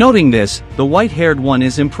blow. Noting this, the white-haired one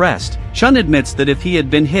is impressed. Chun admits that if he had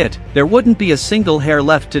been hit, there wouldn't be a single hair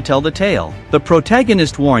left to tell the tale. The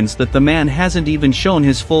protagonist warns that the man hasn't even shown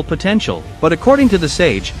his full potential. But according to the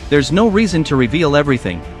sage, there's no reason to reveal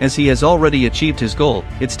everything, as he has already achieved his goal.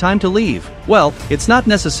 It's time to leave. Well, it's not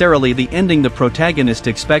necessarily the ending the protagonist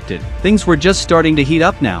expected. Things were just starting to heat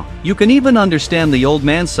up now. You can even understand the old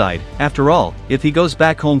man's side. After all, if he goes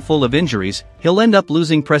back home full of injuries, he'll end up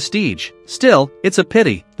losing prestige. Still, it's a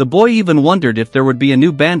pity. The boy even wondered if there would be a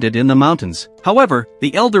new bandit in the mountains. However,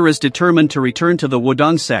 the elder is determined to return to the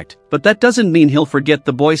Wudong sect, but that doesn't mean he'll forget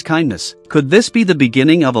the boy's kindness. Could this be the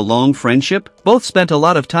beginning of a long friendship? Both spent a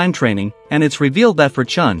lot of time training, and it's revealed that for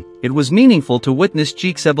Chun, it was meaningful to witness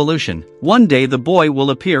Jeek's evolution. One day the boy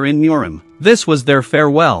will appear in Murim. This was their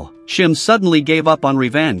farewell. Shim suddenly gave up on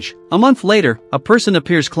revenge. A month later, a person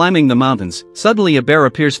appears climbing the mountains. Suddenly a bear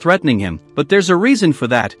appears threatening him, but there's a reason for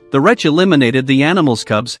that. The wretch eliminated the animal's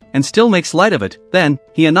cubs, and still makes light of it. Then,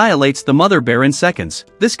 he annihilates the mother bear in seconds.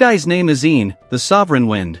 This guy's name is Een, the Sovereign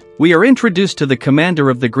Wind. we are introduced to the commander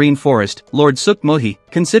of the Green Forest, Lord Sukmohi,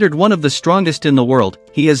 considered one of the strongest in the world.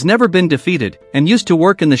 He has never been defeated, and used to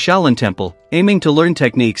work in the Shaolin Temple, aiming to learn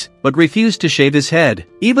techniques, but refused to shave his head.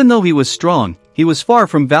 Even though he was strong, he was far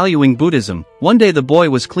from valuing Buddhism. One day the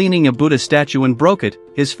boy was cleaning a Buddha statue and broke it.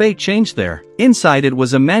 His fate changed there. Inside it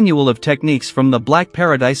was a manual of techniques from the Black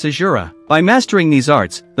Paradise Azura. By mastering these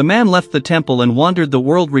arts, the man left the temple and wandered the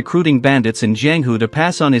world recruiting bandits in Jianghu to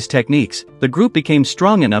pass on his techniques. The group became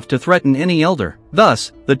strong enough to threaten any elder.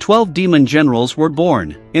 Thus, the 12 demon generals were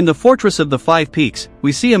born. In the Fortress of the Five Peaks,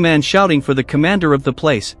 we see a man shouting for the commander of the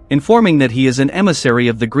place, informing that he is an emissary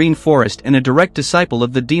of the Green Forest and a direct disciple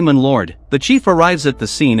of the Demon Lord. The chief arrives at the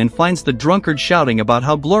scene and finds the drunkard shouting about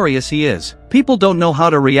how glorious he is. People don't know how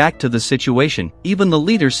to react to the situation, even the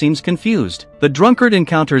leader seems confused. The drunkard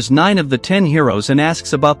encounters 9 of the 10 heroes and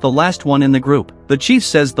asks about the last one in the group. The chief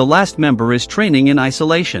says the last member is training in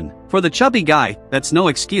isolation. For the chubby guy, that's no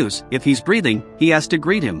excuse. If he's breathing, he has to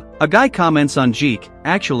greet him. A guy comments on Jeek.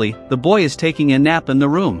 Actually, the boy is taking a nap in the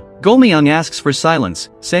room. Gomyang asks for silence,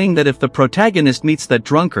 saying that if the protagonist meets that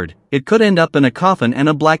drunkard, it could end up in a coffin and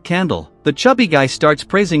a black candle. The chubby guy starts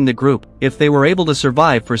praising the group. If they were able to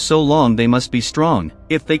survive for so long, they must be strong.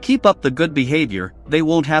 If they keep up the good behavior, they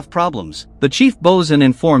won't have problems. The chief bows and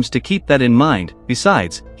informs to keep that in mind.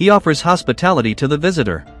 Besides, he offers hospitality to the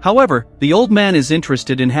visitor. However, the old man is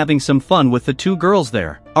interested in having some fun with the 2 girls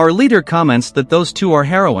there. Our leader comments that those 2 are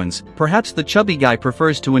heroines. Perhaps the chubby guy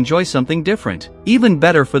prefers to enjoy something different. Even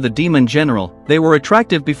better for the demon general, they were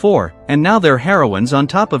attractive before, and now they're heroines on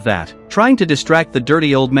top of that. Trying to distract the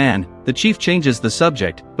dirty old man, the chief changes the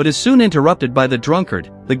subject, but is soon interrupted by the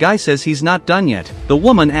drunkard. The guy says he's not done yet. The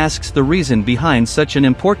woman asks the reason behind such an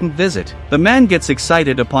important visit. The man gets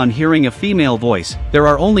excited upon hearing a female voice. There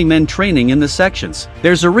are only men training in the sections.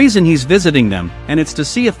 There's a reason he's visiting them, and it's to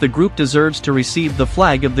see if the group deserves to receive the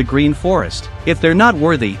flag of the Green Forest. If they're not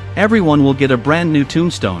worthy, everyone will get a brand new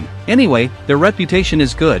tombstone. Anyway, their reputation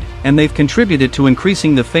is good, and they've contributed to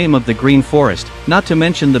increasing the fame of the Green Forest, not to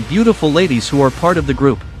mention the beautiful ladies who are part of the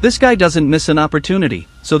group. This guy doesn't miss an opportunity.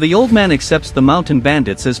 So the old man accepts the mountain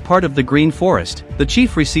bandits as part of the Green Forest. The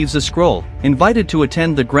chief receives a scroll, invited to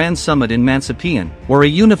attend the Grand Summit in Mansapian, where a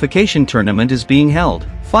unification tournament is being held.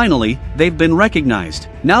 Finally, they've been recognized.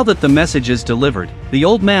 Now that the message is delivered, the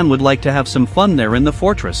old man would like to have some fun there in the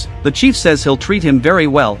fortress. The chief says he'll treat him very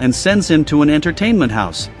well and sends him to an entertainment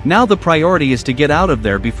house. Now the priority is to get out of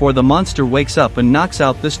there before the monster wakes up and knocks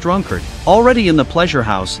out this drunkard. Already in the pleasure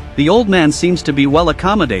house, the old man seems to be well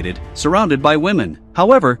accommodated, surrounded by women.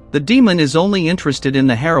 However, the demon is only interested in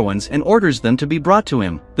the heroines and orders them to be brought to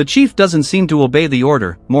him. The chief doesn't seem to obey the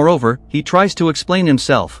order. Moreover, he tries to explain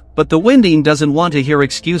himself. But the Winding doesn't want to hear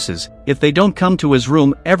excuses. If they don't come to his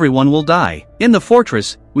room, everyone will die. In the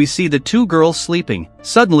fortress, we see the 2 girls sleeping.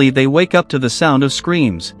 Suddenly they wake up to the sound of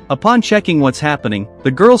screams. Upon checking what's happening,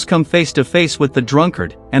 the girls come face to face with the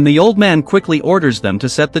drunkard, and the old man quickly orders them to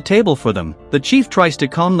set the table for them. The chief tries to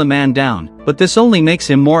calm the man down, but this only makes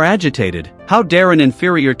him more agitated. How dare an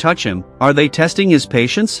inferior touch him? Are they testing his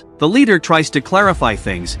patience? The leader tries to clarify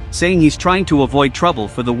things, saying he's trying to avoid trouble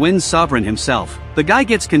for the Wind Sovereign himself. The guy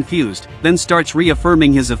gets confused, then starts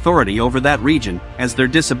reaffirming his authority over that region. As they're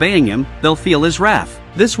disobeying him, they'll feel his wrath.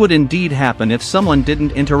 This would indeed happen if someone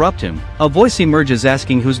didn't interrupt him. A voice emerges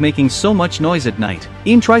asking who's making so much noise at night.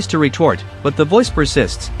 Ian tries to retort, but the voice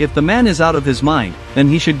persists. If the man is out of his mind, then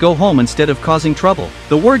he should go home instead of causing trouble.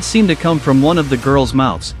 The words seem to come from one of the girls'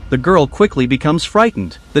 mouths. The girl quickly becomes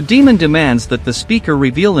frightened. The demon demands that the speaker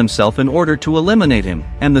reveal himself in order to eliminate him,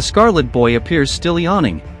 and the Scarlet Boy appears still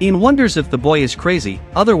yawning. Ian wonders if the boy is crazy,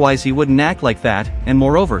 otherwise he wouldn't act like that, and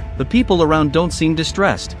moreover, the people around don't seem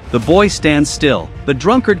distressed. The boy stands still. The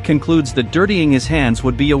drunkard concludes that dirtying his hands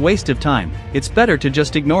would be a waste of time. It's better to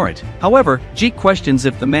just ignore it. However, Jeek questions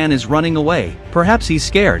if the man is running away. Perhaps he's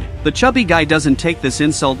scared. The chubby guy doesn't take this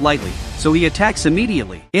insult lightly, so he attacks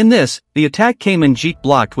immediately. In this, the attack came and Jeek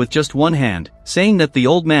blocked with just one hand, saying that the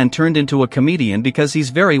old man turned into a comedian because he's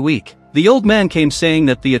very weak. The old man came saying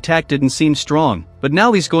that the attack didn't seem strong, but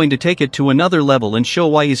now he's going to take it to another level and show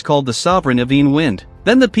why he's called the Sovereign of Een Wind.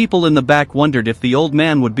 Then the people in the back wondered if the old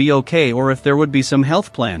man would be okay or if there would be some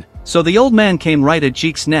health plan. So the old man came right at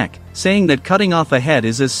Jeek's neck, saying that cutting off a head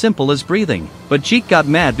is as simple as breathing. But Jeek got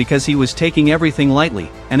mad because he was taking everything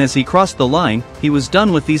lightly, and as he crossed the line, he was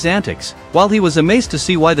done with these antics. While he was amazed to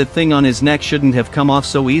see why the thing on his neck shouldn't have come off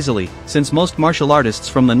so easily, since most martial artists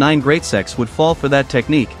from the 9 great sects would fall for that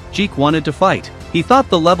technique, Jeek wanted to fight. He thought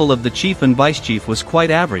the level of the chief and vice chief was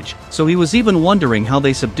quite average, so he was even wondering how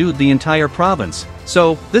they subdued the entire province.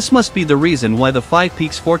 So, this must be the reason why the Five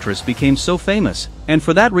Peaks Fortress became so famous. And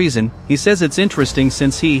for that reason, he says it's interesting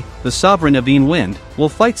since he, the sovereign of Een Wind, will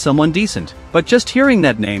fight someone decent. But just hearing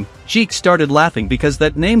that name, Jeek started laughing because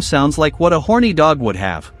that name sounds like what a horny dog would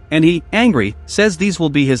have. And he, angry, says these will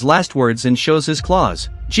be his last words and shows his claws.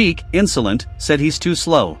 Jeek, insolent, said he's too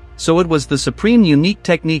slow. So it was the supreme unique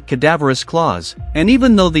technique cadaverous claws. And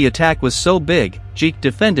even though the attack was so big, Jeek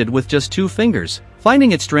defended with just 2 fingers.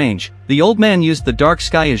 Finding it strange, the old man used the Dark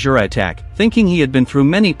Sky Azura attack, thinking he had been through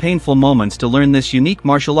many painful moments to learn this unique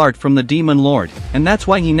martial art from the Demon Lord, and that's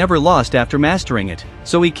why he never lost after mastering it.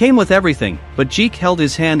 So he came with everything, but Jeek held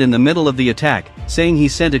his hand in the middle of the attack, saying he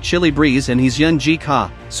sent a chilly breeze and he's Yeon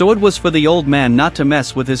Jeokha. So it was for the old man not to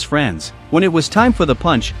mess with his friends. When it was time for the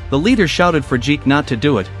punch, the leader shouted for Jeek not to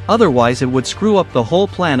do it, otherwise it would screw up the whole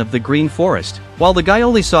plan of the Green Forest. While the guy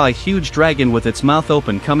only saw a huge dragon with its mouth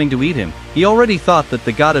open coming to eat him, he already thought that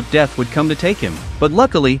the god of death would come to take him. But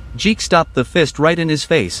luckily, Jeek stopped the fist right in his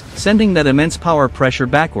face, sending that immense power pressure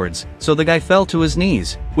backwards, so the guy fell to his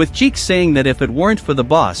knees. With Jeek saying that if it weren't for the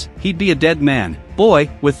boss, he'd be a dead man. Boy,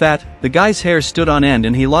 with that, the guy's hair stood on end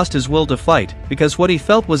and he lost his will to fight, because what he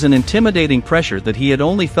felt was an intimidating pressure that he had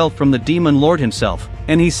only felt from the Demon Lord himself.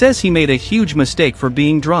 And he says he made a huge mistake for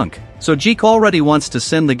being drunk. So Jeek already wants to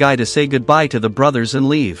send the guy to say goodbye to the brothers and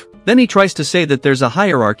leave. Then he tries to say that there's a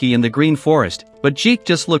hierarchy in the Green Forest, but Jeek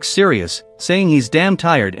just looks serious, saying he's damn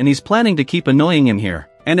tired and he's planning to keep annoying him here.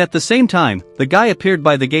 And at the same time, the guy appeared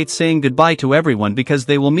by the gate saying goodbye to everyone because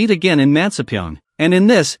they will meet again in Mansepion. And in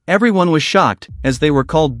this, everyone was shocked, as they were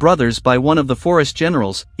called brothers by one of the forest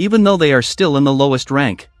generals, even though they are still in the lowest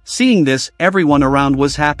rank. Seeing this, everyone around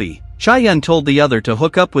was happy. Chaeyoung told the other to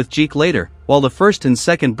hook up with Jeek later, while the first and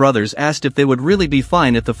second brothers asked if they would really be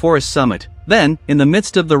fine at the forest summit. Then, in the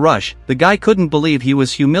midst of the rush, the guy couldn't believe he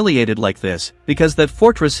was humiliated like this, because that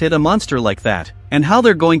fortress hid a monster like that. And how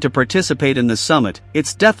they're going to participate in the summit,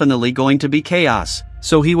 it's definitely going to be chaos.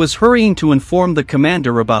 So he was hurrying to inform the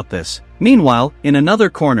commander about this. Meanwhile, in another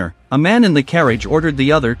corner, a man in the carriage ordered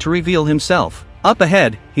the other to reveal himself. Up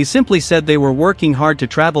ahead, he simply said they were working hard to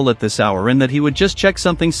travel at this hour and that he would just check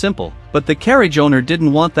something simple. But the carriage owner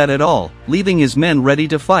didn't want that at all, leaving his men ready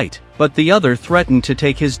to fight. But the other threatened to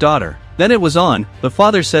take his daughter. Then it was on. The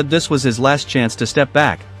father said this was his last chance to step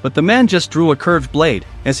back, but the man just drew a curved blade,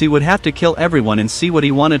 as he would have to kill everyone and see what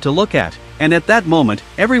he wanted to look at. And at that moment,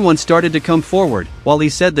 everyone started to come forward, while he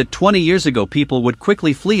said that 20 years ago people would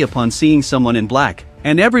quickly flee upon seeing someone in black,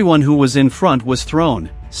 and everyone who was in front was thrown.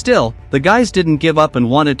 Still, the guys didn't give up and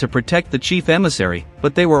wanted to protect the chief emissary,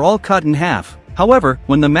 but they were all cut in half. However,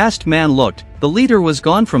 when the masked man looked, the leader was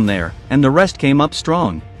gone from there, and the rest came up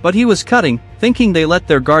strong. But he was cutting, thinking they let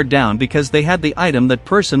their guard down because they had the item that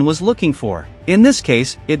person was looking for. In this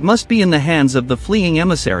case, it must be in the hands of the fleeing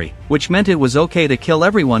emissary, which meant it was okay to kill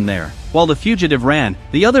everyone there. While the fugitive ran,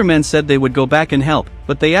 the other men said they would go back and help,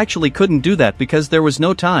 but they actually couldn't do that because there was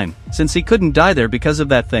no time, since he couldn't die there because of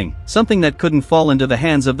that thing, something that couldn't fall into the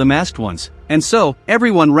hands of the masked ones. And so,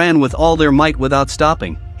 everyone ran with all their might without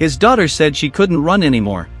stopping. His daughter said she couldn't run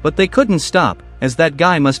anymore, but they couldn't stop, as that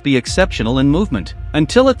guy must be exceptional in movement.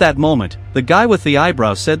 Until at that moment, the guy with the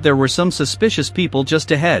eyebrow said there were some suspicious people just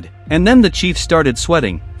ahead. And then the chief started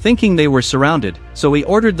sweating, thinking they were surrounded, so he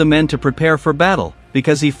ordered the men to prepare for battle,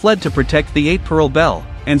 because he fled to protect the 8-pearl bell,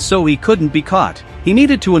 and so he couldn't be caught. He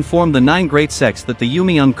needed to inform the 9 great sects that the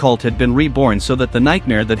Yumion cult had been reborn so that the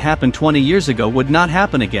nightmare that happened 20 years ago would not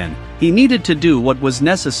happen again. He needed to do what was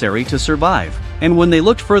necessary to survive. And when they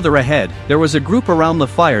looked further ahead, there was a group around the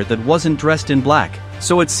fire that wasn't dressed in black.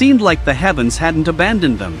 So it seemed like the heavens hadn't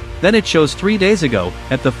abandoned them. Then it shows 3 days ago,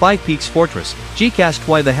 at the Five Peaks Fortress, Jeek asked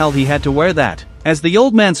why the hell he had to wear that. As the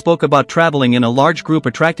old man spoke about traveling in a large group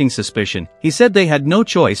attracting suspicion, he said they had no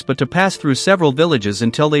choice but to pass through several villages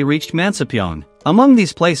until they reached Mansepion. Among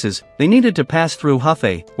these places, they needed to pass through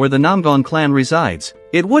Hufei, where the Namgon clan resides.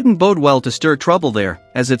 It wouldn't bode well to stir trouble there,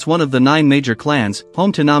 as it's one of the 9 major clans,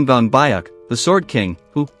 home to Namgon Bayuk, the Sword King,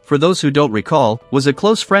 who, for those who don't recall, was a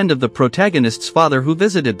close friend of the protagonist's father who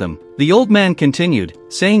visited them. The old man continued,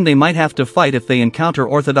 saying they might have to fight if they encounter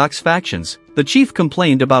orthodox factions. The chief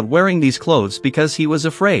complained about wearing these clothes because he was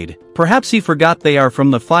afraid. Perhaps he forgot they are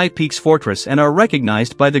from the Five Peaks Fortress and are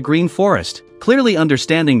recognized by the Green Forest. Clearly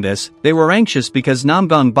understanding this, they were anxious because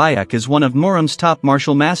Namgon Bayuk is one of Murum's top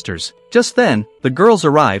martial masters. Just then, the girls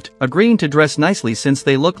arrived, agreeing to dress nicely since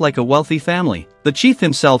they look like a wealthy family. The chief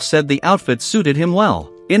himself said the outfit suited him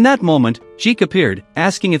well. In that moment, Jeek appeared,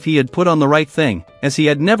 asking if he had put on the right thing, as he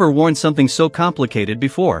had never worn something so complicated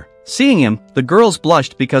before. Seeing him, the girls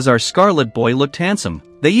blushed because our Scarlet Boy looked handsome.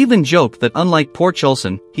 They even joked that unlike poor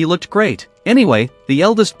Cholson, he looked great. Anyway, the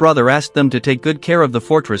eldest brother asked them to take good care of the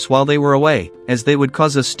fortress while they were away, as they would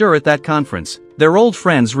cause a stir at that conference. Their old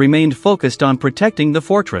friends remained focused on protecting the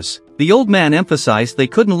fortress. The old man emphasized they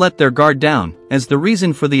couldn't let their guard down, as the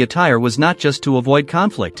reason for the attire was not just to avoid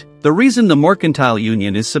conflict. The reason the Mercantile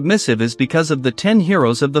Union is submissive is because of the 10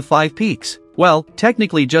 heroes of the 5 peaks. Well,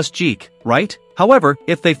 technically just Jeek, right? However,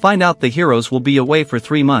 if they find out the heroes will be away for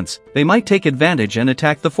 3 months, they might take advantage and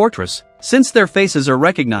attack the fortress. Since their faces are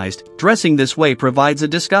recognized, dressing this way provides a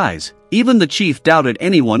disguise. Even the chief doubted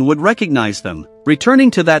anyone would recognize them.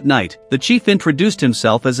 Returning to that night, the chief introduced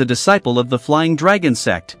himself as a disciple of the Flying Dragon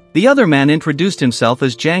sect. The other man introduced himself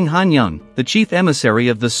as Jang Hanyoung, the chief emissary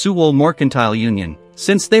of the Suwol Mercantile Union.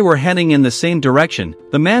 Since they were heading in the same direction,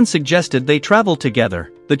 the man suggested they travel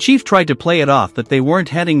together. The chief tried to play it off that they weren't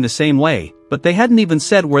heading the same way, but they hadn't even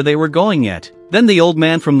said where they were going yet. Then the old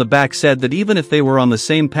man from the back said that even if they were on the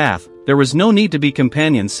same path, there was no need to be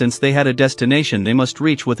companions since they had a destination they must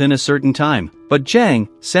reach within a certain time. But Jang,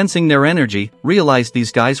 sensing their energy, realized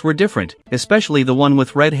these guys were different, especially the one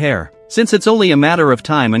with red hair. Since it's only a matter of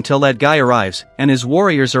time until that guy arrives, and his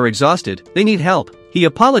warriors are exhausted, they need help. He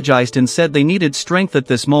apologized and said they needed strength at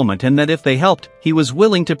this moment and that if they helped, he was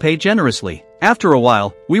willing to pay generously. After a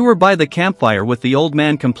while, we were by the campfire with the old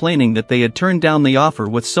man complaining that they had turned down the offer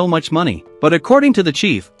with so much money. But according to the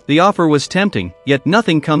chief, the offer was tempting, yet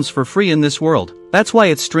nothing comes for free in this world. That's why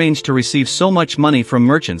it's strange to receive so much money from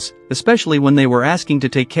merchants, especially when they were asking to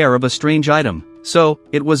take care of a strange item. So,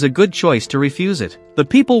 it was a good choice to refuse it. The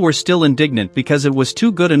people were still indignant because it was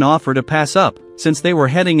too good an offer to pass up, since they were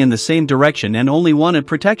heading in the same direction and only wanted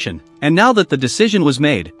protection. And now that the decision was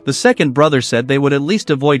made, the second brother said they would at least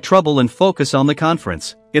avoid trouble and focus on the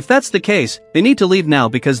conference. If that's the case, they need to leave now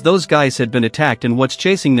because those guys had been attacked and what's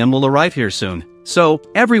chasing them will arrive here soon. So,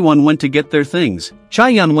 everyone went to get their things.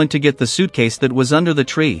 Chaeyeon went to get the suitcase that was under the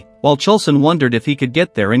tree, while Cholson wondered if he could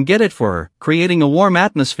get there and get it for her, creating a warm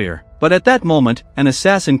atmosphere. But at that moment, an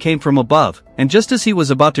assassin came from above, and just as he was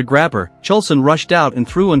about to grab her, Cholson rushed out and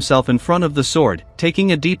threw himself in front of the sword,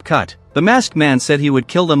 taking a deep cut. The masked man said he would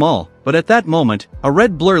kill them all, but at that moment, a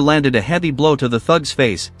red blur landed a heavy blow to the thug's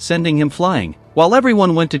face, sending him flying. While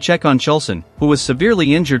everyone went to check on Cholson, who was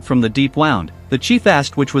severely injured from the deep wound, the chief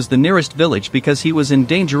asked which was the nearest village because he was in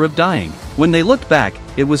danger of dying. When they looked back,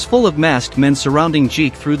 it was full of masked men surrounding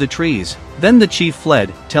Jeek through the trees. Then the chief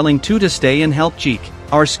fled, telling two to stay and help Jeek.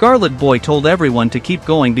 Our Scarlet Boy told everyone to keep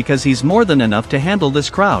going because he's more than enough to handle this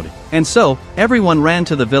crowd. And so, everyone ran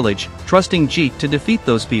to the village, trusting Jeek to defeat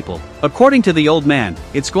those people. According to the old man,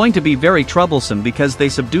 it's going to be very troublesome because they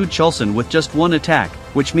subdued Cholson with just one attack,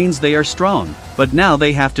 which means they are strong. But now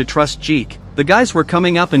they have to trust Jeek. The guys were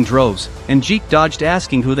coming up in droves, and Jeek dodged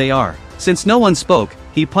asking who they are. Since no one spoke,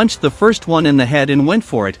 he punched the first one in the head and went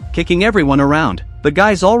for it, kicking everyone around. The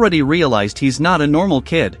guys already realized he's not a normal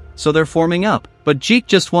kid, so they're forming up. But Jeek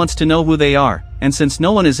just wants to know who they are, and since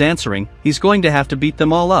no one is answering, he's going to have to beat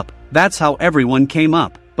them all up. That's how everyone came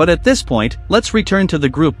up. But at this point, let's return to the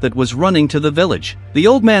group that was running to the village. The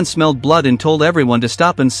old man smelled blood and told everyone to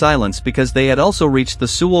stop in silence because they had also reached the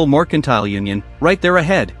Suwol Mercantile Union, right there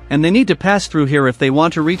ahead, and they need to pass through here if they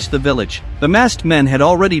want to reach the village. The masked men had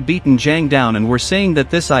already beaten Jang down and were saying that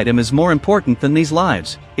this item is more important than these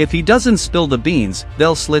lives. If he doesn't spill the beans,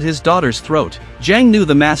 they'll slit his daughter's throat. Jang knew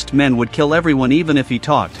the masked men would kill everyone even if he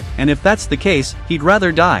talked, and if that's the case, he'd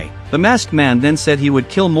rather die. The masked man then said he would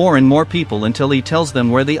kill more and more people until he tells them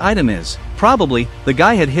where the item is. Probably, the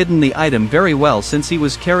guy had hidden the item very well since he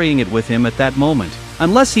was carrying it with him at that moment.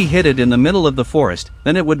 Unless he hid it in the middle of the forest,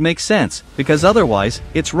 then it would make sense, because otherwise,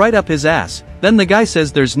 it's right up his ass. Then the guy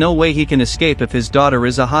says there's no way he can escape if his daughter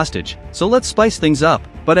is a hostage, so let's spice things up.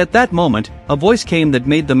 But at that moment, a voice came that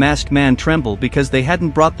made the masked man tremble because they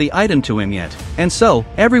hadn't brought the item to him yet. And so,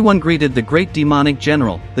 everyone greeted the great demonic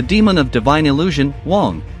general, the demon of divine illusion,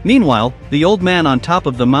 Wong. Meanwhile, the old man on top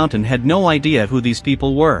of the mountain had no idea who these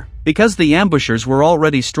people were, because the ambushers were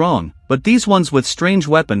already strong, but these ones with strange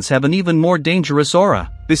weapons have an even more dangerous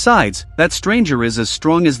aura. Besides, that stranger is as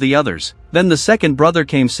strong as the others. Then the second brother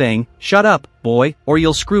came saying, "Shut up, boy, or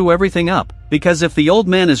you'll screw everything up." Because if the old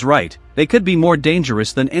man is right, they could be more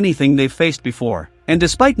dangerous than anything they've faced before. And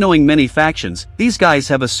despite knowing many factions, these guys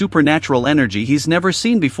have a supernatural energy he's never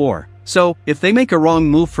seen before. So, if they make a wrong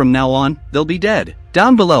move from now on, they'll be dead.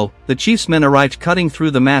 Down below, the chief's men arrived cutting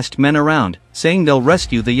through the masked men around, saying they'll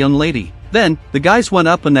rescue the young lady. Then, the guys went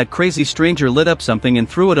up and that crazy stranger lit up something and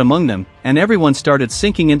threw it among them, and everyone started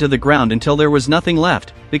sinking into the ground until there was nothing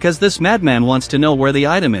left, because this madman wants to know where the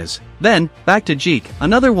item is. Then, back to Jeek,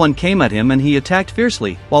 another one came at him and he attacked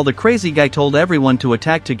fiercely, while the crazy guy told everyone to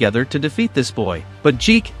attack together to defeat this boy. But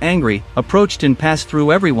Jeek, angry, approached and passed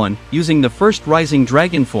through everyone, using the first rising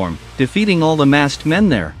dragon form, defeating all the masked men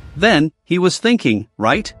there. Then, he was thinking,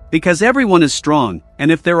 right? Because everyone is strong,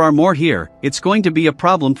 and if there are more here, it's going to be a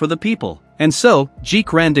problem for the people. And so,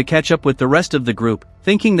 Jeek ran to catch up with the rest of the group,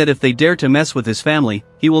 thinking that if they dare to mess with his family,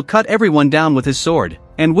 he will cut everyone down with his sword.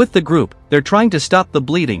 And with the group, they're trying to stop the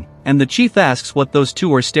bleeding, and the chief asks what those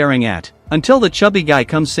two are staring at. Until the chubby guy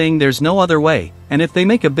comes saying there's no other way, and if they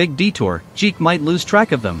make a big detour, Jeek might lose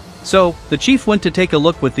track of them. So, the chief went to take a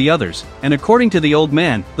look with the others, and according to the old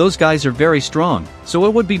man, those guys are very strong, so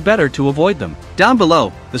it would be better to avoid them. Down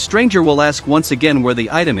below, the stranger will ask once again where the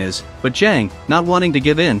item is, but Jang, not wanting to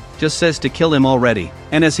give in, just says to kill him already.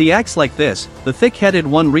 And as he acts like this, the thick-headed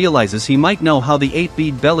one realizes he might know how the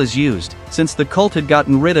 8-bead bell is used, since the cult had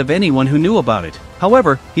gotten rid of anyone who knew about it.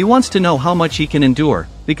 However, he wants to know how much he can endure,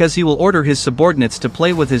 because he will order his subordinates to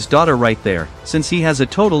play with his daughter right there, since he has a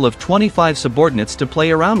total of 25 subordinates to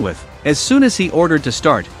play around with. As soon as he ordered to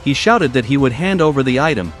start, he shouted that he would hand over the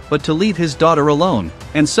item, but to leave his daughter alone.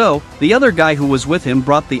 And so, the other guy who was with him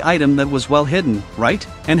brought the item that was well hidden, right?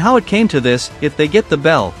 And how it came to this, if they get the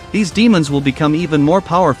bell, these demons will become even more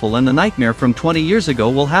powerful and the nightmare from 20 years ago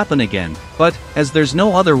will happen again. But, as there's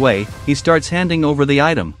no other way, he starts handing over the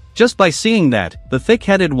item. Just by seeing that, the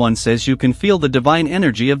thick-headed one says you can feel the divine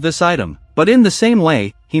energy of this item. But in the same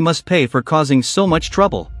way, he must pay for causing so much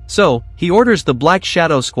trouble. So, he orders the Black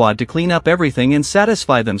Shadow Squad to clean up everything and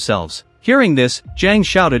satisfy themselves. Hearing this, Jang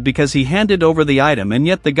shouted because he handed over the item and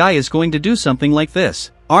yet the guy is going to do something like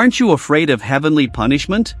this. Aren't you afraid of heavenly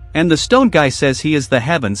punishment? And the stone guy says he is the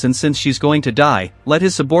heavens and since she's going to die, let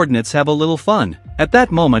his subordinates have a little fun. At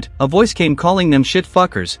that moment, a voice came calling them shit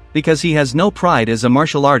fuckers, because he has no pride as a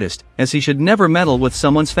martial artist, as he should never meddle with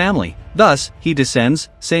someone's family. Thus, he descends,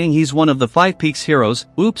 saying he's one of the Five Peaks heroes,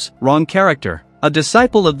 oops, wrong character. A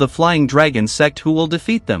disciple of the Flying Dragon sect who will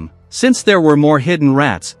defeat them. Since there were more hidden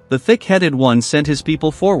rats, the thick-headed one sent his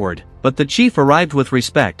people forward, but the chief arrived with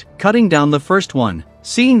respect, cutting down the first one.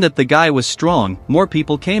 Seeing that the guy was strong, more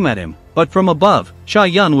people came at him. But from above, Cha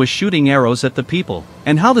Yun was shooting arrows at the people.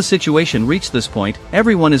 And how the situation reached this point,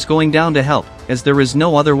 everyone is going down to help, as there is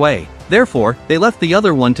no other way. Therefore, they left the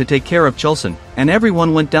other one to take care of Chulson, and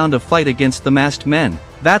everyone went down to fight against the masked men.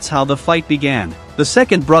 That's how the fight began. The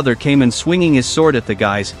second brother came in swinging his sword at the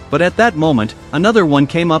guys, but at that moment, another one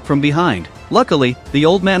came up from behind. Luckily, the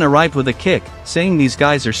old man arrived with a kick, saying these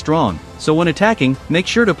guys are strong, so when attacking, make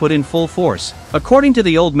sure to put in full force. According to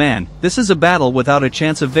the old man, this is a battle without a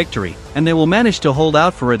chance of victory, and they will manage to hold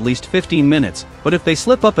out for at least 15 minutes, but if they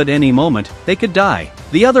slip up at any moment, they could die.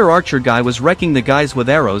 The other archer guy was wrecking the guys with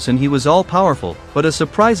arrows and he was all powerful, but a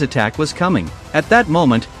surprise attack was coming. At that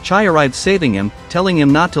moment, Chai arrived saving him, telling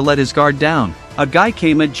him not to let his guard down. A guy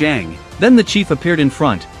came at Jang. Then the chief appeared in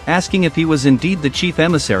front, asking if he was indeed the chief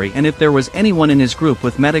emissary and if there was anyone in his group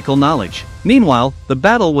with medical knowledge. Meanwhile, the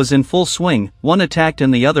battle was in full swing, one attacked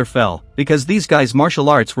and the other fell, because these guys' martial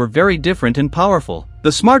arts were very different and powerful.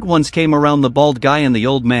 The smart ones came around the bald guy and the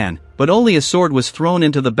old man, but only a sword was thrown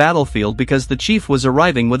into the battlefield because the chief was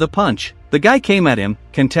arriving with a punch. The guy came at him,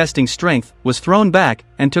 contesting strength, was thrown back,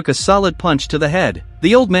 and took a solid punch to the head.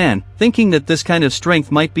 The old man, thinking that this kind of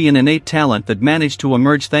strength might be an innate talent that managed to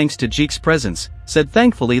emerge thanks to Jeek's presence, said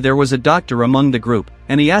thankfully there was a doctor among the group,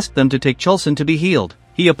 and he asked them to take Chulson to be healed.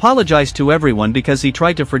 He apologized to everyone because he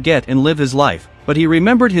tried to forget and live his life, but he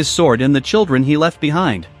remembered his sword and the children he left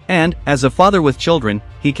behind. And, as a father with children,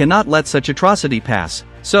 he cannot let such atrocity pass.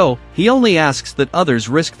 So, he only asks that others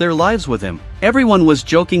risk their lives with him. Everyone was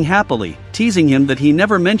joking happily, teasing him that he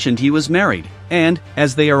never mentioned he was married. And,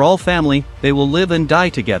 as they are all family, they will live and die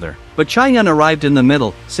together. But Chaeyoung arrived in the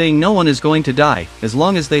middle, saying no one is going to die, as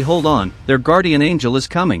long as they hold on, their guardian angel is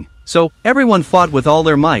coming. So, everyone fought with all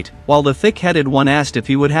their might, while the thick-headed one asked if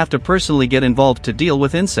he would have to personally get involved to deal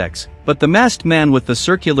with insects. But the masked man with the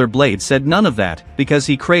circular blade said none of that, because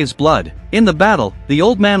he craves blood. In the battle, the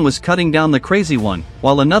old man was cutting down the crazy one,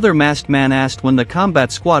 while another masked man asked when the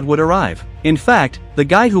combat squad would arrive. In fact, the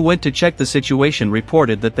guy who went to check the situation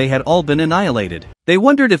reported that they had all been annihilated. They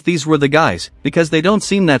wondered if these were the guys, because they don't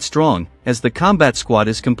seem that strong, as the combat squad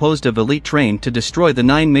is composed of elite trained to destroy the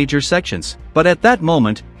 9 major sections. But at that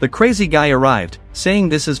moment, the crazy guy arrived, saying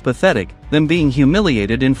this is pathetic, them being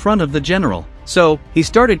humiliated in front of the general. So, he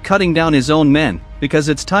started cutting down his own men, because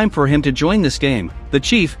it's time for him to join this game. The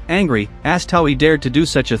chief, angry, asked how he dared to do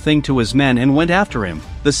such a thing to his men and went after him.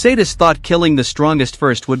 The sadist thought killing the strongest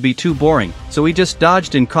first would be too boring, so he just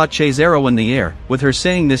dodged and caught Che's arrow in the air, with her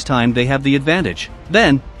saying this time they have the advantage.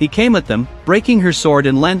 Then, he came at them, breaking her sword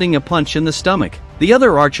and landing a punch in the stomach. The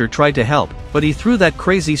other archer tried to help, but he threw that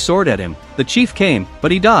crazy sword at him. The chief came,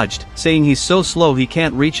 but he dodged, saying he's so slow he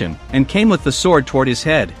can't reach him, and came with the sword toward his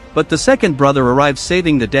head. But the second brother arrived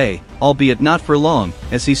saving the day, albeit not for long,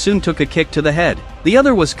 as he soon took a kick to the head. The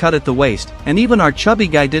other was cut at the waist, and even our chubby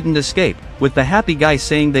guy didn't escape, with the happy guy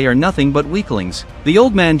saying they are nothing but weaklings. The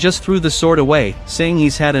old man just threw the sword away, saying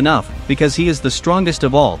he's had enough, because he is the strongest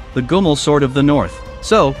of all, the Gummel sword of the north.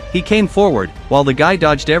 So, he came forward, while the guy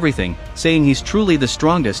dodged everything, saying he's truly the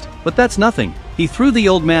strongest, but that's nothing. He threw the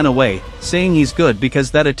old man away, saying he's good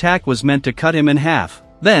because that attack was meant to cut him in half.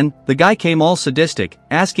 Then, the guy came all sadistic,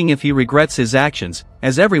 asking if he regrets his actions,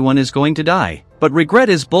 as everyone is going to die. But regret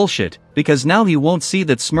is bullshit, because now he won't see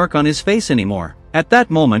that smirk on his face anymore. At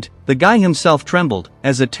that moment, the guy himself trembled,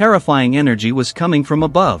 as a terrifying energy was coming from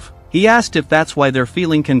above. He asked if that's why they're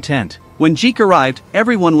feeling content. When Jeok arrived,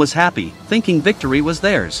 everyone was happy, thinking victory was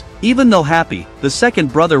theirs. Even though happy, the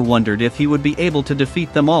second brother wondered if he would be able to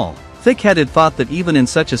defeat them all. Thick-headed thought that even in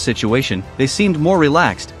such a situation, they seemed more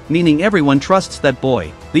relaxed, meaning everyone trusts that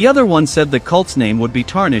boy. The other one said the cult's name would be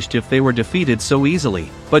tarnished if they were defeated so easily.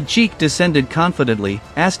 But Jeok descended confidently,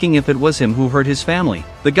 asking if it was him who hurt his family.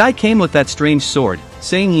 The guy came with that strange sword,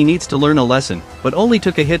 saying he needs to learn a lesson, but only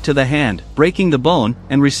took a hit to the hand, breaking the bone,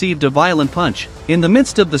 and received a violent punch. In the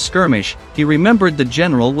midst of the skirmish, he remembered the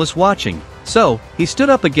general was watching. So, he stood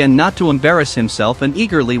up again not to embarrass himself and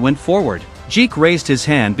eagerly went forward. Jeok raised his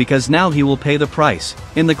hand because now he will pay the price.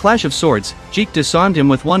 In the clash of swords, Jeok disarmed him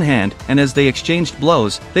with one hand, and as they exchanged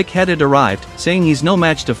blows, Thick-headed arrived, saying he's no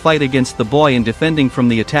match to fight against the boy and defending from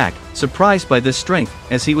the attack, surprised by this strength,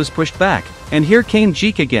 as he was pushed back. And here came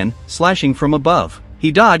Jeok again, slashing from above.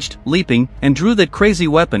 He dodged, leaping, and drew that crazy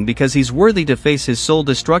weapon because he's worthy to face his soul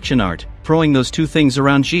destruction art, throwing those two things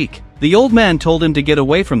around Jeok. The old man told him to get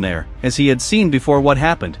away from there, as he had seen before what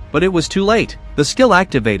happened, but it was too late. The skill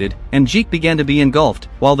activated, and Jeok began to be engulfed,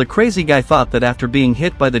 while the crazy guy thought that after being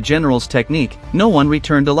hit by the general's technique, no one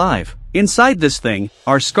returned alive. Inside this thing,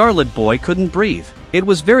 our Scarlet Boy couldn't breathe. It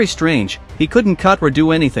was very strange, he couldn't cut or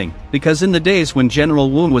do anything, because in the days when General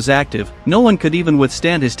Woon was active, no one could even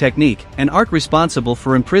withstand his technique, an art responsible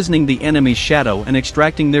for imprisoning the enemy's shadow and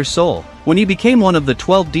extracting their soul. When he became one of the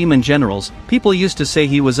 12 demon generals, people used to say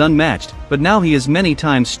he was unmatched, but now he is many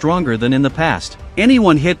times stronger than in the past.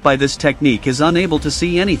 Anyone hit by this technique is unable to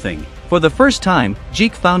see anything. For the first time,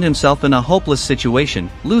 Jeok found himself in a hopeless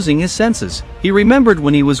situation, losing his senses. He remembered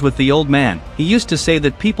when he was with the old man, he used to say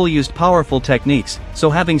that people used powerful techniques, so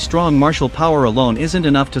having strong martial power alone isn't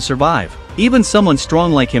enough to survive. Even someone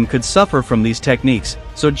strong like him could suffer from these techniques,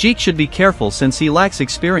 so Jeok should be careful since he lacks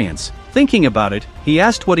experience. Thinking about it, he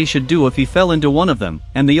asked what he should do if he fell into one of them,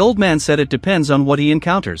 and the old man said it depends on what he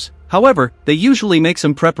encounters. However, they usually make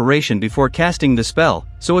some preparation before casting the spell,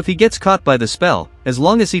 so if he gets caught by the spell, as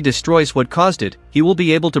long as he destroys what caused it, he will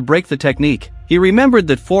be able to break the technique. He remembered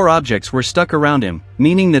that 4 objects were stuck around him,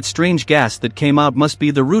 meaning that strange gas that came out must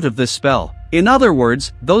be the root of this spell. In other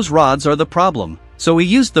words, those rods are the problem. So he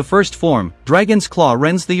used the first form, Dragon's Claw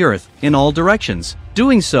rends the earth, in all directions.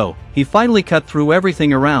 Doing so, he finally cut through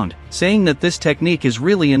everything around, saying that this technique is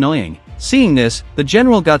really annoying. Seeing this, the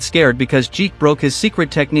general got scared because Jeok broke his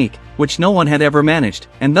secret technique, which no one had ever managed,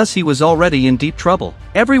 and thus he was already in deep trouble.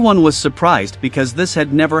 Everyone was surprised because this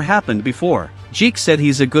had never happened before. Jeok said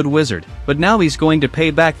he's a good wizard, but now he's going to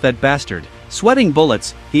pay back that bastard. Sweating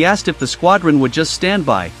bullets, he asked if the squadron would just stand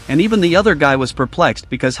by, and even the other guy was perplexed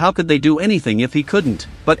because how could they do anything if he couldn't?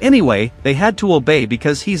 But anyway, they had to obey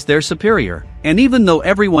because he's their superior. And even though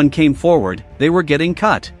everyone came forward, they were getting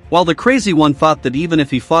cut. While the crazy one thought that even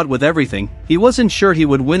if he fought with everything, he wasn't sure he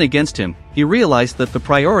would win against him, he realized that the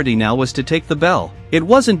priority now was to take the bell. It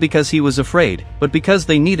wasn't because he was afraid, but because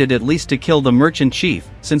they needed at least to kill the merchant chief,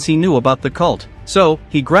 since he knew about the cult. So,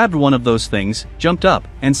 he grabbed one of those things, jumped up,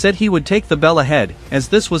 and said he would take the bell ahead, as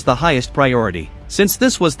this was the highest priority. Since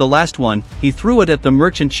this was the last one, he threw it at the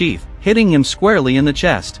merchant chief, hitting him squarely in the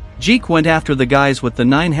chest. Jeok went after the guys with the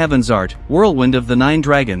 9 heavens art, whirlwind of the 9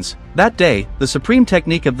 dragons. That day, the supreme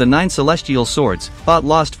technique of the 9 celestial swords, thought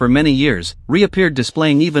lost for many years, reappeared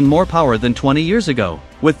displaying even more power than 20 years ago.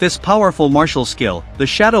 With this powerful martial skill, the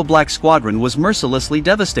Shadow Black Squadron was mercilessly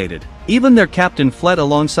devastated. Even their captain fled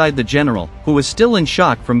alongside the general, who was still in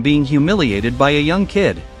shock from being humiliated by a young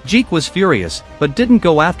kid. Jeek was furious, but didn't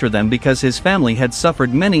go after them because his family had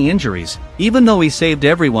suffered many injuries. Even though he saved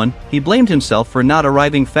everyone, he blamed himself for not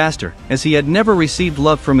arriving faster, as he had never received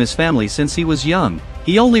love from his family since he was young.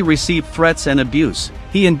 He only received threats and abuse.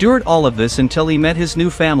 He endured all of this until he met his new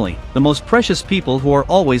family, the most precious people who are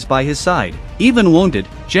always by his side. Even wounded,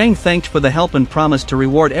 Jang thanked for the help and promised to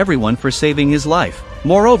reward everyone for saving his life.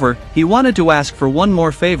 Moreover, he wanted to ask for one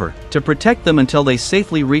more favor, to protect them until they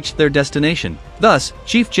safely reached their destination. Thus,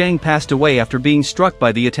 Chief Jang passed away after being struck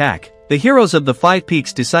by the attack. The heroes of the 5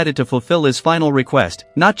 peaks decided to fulfill his final request,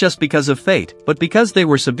 not just because of fate, but because they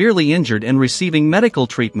were severely injured and receiving medical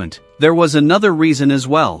treatment. There was another reason as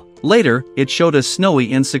well. Later, it showed a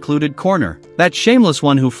snowy and secluded corner. That shameless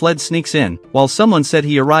one who fled sneaks in, while someone said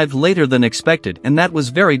he arrived later than expected, and that was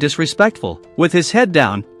very disrespectful. With his head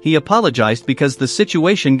down, he apologized because the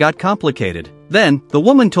situation got complicated. Then, the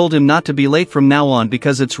woman told him not to be late from now on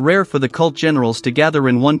because it's rare for the cult generals to gather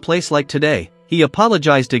in one place like today. He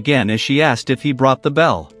apologized again as she asked if he brought the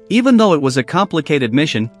bell. Even though it was a complicated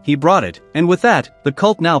mission, he brought it, and with that, the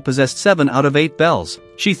cult now possessed 7 out of 8 bells.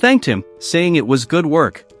 She thanked him, saying it was good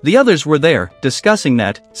work. The others were there, discussing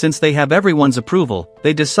that, since they have everyone's approval,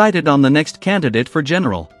 they decided on the next candidate for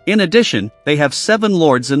general. In addition, they have 7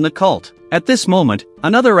 lords in the cult. At this moment,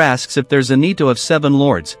 another asks if there's a need to have 7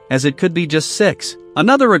 lords, as it could be just 6.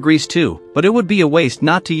 Another agrees too, but it would be a waste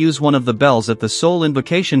not to use one of the bells at the Soul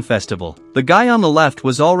Invocation Festival. The guy on the left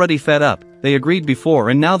was already fed up. They agreed before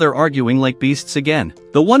and now they're arguing like beasts again.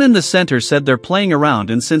 The one in the center said they're playing around,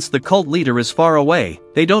 and since the cult leader is far away,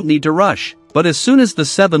 they don't need to rush. But as soon as the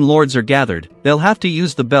 7 lords are gathered, they'll have to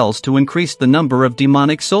use the bells to increase the number of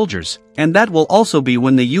demonic soldiers. And that will also be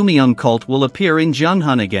when the Yumiung cult will appear in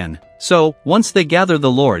Jianghan again. So, once they gather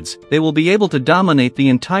the lords, they will be able to dominate the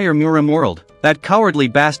entire Murim world. That cowardly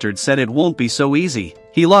bastard said it won't be so easy.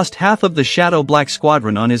 He lost half of the Shadow Black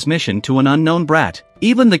Squadron on his mission to an unknown brat.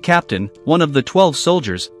 Even the captain, one of the 12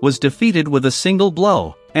 soldiers, was defeated with a single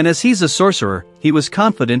blow. And as he's a sorcerer, he was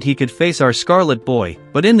confident he could face our Scarlet Boy,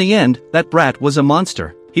 but in the end, that brat was a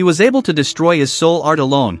monster. He was able to destroy his soul art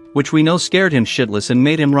alone, which we know scared him shitless and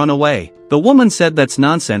made him run away. The woman said that's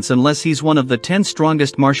nonsense unless he's one of the 10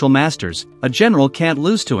 strongest martial masters. A general can't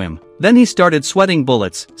lose to him. Then he started sweating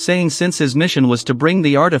bullets, saying since his mission was to bring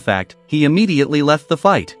the artifact, he immediately left the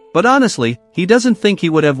fight. But honestly, he doesn't think he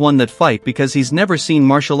would have won that fight because he's never seen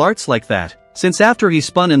martial arts like that. Since after he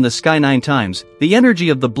spun in the sky 9 times, the energy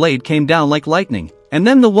of the blade came down like lightning. And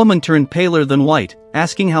then the woman turned paler than white,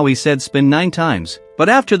 asking how he said spin 9 times. But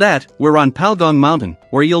after that, we're on Palgong Mountain,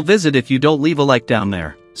 where you'll visit if you don't leave a like down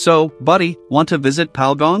there. So, buddy, want to visit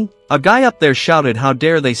Palgong? A guy up there shouted how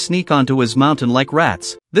dare they sneak onto his mountain like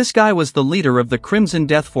rats. This guy was the leader of the Crimson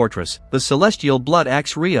Death Fortress, the Celestial Blood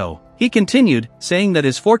Axe Rio. He continued, saying that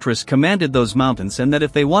his fortress commanded those mountains and that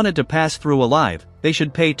if they wanted to pass through alive, they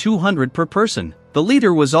should pay 200 per person. The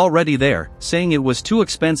leader was already there, saying it was too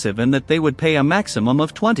expensive and that they would pay a maximum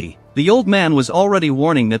of 20. The old man was already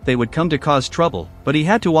warning that they would come to cause trouble, but he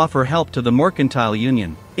had to offer help to the Mercantile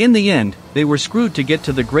Union. In the end, they were screwed to get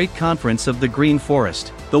to the Great Conference of the Green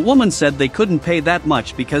Forest. The woman said they couldn't pay that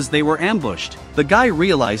much because they were ambushed. The guy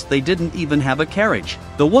realized they didn't even have a carriage.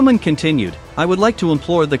 The woman continued, I would like to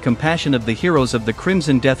implore the compassion of the heroes of the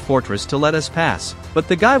Crimson Death Fortress to let us pass. But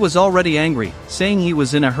the guy was already angry, saying he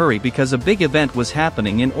was in a hurry because a big event was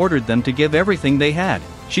happening and ordered them to give everything they had.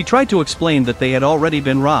 She tried to explain that they had already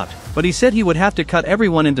been robbed, but he said he would have to cut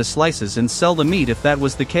everyone into slices and sell the meat if that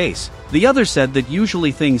was the case. The other said that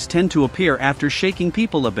usually things tend to appear after shaking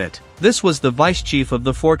people a bit. This was the vice chief of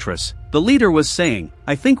the fortress. The leader was saying,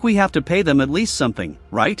 I think we have to pay them at least something,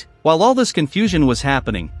 right? While all this confusion was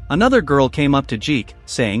happening, another girl came up to Jeek,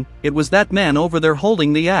 saying, it was that man over there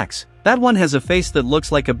holding the axe. That one has a face that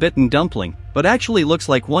looks like a bitten dumpling, but actually looks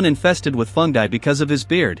like one infested with fungi because of his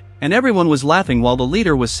beard. And everyone was laughing while the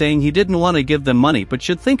leader was saying he didn't want to give them money but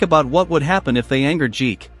should think about what would happen if they angered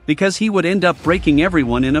Jeek, because he would end up breaking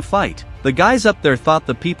everyone in a fight. The guys up there thought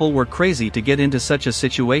the people were crazy to get into such a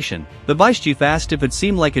situation. The vice chief asked if it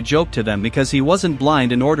seemed like a joke to them because he wasn't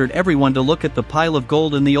blind and ordered everyone to look at the pile of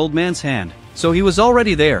gold in the old man's hand. So he was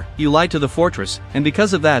already there, you lied to the fortress, and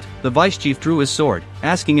because of that, the vice chief drew his sword,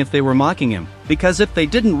 asking if they were mocking him. Because if they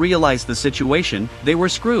didn't realize the situation, they were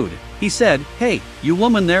screwed. He said, hey, you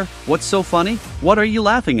woman there, what's so funny? What are you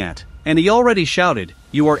laughing at? And he already shouted,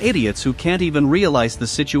 you are idiots who can't even realize the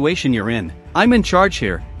situation you're in. I'm in charge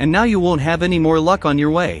here, and now you won't have any more luck on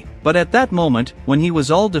your way." But at that moment, when he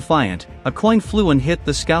was all defiant, a coin flew and hit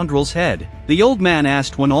the scoundrel's head. The old man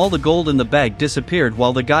asked when all the gold in the bag disappeared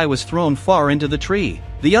while the guy was thrown far into the tree.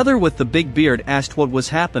 The other with the big beard asked what was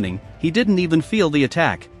happening. He didn't even feel the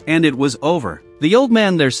attack, and it was over. The old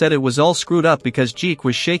man there said it was all screwed up because Jeek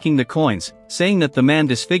was shaking the coins, saying that the man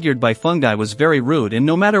disfigured by fungi was very rude and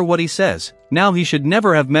no matter what he says, now he should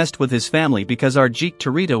never have messed with his family because our Jeek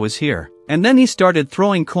Torito is here. And then he started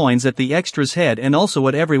throwing coins at the extra's head and also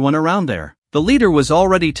at everyone around there. The leader was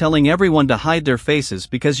already telling everyone to hide their faces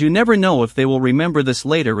because you never know if they will remember this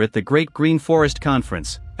later at the Great Green Forest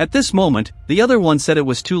Conference. At this moment, the other one said it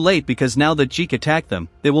was too late because now that Jeek attacked them,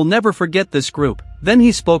 they will never forget this group. Then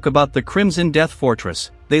he spoke about the Crimson Death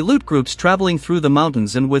Fortress. They loot groups traveling through the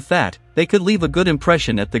mountains and with that, they could leave a good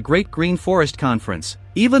impression at the Great Green Forest Conference.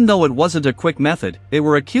 Even though it wasn't a quick method, they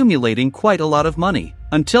were accumulating quite a lot of money.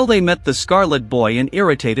 Until they met the Scarlet Boy and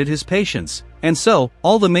irritated his patience. And so,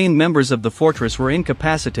 all the main members of the fortress were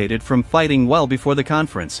incapacitated from fighting well before the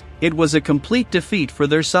conference. It was a complete defeat for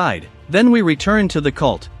their side. Then we returned to the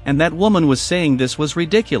cult, and that woman was saying this was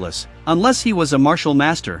ridiculous. Unless he was a martial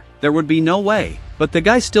master, there would be no way. But the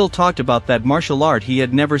guy still talked about that martial art he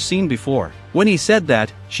had never seen before. When he said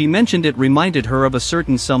that, she mentioned it reminded her of a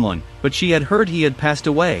certain someone, but she had heard he had passed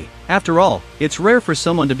away. After all, it's rare for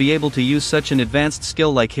someone to be able to use such an advanced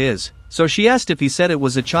skill like his. So she asked if he said it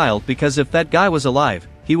was a child because if that guy was alive,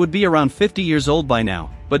 he would be around 50 years old by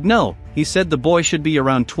now. But no, he said the boy should be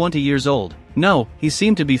around 20 years old. No, he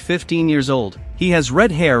seemed to be 15 years old. He has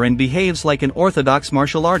red hair and behaves like an orthodox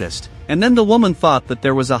martial artist. And then the woman thought that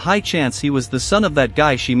there was a high chance he was the son of that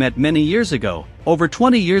guy she met many years ago. Over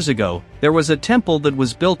 20 years ago, there was a temple that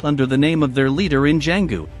was built under the name of their leader in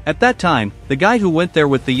Jangu. At that time, the guy who went there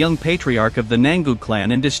with the young patriarch of the Nangu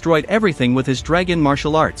clan and destroyed everything with his dragon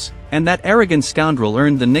martial arts. And that arrogant scoundrel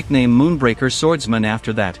earned the nickname Moonbreaker Swordsman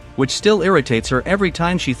after that, which still irritates her every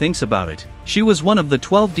time she thinks about it. She was one of the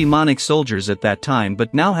 12 demonic soldiers at that time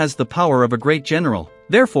but now has the power of a great general.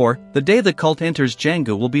 Therefore, the day the cult enters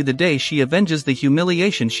Jangu will be the day she avenges the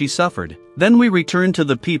humiliation she suffered. Then we return to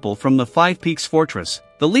the people from the Five Peaks Fortress.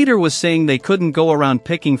 The leader was saying they couldn't go around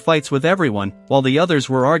picking fights with everyone, while the others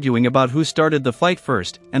were arguing about who started the fight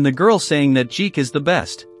first, and the girl saying that Jeek is the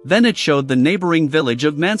best. Then it showed the neighboring village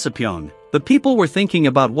of Mansapyeon. The people were thinking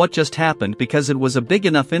about what just happened because it was a big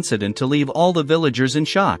enough incident to leave all the villagers in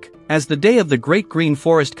shock. As the day of the Great Green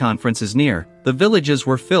Forest Conference is near, the villages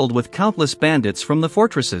were filled with countless bandits from the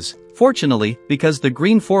fortresses. Fortunately, because the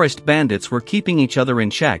Green Forest bandits were keeping each other in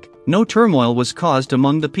check, no turmoil was caused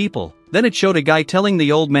among the people. Then it showed a guy telling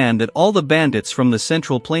the old man that all the bandits from the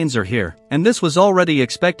Central Plains are here, and this was already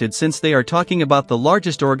expected since they are talking about the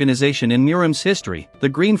largest organization in Murum's history, the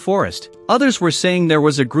Green Forest. Others were saying there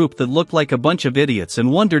was a group that looked like a bunch of idiots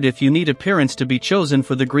and wondered if you need appearance to be chosen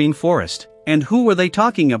for the Green Forest. And who were they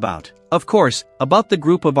talking about? Of course, about the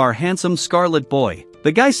group of our handsome Scarlet Boy.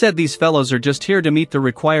 The guy said these fellows are just here to meet the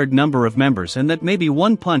required number of members and that maybe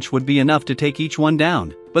one punch would be enough to take each one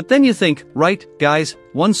down. But then you think, right, guys,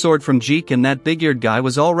 one sword from Jeek and that big-eared guy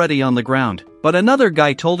was already on the ground. But another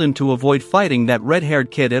guy told him to avoid fighting that red-haired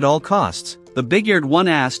kid at all costs. The big-eared one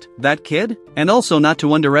asked, that kid? And also not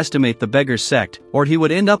to underestimate the beggar's sect, or he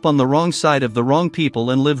would end up on the wrong side of the wrong people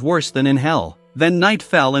and live worse than in hell. Then night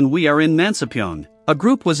fell and we are in Mansapyeon. A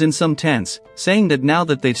group was in some tents, saying that now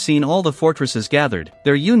that they've seen all the fortresses gathered,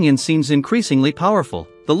 their union seems increasingly powerful.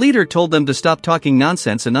 The leader told them to stop talking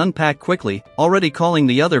nonsense and unpack quickly, already calling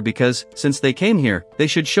the other because, since they came here, they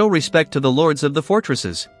should show respect to the lords of the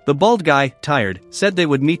fortresses. The bald guy, tired, said they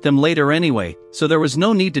would meet them later anyway, so there was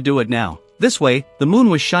no need to do it now. This way, the moon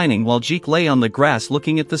was shining while Jeek lay on the grass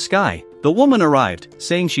looking at the sky. The woman arrived,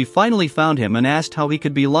 saying she finally found him and asked how he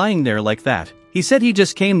could be lying there like that. He said he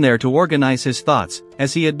just came there to organize his thoughts,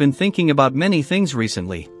 as he had been thinking about many things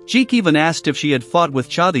recently. Jeek even asked if she had fought with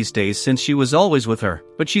Cha these days since she was always with her,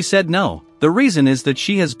 but she said no. The reason is that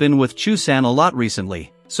she has been with Chu-san a lot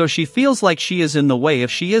recently, so she feels like she is in the way if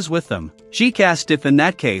she is with them. Jeek asked if in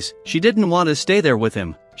that case, she didn't want to stay there with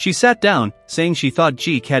him. She sat down, saying she thought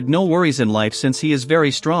Jeek had no worries in life since he is very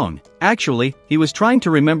strong. Actually, he was trying to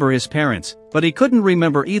remember his parents, but he couldn't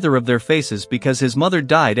remember either of their faces because his mother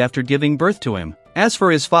died after giving birth to him. As for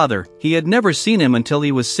his father, he had never seen him until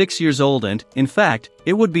he was 6 years old and, in fact,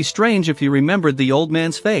 it would be strange if he remembered the old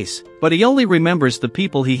man's face. But he only remembers the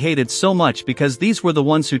people he hated so much because these were the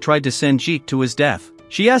ones who tried to send Jeek to his death.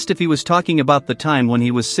 She asked if he was talking about the time when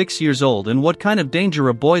he was 6 years old and what kind of danger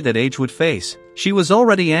a boy that age would face. She was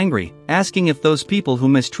already angry, asking if those people who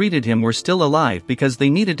mistreated him were still alive because they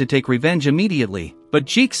needed to take revenge immediately. But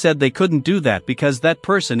Jeek said they couldn't do that because that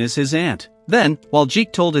person is his aunt. Then, while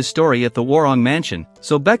Jeek told his story at the Warong mansion,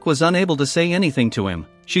 so Beck was unable to say anything to him.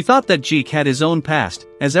 She thought that Jeek had his own past,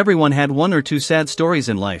 as everyone had one or two sad stories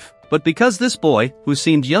in life. But because this boy, who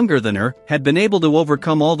seemed younger than her, had been able to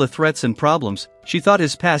overcome all the threats and problems, she thought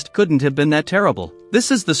his past couldn't have been that terrible. This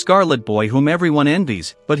is the Scarlet Boy whom everyone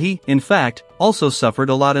envies, but he, in fact, also suffered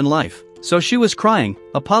a lot in life. So she was crying,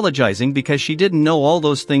 apologizing because she didn't know all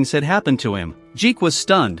those things had happened to him. Jeek was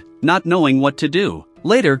stunned, not knowing what to do.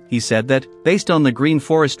 Later, he said that, based on the Green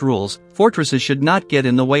Forest rules, fortresses should not get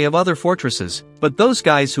in the way of other fortresses, but those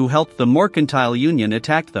guys who helped the Mercantile Union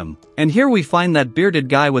attacked them. And here we find that bearded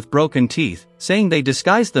guy with broken teeth, saying they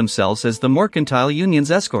disguised themselves as the Mercantile Union's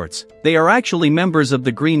escorts. They are actually members of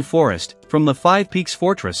the Green Forest, from the Five Peaks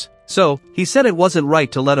Fortress. So, he said it wasn't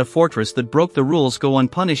right to let a fortress that broke the rules go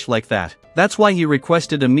unpunished like that. That's why he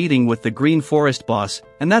requested a meeting with the Green Forest boss,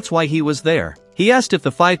 and that's why he was there. He asked if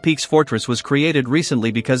the Five Peaks Fortress was created recently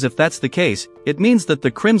because if that's the case, it means that the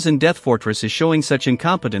Crimson Death Fortress is showing such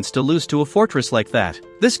incompetence to lose to a fortress like that.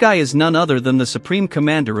 This guy is none other than the Supreme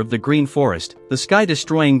Commander of the Green Forest, the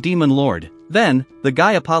sky-destroying Demon Lord. Then, the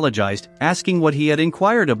guy apologized, asking what he had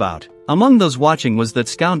inquired about. Among those watching was that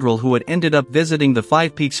scoundrel who had ended up visiting the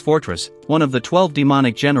Five Peaks Fortress, one of the 12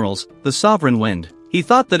 demonic generals, the Sovereign Wind. He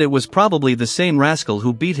thought that it was probably the same rascal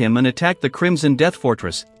who beat him and attacked the Crimson Death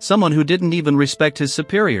Fortress, someone who didn't even respect his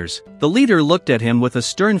superiors. The leader looked at him with a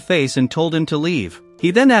stern face and told him to leave.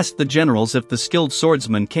 He then asked the generals if the skilled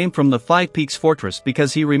swordsman came from the Five Peaks Fortress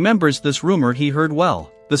because he remembers this rumor he heard well.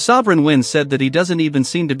 The Sovereign Wind said that he doesn't even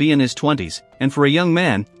seem to be in his 20s, and for a young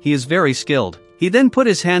man, he is very skilled. He then put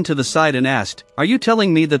his hand to the side and asked, "Are you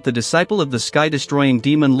telling me that the disciple of the sky-destroying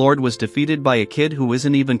Demon Lord was defeated by a kid who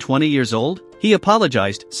isn't even 20 years old?" He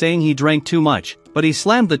apologized, saying he drank too much, but he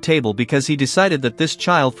slammed the table because he decided that this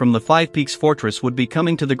child from the Five Peaks Fortress would be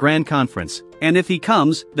coming to the Grand Conference. And if he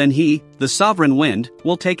comes, then he, the Sovereign Wind,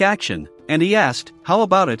 will take action. And he asked, "How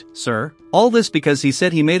about it, sir?" All this because he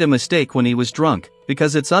said he made a mistake when he was drunk,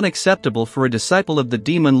 because it's unacceptable for a disciple of the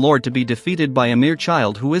Demon Lord to be defeated by a mere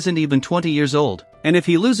child who isn't even 20 years old. And if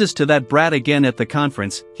he loses to that brat again at the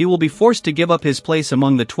conference, he will be forced to give up his place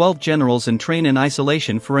among the 12 generals and train in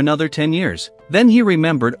isolation for another 10 years. Then he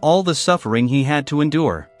remembered all the suffering he had to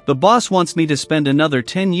endure. "The boss wants me to spend another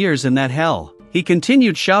 10 years in that hell." He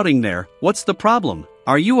continued shouting there, "What's the problem?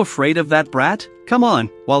 Are you afraid of that brat? Come on,"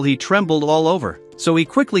 while he trembled all over. So he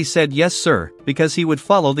quickly said yes sir, because he would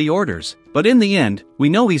follow the orders. But in the end, we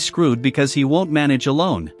know he's screwed because he won't manage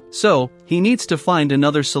alone. So, he needs to find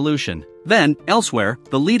another solution. Then, elsewhere,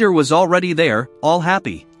 the leader was already there, all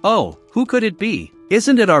happy. "Oh, who could it be?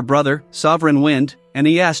 Isn't it our brother, Sovereign Wind?" And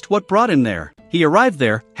he asked what brought him there. He arrived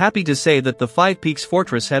there, happy to say that the Five Peaks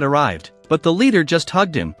Fortress had arrived. But the leader just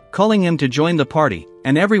hugged him, calling him to join the party,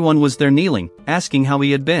 and everyone was there kneeling, asking how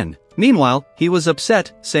he had been. Meanwhile, he was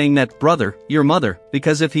upset, saying that, "Brother, your mother,"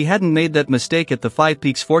 because if he hadn't made that mistake at the Five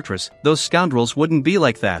Peaks Fortress, those scoundrels wouldn't be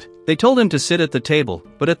like that. They told him to sit at the table,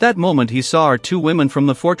 but at that moment he saw our two women from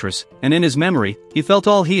the fortress, and in his memory, he felt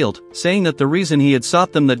all healed, saying that the reason he had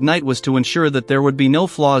sought them that night was to ensure that there would be no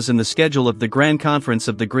flaws in the schedule of the Grand Conference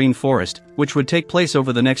of the Green Forest, which would take place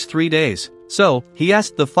over the next 3 days. So, he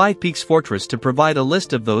asked the Five Peaks Fortress to provide a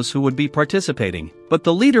list of those who would be participating. But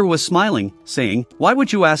the leader was smiling, saying, "Why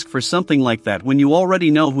would you ask for something like that when you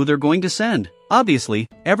already know who they're going to send?" Obviously,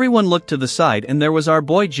 everyone looked to the side and there was our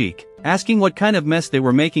boy Jeek, asking what kind of mess they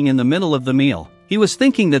were making in the middle of the meal. He was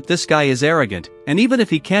thinking that this guy is arrogant, and even if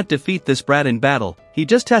he can't defeat this brat in battle, he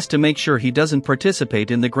just has to make sure he doesn't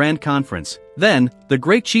participate in the Grand Conference. Then, the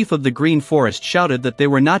great chief of the Green Forest shouted that they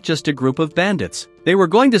were not just a group of bandits. They were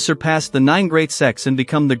going to surpass the 9 great sects and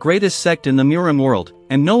become the greatest sect in the Murim world,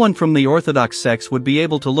 and no one from the Orthodox sects would be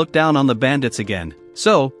able to look down on the bandits again.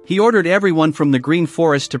 So, he ordered everyone from the Green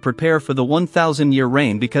Forest to prepare for the 1,000-year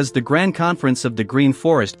reign because the Grand Conference of the Green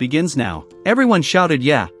Forest begins now. Everyone shouted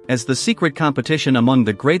yeah, as the secret competition among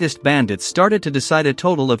the greatest bandits started to decide a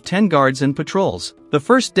total of 10 guards and patrols. The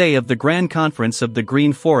first day of the Grand Conference of the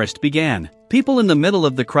Green Forest began. People in the middle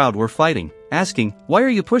of the crowd were fighting, asking, "Why are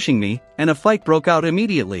you pushing me?" And a fight broke out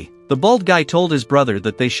immediately. The bald guy told his brother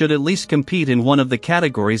that they should at least compete in one of the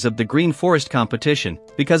categories of the Green Forest competition,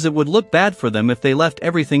 because it would look bad for them if they left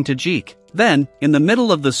everything to Jeek. Then, in the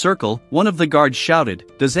middle of the circle, one of the guards shouted,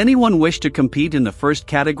 "Does anyone wish to compete in the first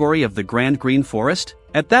category of the Grand Green Forest?"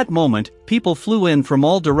 At that moment, people flew in from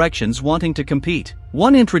all directions wanting to compete.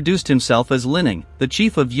 One introduced himself as Linning, the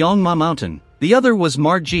chief of Yongma Mountain. The other was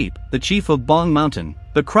Marjeep, the chief of Bong Mountain.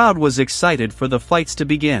 The crowd was excited for the fights to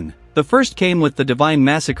begin. The first came with the Divine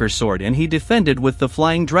Massacre Sword and he defended with the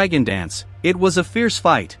Flying Dragon Dance. It was a fierce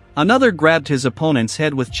fight. Another grabbed his opponent's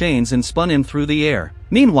head with chains and spun him through the air.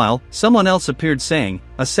 Meanwhile, someone else appeared saying,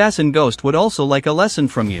 "Assassin Ghost would also like a lesson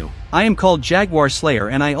from you. I am called Jaguar Slayer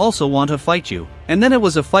and I also want to fight you." And then it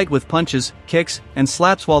was a fight with punches, kicks, and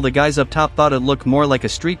slaps while the guys up top thought it looked more like a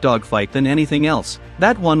street dog fight than anything else.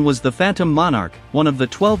 That one was the Phantom Monarch, one of the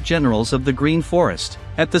 12 generals of the Green Forest.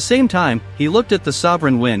 At the same time, he looked at the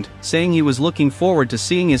Sovereign Wind, saying he was looking forward to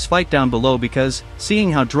seeing his fight down below because,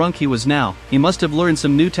 seeing how drunk he was now, he must have learned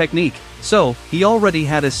some new technique. So, he already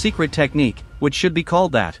had a secret technique, which should be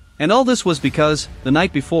called that. And all this was because, the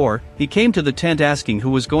night before, he came to the tent asking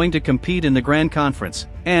who was going to compete in the Grand Conference.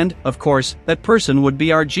 And, of course, that person would be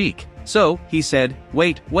Arjeek. So, he said,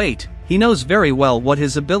 wait. He knows very well what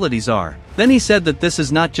his abilities are. Then he said that this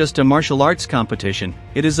is not just a martial arts competition,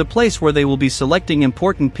 it is a place where they will be selecting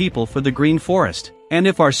important people for the Green Forest. And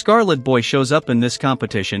if our Scarlet Boy shows up in this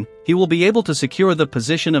competition, he will be able to secure the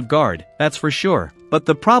position of guard, that's for sure. But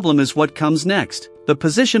the problem is what comes next. The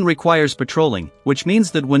position requires patrolling, which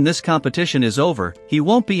means that when this competition is over, he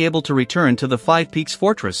won't be able to return to the Five Peaks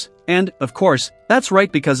Fortress. And, of course, that's right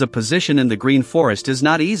because a position in the Green Forest is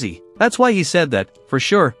not easy. That's why he said that, for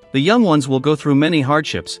sure, the young ones will go through many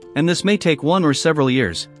hardships, and this may take 1 or several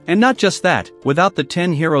years. And not just that, without the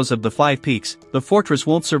 10 heroes of the Five Peaks, the fortress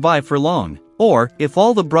won't survive for long. Or, if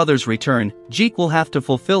all the brothers return, Jeek will have to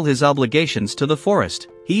fulfill his obligations to the forest.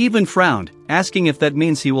 He even frowned, asking if that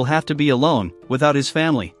means he will have to be alone, without his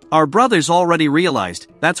family. Our brothers already realized,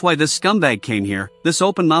 that's why this scumbag came here, this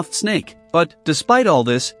open-mouthed snake. But, despite all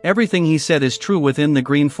this, everything he said is true within the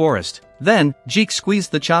Green Forest. Then, Jeek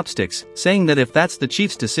squeezed the chopsticks, saying that if that's the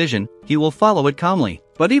chief's decision, he will follow it calmly.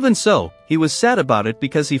 But even so, he was sad about it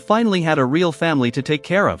because he finally had a real family to take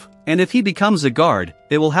care of. And if he becomes a guard,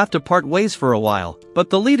 they will have to part ways for a while.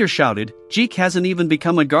 But the leader shouted, "Jeek hasn't even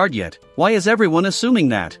become a guard yet. Why is everyone assuming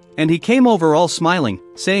that?" And he came over all smiling,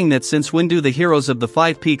 saying that since when do the heroes of the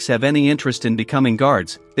Five Peaks have any interest in becoming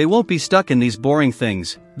guards, they won't be stuck in these boring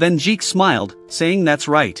things. Then Jeek smiled, saying that's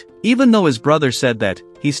right. Even though his brother said that,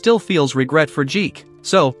 he still feels regret for Jeek.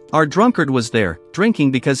 So, our drunkard was there,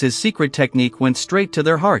 drinking because his secret technique went straight to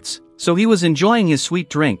their hearts. So he was enjoying his sweet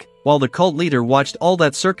drink, while the cult leader watched all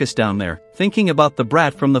that circus down there, thinking about the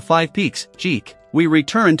brat from the Five Peaks, Jeek. We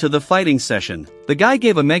return to the fighting session. The guy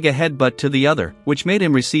gave a mega headbutt to the other, which made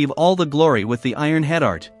him receive all the glory with the iron head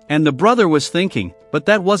art. And the brother was thinking, but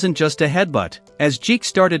that wasn't just a headbutt. As Jeek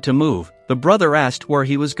started to move, the brother asked where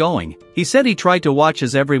he was going. He said he tried to watch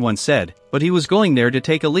as everyone said, but he was going there to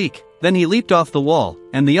take a leak. Then he leaped off the wall,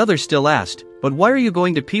 and the other still asked, "But why are you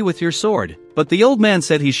going to pee with your sword?" But the old man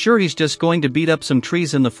said he's sure he's just going to beat up some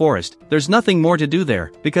trees in the forest. There's nothing more to do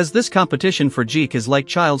there, because this competition for Jeek is like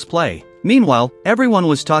child's play. Meanwhile, everyone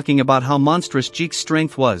was talking about how monstrous Jeek's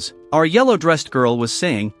strength was. Our yellow-dressed girl was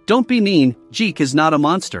saying, "Don't be mean, Jeek is not a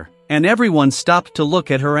monster." And everyone stopped to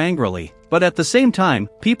look at her angrily. But at the same time,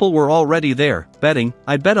 people were already there, betting,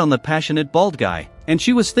 "I bet on the passionate bald guy." And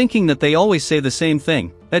she was thinking that they always say the same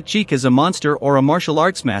thing, that Jeek is a monster or a martial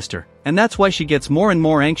arts master. And that's why she gets more and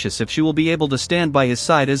more anxious if she will be able to stand by his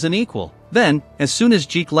side as an equal. Then, as soon as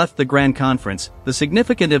Jeek left the Grand Conference, the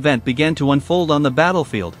significant event began to unfold on the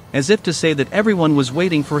battlefield, as if to say that everyone was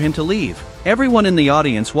waiting for him to leave. Everyone in the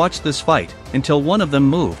audience watched this fight, until one of them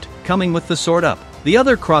moved, coming with the sword up. The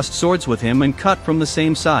other crossed swords with him and cut from the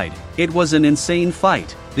same side. It was an insane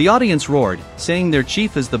fight. The audience roared, saying their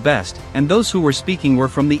chief is the best, and those who were speaking were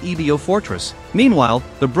from the EBO fortress. Meanwhile,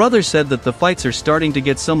 the brothers said that the fights are starting to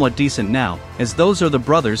get somewhat decent now, as those are the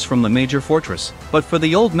brothers from the major fortress. But for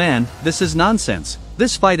the old man, this is nonsense.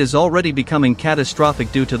 This fight is already becoming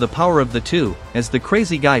catastrophic due to the power of the two, as the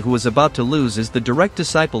crazy guy who is about to lose is the direct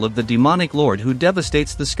disciple of the demonic lord who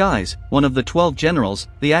devastates the skies, one of the 12 generals,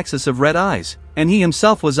 the Axis of Red Eyes. And he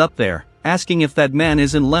himself was up there, asking if that man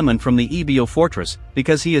isn't Lemon from the EBO fortress,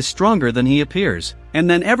 because he is stronger than he appears. And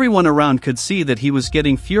then everyone around could see that he was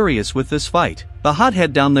getting furious with this fight. The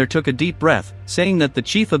hothead down there took a deep breath, saying that the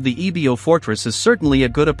chief of the EBO fortress is certainly a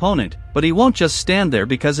good opponent, but he won't just stand there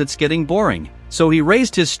because it's getting boring. So he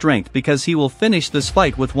raised his strength because he will finish this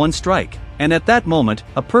fight with one strike. And at that moment,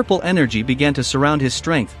 a purple energy began to surround his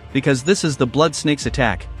strength, because this is the Blood Snake's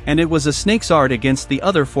attack, and it was a snake's art against the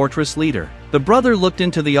other fortress leader. The brother looked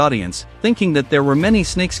into the audience, thinking that there were many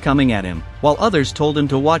snakes coming at him, while others told him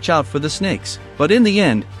to watch out for the snakes. But in the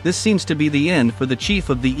end, this seems to be the end for the chief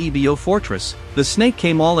of the EBO fortress. the snake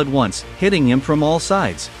came all at once, hitting him from all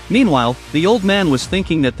sides. Meanwhile, the old man was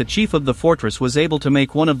thinking that the chief of the fortress was able to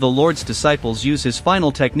make one of the Lord's disciples use his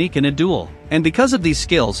final technique in a duel. And because of these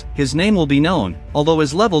skills, his name will be known, although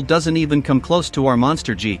his level doesn't even come close to our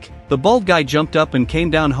monster Jeek. The bald guy jumped up and came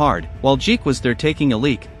down hard, while Jeek was there taking a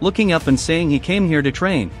leak, looking up and saying he came here to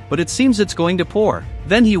train, but it seems it's going to pour.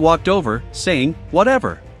 Then he walked over, saying,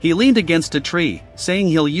 whatever. He leaned against a tree, saying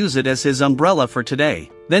he'll use it as his umbrella for today.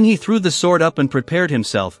 Then he threw the sword up and prepared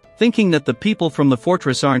himself, thinking that the people from the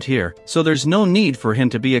fortress aren't here, so there's no need for him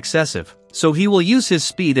to be excessive. So he will use his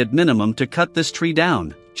speed at minimum to cut this tree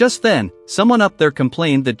down. Just then, someone up there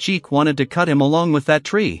complained that Jeek wanted to cut him along with that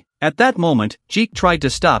tree. At that moment, Jeek tried to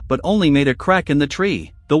stop but only made a crack in the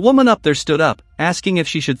tree. The woman up there stood up, asking if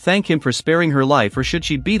she should thank him for sparing her life or should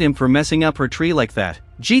she beat him for messing up her tree like that.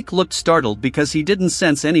 Jeek looked startled because he didn't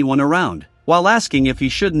sense anyone around, while asking if he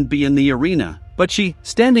shouldn't be in the arena. But she,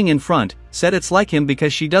 standing in front, said it's like him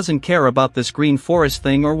because she doesn't care about this green forest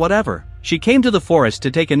thing or whatever. She came to the forest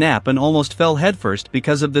to take a nap and almost fell headfirst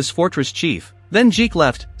because of this fortress chief. Then Jeek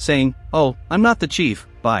left, saying, "Oh, I'm not the chief,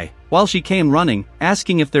 bye." While she came running,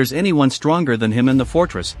 asking if there's anyone stronger than him in the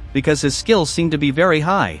fortress, because his skills seem to be very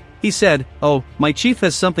high. He said, "Oh, my chief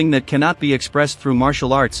has something that cannot be expressed through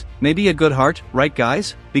martial arts, maybe a good heart, right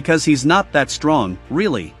guys? Because he's not that strong,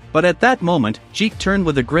 really." But at that moment, Jeek turned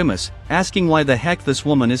with a grimace, asking why the heck this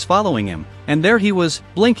woman is following him. And there he was,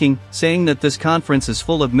 blinking, saying that this conference is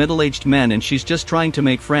full of middle-aged men and she's just trying to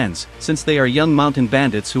make friends, since they are young mountain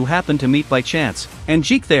bandits who happen to meet by chance. And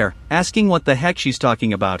Jeek there, asking what the heck she's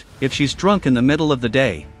talking about, if she's drunk in the middle of the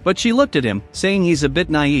day. But she looked at him, saying he's a bit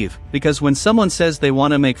naive, because when someone says they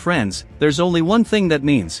want to make friends, there's only one thing that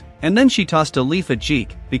means. And then she tossed a leaf at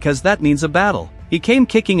Jeek, because that means a battle. He came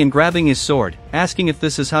kicking and grabbing his sword, asking if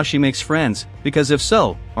this is how she makes friends, because if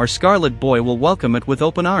so, our Scarlet Boy will welcome it with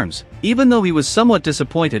open arms. Even though he was somewhat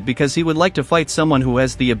disappointed because he would like to fight someone who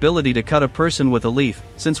has the ability to cut a person with a leaf,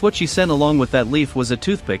 since what she sent along with that leaf was a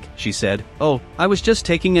toothpick, she said, "Oh, I was just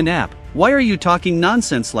taking a nap. Why are you talking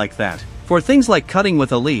nonsense like that?" For things like cutting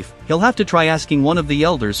with a leaf, he'll have to try asking one of the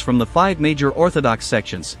elders from the 5 major Orthodox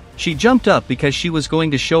sections. She jumped up because she was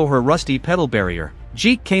going to show her rusty petal barrier.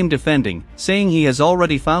 Jeek came defending, saying he has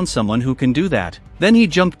already found someone who can do that. Then he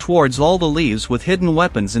jumped towards all the leaves with hidden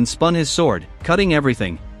weapons and spun his sword, cutting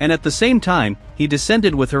everything. And at the same time, he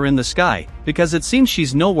descended with her in the sky, because it seems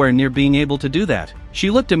she's nowhere near being able to do that. She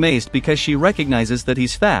looked amazed because she recognizes that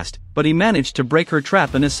he's fast, but he managed to break her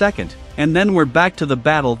trap in a second. And then we're back to the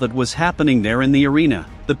battle that was happening there in the arena.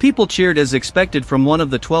 The people cheered as expected from one of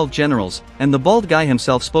the 12 generals, and the bald guy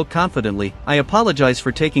himself spoke confidently, "I apologize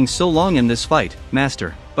for taking so long in this fight,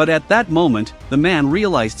 master." But at that moment, the man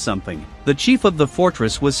realized something. The chief of the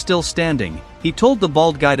fortress was still standing. He told the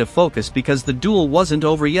bald guy to focus because the duel wasn't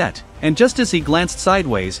over yet. And just as he glanced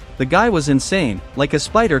sideways, the guy was insane, like a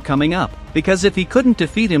spider coming up. Because if he couldn't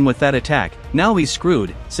defeat him with that attack, now he's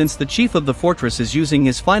screwed, since the chief of the fortress is using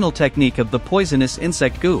his final technique of the poisonous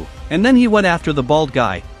insect goo. And then he went after the bald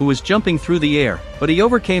guy, who was jumping through the air, but he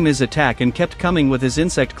overcame his attack and kept coming with his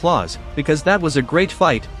insect claws, because that was a great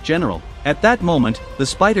fight, General. At that moment, the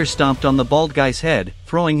spider stomped on the bald guy's head,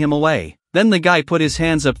 throwing him away. Then the guy put his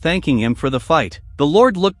hands up thanking him for the fight. The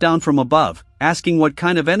Lord looked down from above, asking what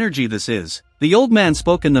kind of energy this is. The old man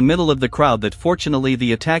spoke in the middle of the crowd that fortunately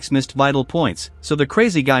the attacks missed vital points, so the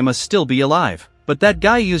crazy guy must still be alive. But that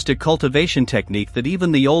guy used a cultivation technique that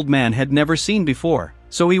even the old man had never seen before.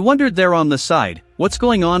 So he wondered there on the side, what's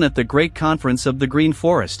going on at the great conference of the Green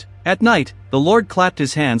Forest? At night, the Lord clapped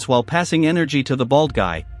his hands while passing energy to the bald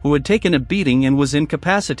guy, who had taken a beating and was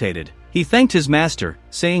incapacitated. He thanked his master,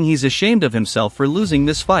 saying he's ashamed of himself for losing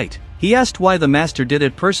this fight. He asked why the master did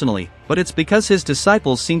it personally, but it's because his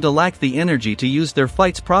disciples seem to lack the energy to use their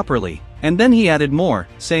fights properly. And then he added more,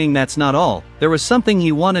 saying that's not all, there was something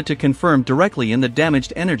he wanted to confirm directly in the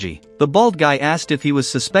damaged energy. The bald guy asked if he was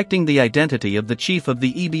suspecting the identity of the chief of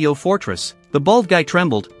the EBO fortress. The bald guy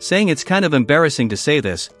trembled, saying it's kind of embarrassing to say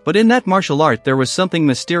this, but in that martial art there was something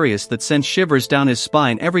mysterious that sent shivers down his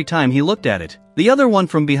spine every time he looked at it. The other one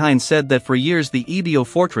from behind said that for years the EBO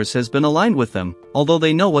fortress has been aligned with them, although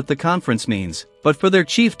they know what the conference means. But for their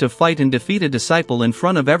chief to fight and defeat a disciple in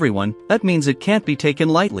front of everyone, that means it can't be taken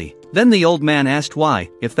lightly. Then the old man asked why,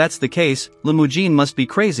 if that's the case, Limujin must be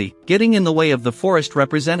crazy, getting in the way of the forest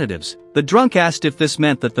representatives. The drunk asked if this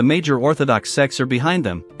meant that the major Orthodox sects are behind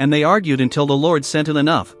them, and they argued until the Lord sent in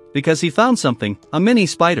enough, because he found something, a mini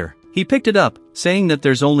spider. He picked it up, saying that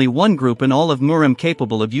there's only one group in all of Murim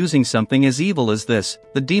capable of using something as evil as this,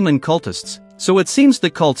 the demon cultists. So it seems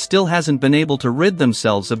the cult still hasn't been able to rid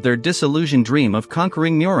themselves of their disillusioned dream of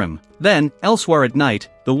conquering Murim. Then, elsewhere at night,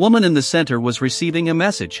 the woman in the center was receiving a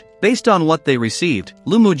message. Based on what they received,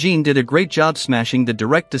 Lumujin did a great job smashing the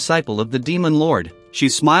direct disciple of the demon lord. She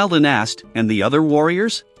smiled and asked, "And the other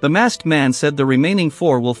warriors?" The masked man said the remaining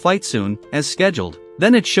 4 will fight soon, as scheduled.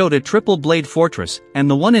 Then it showed a triple blade fortress, and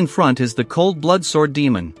the one in front is the cold blood sword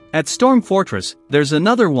demon. At Storm Fortress, there's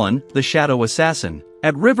another one, the Shadow Assassin.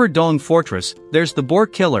 At River Dong Fortress, there's the Boar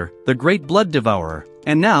Killer, the Great Blood Devourer.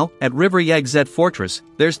 And now, at River Yagzet Fortress,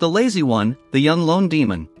 there's the Lazy One, the Young Lone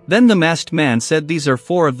Demon. Then the masked man said these are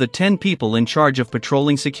 4 of the 10 people in charge of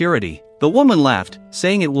patrolling security. The woman laughed,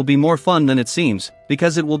 saying it will be more fun than it seems,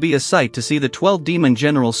 because it will be a sight to see the 12 demon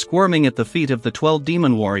generals squirming at the feet of the 12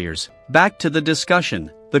 demon warriors. Back to the discussion.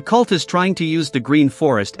 The cult is trying to use the Green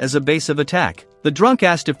Forest as a base of attack. The drunk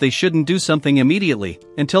asked if they shouldn't do something immediately,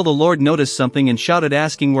 until the Lord noticed something and shouted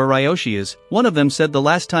asking where Ryoshi is. One of them said the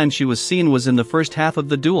last time she was seen was in the first half of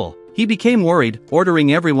the duel. He became worried,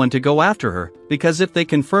 ordering everyone to go after her, because if they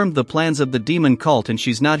confirmed the plans of the demon cult and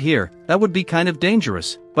she's not here, that would be kind of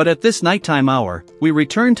dangerous. But at this nighttime hour, we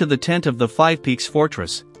return to the tent of the Five Peaks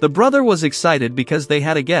Fortress. The brother was excited because they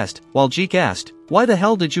had a guest, while Jeek asked, "Why the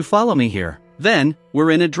hell did you follow me here?" Then,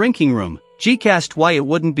 we're in a drinking room. Jeek asked why it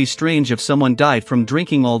wouldn't be strange if someone died from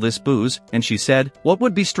drinking all this booze, and she said, "What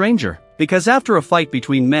would be stranger? Because after a fight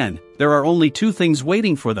between men, there are only 2 things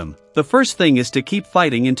waiting for them. The first thing is to keep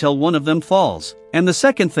fighting until one of them falls. And the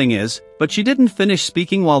second thing is," but she didn't finish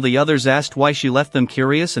speaking while the others asked why she left them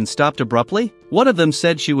curious and stopped abruptly. One of them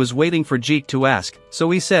said she was waiting for Jeek to ask, so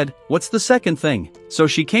he said, "What's the second thing?" So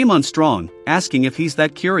she came on strong, asking if he's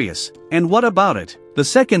that curious. "And what about it?" "The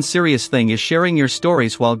second serious thing is sharing your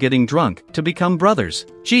stories while getting drunk, to become brothers."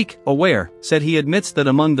 Jeek, aware, said he admits that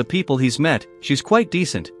among the people he's met, she's quite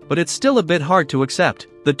decent, but it's still a bit hard to accept.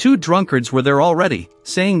 The 2 drunkards were there already,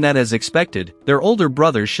 saying that as expected, their older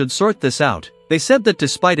brothers should sort this out. They said that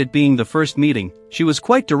despite it being the first meeting, she was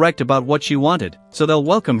quite direct about what she wanted, so they'll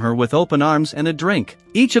welcome her with open arms and a drink.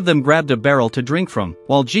 Each of them grabbed a barrel to drink from,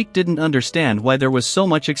 while Jeek didn't understand why there was so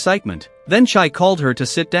much excitement. Then Chai called her to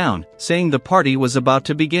sit down, saying the party was about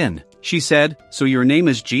to begin. She said, "So your name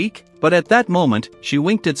is Jeek?" But at that moment, she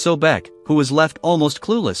winked at Sobek, who was left almost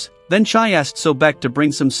clueless. Then Chai asked Sobek to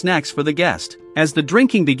bring some snacks for the guest. As the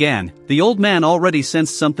drinking began, the old man already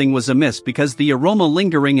sensed something was amiss because the aroma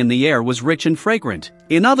lingering in the air was rich and fragrant.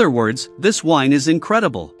 In other words, this wine is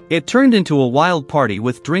incredible. It turned into a wild party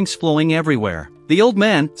with drinks flowing everywhere. The old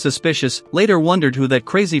man, suspicious, later wondered who that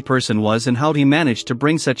crazy person was and how he managed to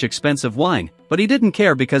bring such expensive wine, but he didn't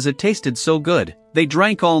care because it tasted so good. They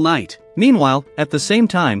drank all night. Meanwhile, at the same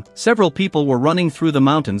time, several people were running through the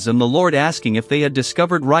mountains and the Lord asking if they had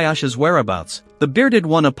discovered Ryasha's whereabouts. The bearded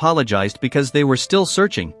one apologized because they were still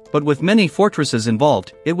searching, but with many fortresses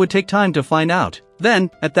involved, it would take time to find out.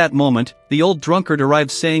 Then, at that moment, the old drunkard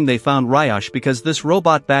arrived saying they found Ryash because this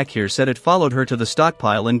robot back here said it followed her to the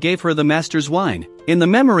stockpile and gave her the master's wine. In the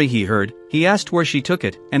memory he heard, he asked where she took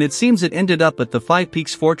it, and it seems it ended up at the Five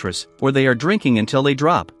Peaks Fortress, where they are drinking until they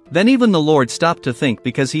drop. Then even the Lord stopped to think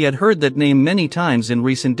because he had heard that name many times in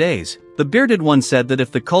recent days. The bearded one said that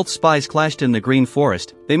if the cult spies clashed in the Green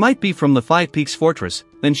Forest, they might be from the Five Peaks Fortress,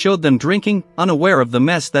 then showed them drinking, unaware of the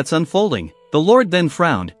mess that's unfolding. The Lord then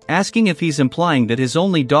frowned, asking if he's implying that his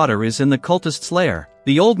only daughter is in the cultist's lair.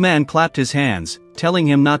 The old man clapped his hands, telling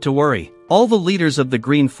him not to worry. All the leaders of the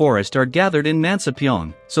Green Forest are gathered in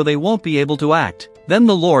Mansapyeong, so they won't be able to act. Then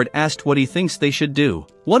the Lord asked what he thinks they should do.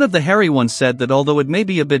 One of the hairy ones said that although it may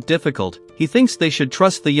be a bit difficult, he thinks they should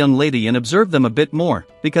trust the young lady and observe them a bit more,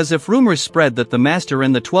 because if rumors spread that the master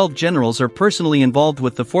and the 12 generals are personally involved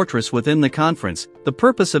with the fortress within the conference, the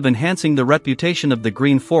purpose of enhancing the reputation of the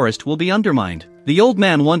Green Forest will be undermined. The old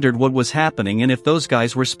man wondered what was happening and if those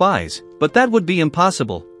guys were spies. But that would be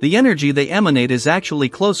impossible. The energy they emanate is actually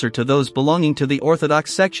closer to those belonging to the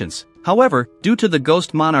orthodox sections. However, due to the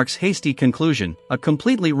Ghost Monarch's hasty conclusion, a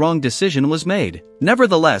completely wrong decision was made.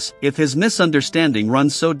 Nevertheless, if his misunderstanding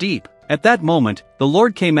runs so deep. At that moment, the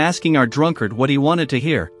Lord came asking our drunkard what he wanted to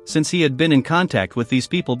hear, since he had been in contact with these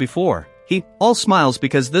people before. He, all smiles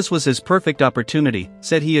because this was his perfect opportunity,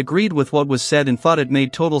 said he agreed with what was said and thought it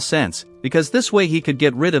made total sense, because this way he could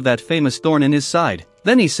get rid of that famous thorn in his side.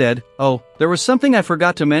 Then he said, "Oh, there was something I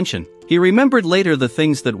forgot to mention." He remembered later the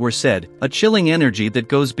things that were said, a chilling energy that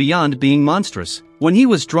goes beyond being monstrous. When he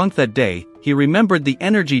was drunk that day, he remembered the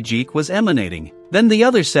energy Jeek was emanating. Then the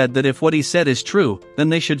other said that if what he said is true, then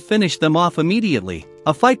they should finish them off immediately.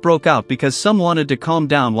 A fight broke out because some wanted to calm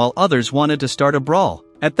down while others wanted to start a brawl.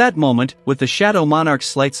 At that moment, with the Shadow Monarch's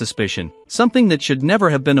slight suspicion, something that should never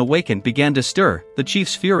have been awakened began to stir the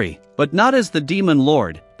chief's fury, but not as the demon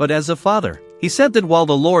lord, but as a father. He said that while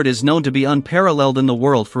the Lord is known to be unparalleled in the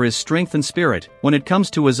world for his strength and spirit, when it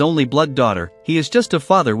comes to his only blood daughter, he is just a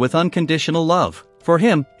father with unconditional love. For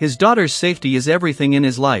him, his daughter's safety is everything in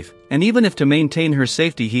his life, and even if to maintain her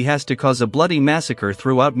safety he has to cause a bloody massacre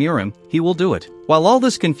throughout Murim, he will do it. While all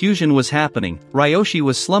this confusion was happening, Ryoshi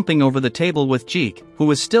was slumping over the table with Jeek, who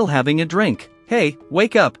was still having a drink. "Hey,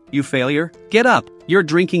 wake up, you failure. Get up, you're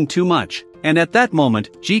drinking too much." And at that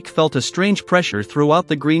moment, Jeek felt a strange pressure throughout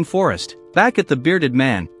the green forest. Back at the bearded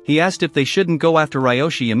man, he asked if they shouldn't go after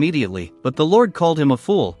Ryoshi immediately, but the Lord called him a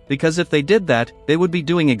fool, because if they did that, they would be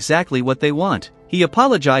doing exactly what they want. He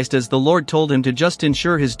apologized as the Lord told him to just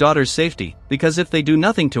ensure his daughter's safety, because if they do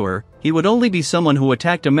nothing to her, he would only be someone who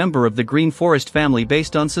attacked a member of the Green Forest family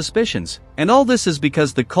based on suspicions. And all this is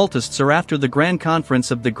because the cultists are after the Grand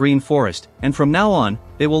Conference of the Green Forest, and from now on,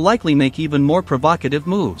 they will likely make even more provocative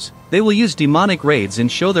moves. They will use demonic raids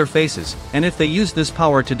and show their faces, and if they use this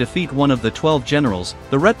power to defeat one of the 12 generals,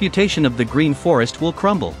 the reputation of the Green Forest will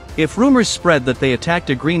crumble. If rumors spread that they attacked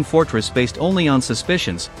a green fortress based only on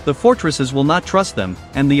suspicions, the fortresses will not trust them,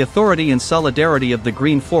 and the authority and solidarity of the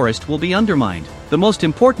Green Forest will be undermined. The most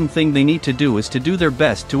important thing they need to do is to do their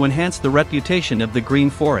best to enhance the reputation of the Green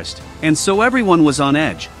Forest. And so everyone was on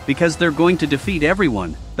edge, because they're going to defeat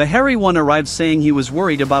everyone. The hairy one arrived saying he was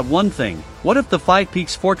worried about one thing. What if the Five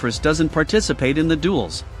Peaks Fortress doesn't participate in the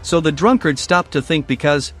duels? So the drunkard stopped to think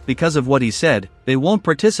because of what he said, they won't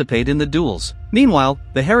participate in the duels. Meanwhile,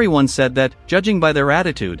 the hairy one said that, judging by their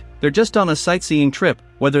attitude, they're just on a sightseeing trip,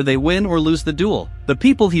 whether they win or lose the duel. The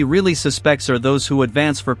people he really suspects are those who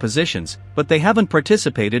advance for positions, but they haven't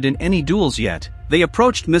participated in any duels yet. They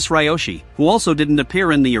approached Miss Ryoshi, who also didn't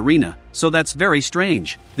appear in the arena, so that's very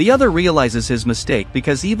strange. The other realizes his mistake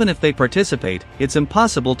because even if they participate, it's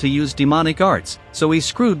impossible to use demonic arts, so he's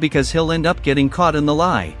screwed because he'll end up getting caught in the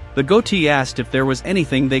lie. The goatee asked if there was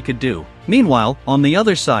anything they could do. Meanwhile, on the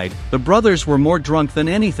other side, the brothers were more drunk than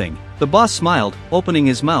anything. The boss smiled, opening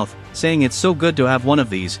his mouth, saying it's so good to have one of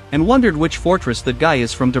these, and wondered which fortress that guy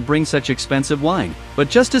is from to bring such expensive wine. But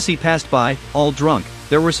just as he passed by, all drunk,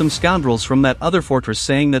 there were some scoundrels from that other fortress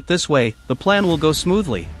saying that this way, the plan will go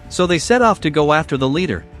smoothly. So they set off to go after the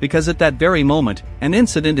leader, because at that very moment, an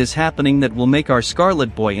incident is happening that will make our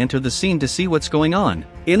Scarlet Boy enter the scene to see what's going on.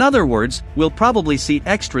 In other words, we'll probably see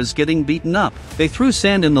extras getting beaten up. They threw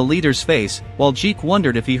sand in the leader's face, while Jeek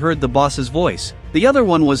wondered if he heard the boss's voice. The other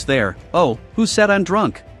one was there. "Oh, who said I'm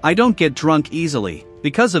drunk? I don't get drunk easily."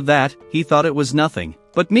 Because of that, he thought it was nothing.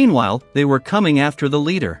 But meanwhile, they were coming after the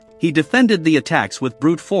leader. He defended the attacks with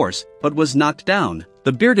brute force, but was knocked down.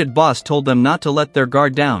 The bearded boss told them not to let their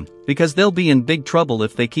guard down, because they'll be in big trouble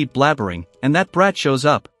if they keep blabbering, and that brat shows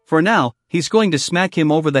up. For now, he's going to smack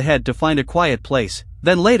him over the head to find a quiet place.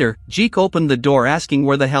 Then later, Jeek opened the door asking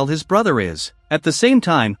where the hell his brother is. At the same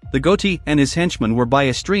time, the goatee and his henchmen were by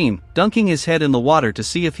a stream, dunking his head in the water to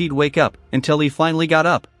see if he'd wake up, until he finally got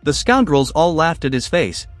up. The scoundrels all laughed at his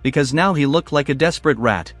face, because now he looked like a desperate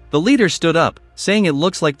rat. The leader stood up, saying it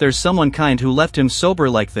looks like there's someone kind who left him sober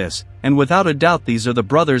like this, and without a doubt these are the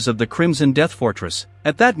brothers of the Crimson Death Fortress.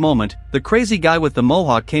 At that moment, the crazy guy with the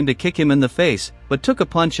mohawk came to kick him in the face, but took a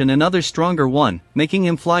punch and another stronger one, making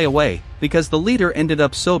him fly away, because the leader ended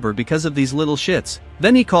up sober because of these little shits.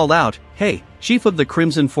 Then he called out, "Hey, Chief of the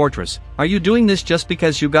Crimson Fortress, are you doing this just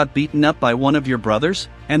because you got beaten up by one of your brothers?"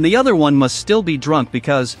 And the other one must still be drunk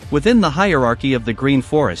because, within the hierarchy of the Green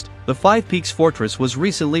Forest, the Five Peaks Fortress was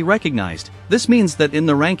recently recognized. This means that in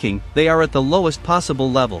the ranking, they are at the lowest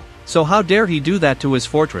possible level. So how dare he do that to his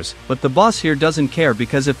fortress? But the boss here doesn't care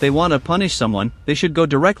because if they want to punish someone, they should go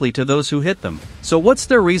directly to those who hit them. So what's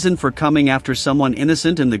their reason for coming after someone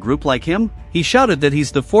innocent in the group like him? He shouted that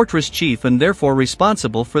he's the fortress chief and therefore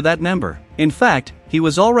responsible for that member. In fact, he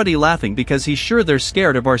was already laughing because he's sure they're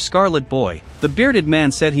scared of our Scarlet Boy. The bearded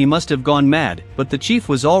man said he must have gone mad, but the chief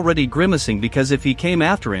was already grimacing because if he came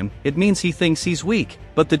after him, it means he thinks he's weak.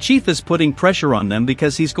 But the chief is putting pressure on them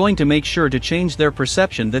because he's going to make sure to change their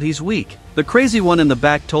perception that he's weak. The crazy one in the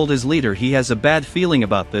back told his leader he has a bad feeling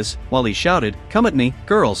about this, while he shouted, "Come at me,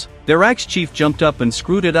 girls." Their ex-chief jumped up and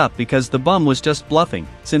screwed it up because the bum was just bluffing,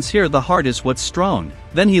 since here the heart is what's strong.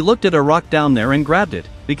 Then he looked at a rock down there and grabbed it,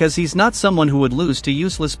 because he's not someone who would lose to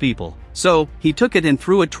useless people. So, he took it and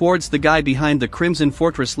threw it towards the guy behind the Crimson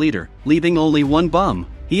Fortress leader, leaving only one bum.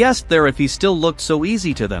 He asked there if he still looked so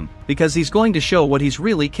easy to them, because he's going to show what he's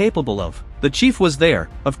really capable of. The chief was there.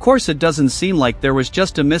 Of course it doesn't seem like there was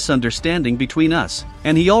just a misunderstanding between us.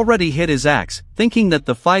 And he already hit his axe, thinking that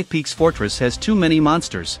the Five Peaks Fortress has too many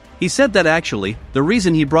monsters. He said that actually, the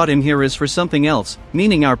reason he brought him here is for something else,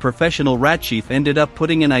 meaning our professional rat chief ended up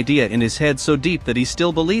putting an idea in his head so deep that he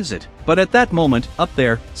still believes it. But at that moment, up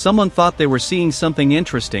there, someone thought they were seeing something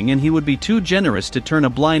interesting and he would be too generous to turn a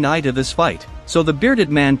blind eye to this fight. So the bearded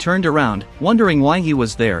man turned around, wondering why he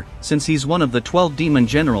was there, since he's one of the 12 demon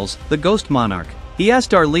generals, the Ghost Monarch. He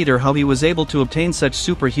asked our leader how he was able to obtain such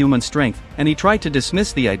superhuman strength, and he tried to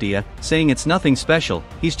dismiss the idea, saying it's nothing special,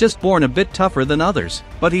 he's just born a bit tougher than others.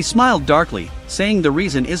 But he smiled darkly, saying the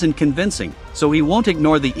reason isn't convincing, so he won't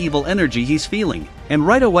ignore the evil energy he's feeling. And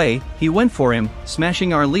right away, he went for him,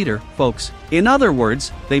 smashing our leader, folks. In other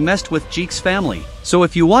words, they messed with Jeek's family. So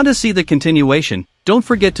if you want to see the continuation, don't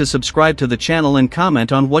forget to subscribe to the channel and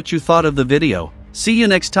comment on what you thought of the video. See you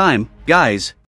next time, guys.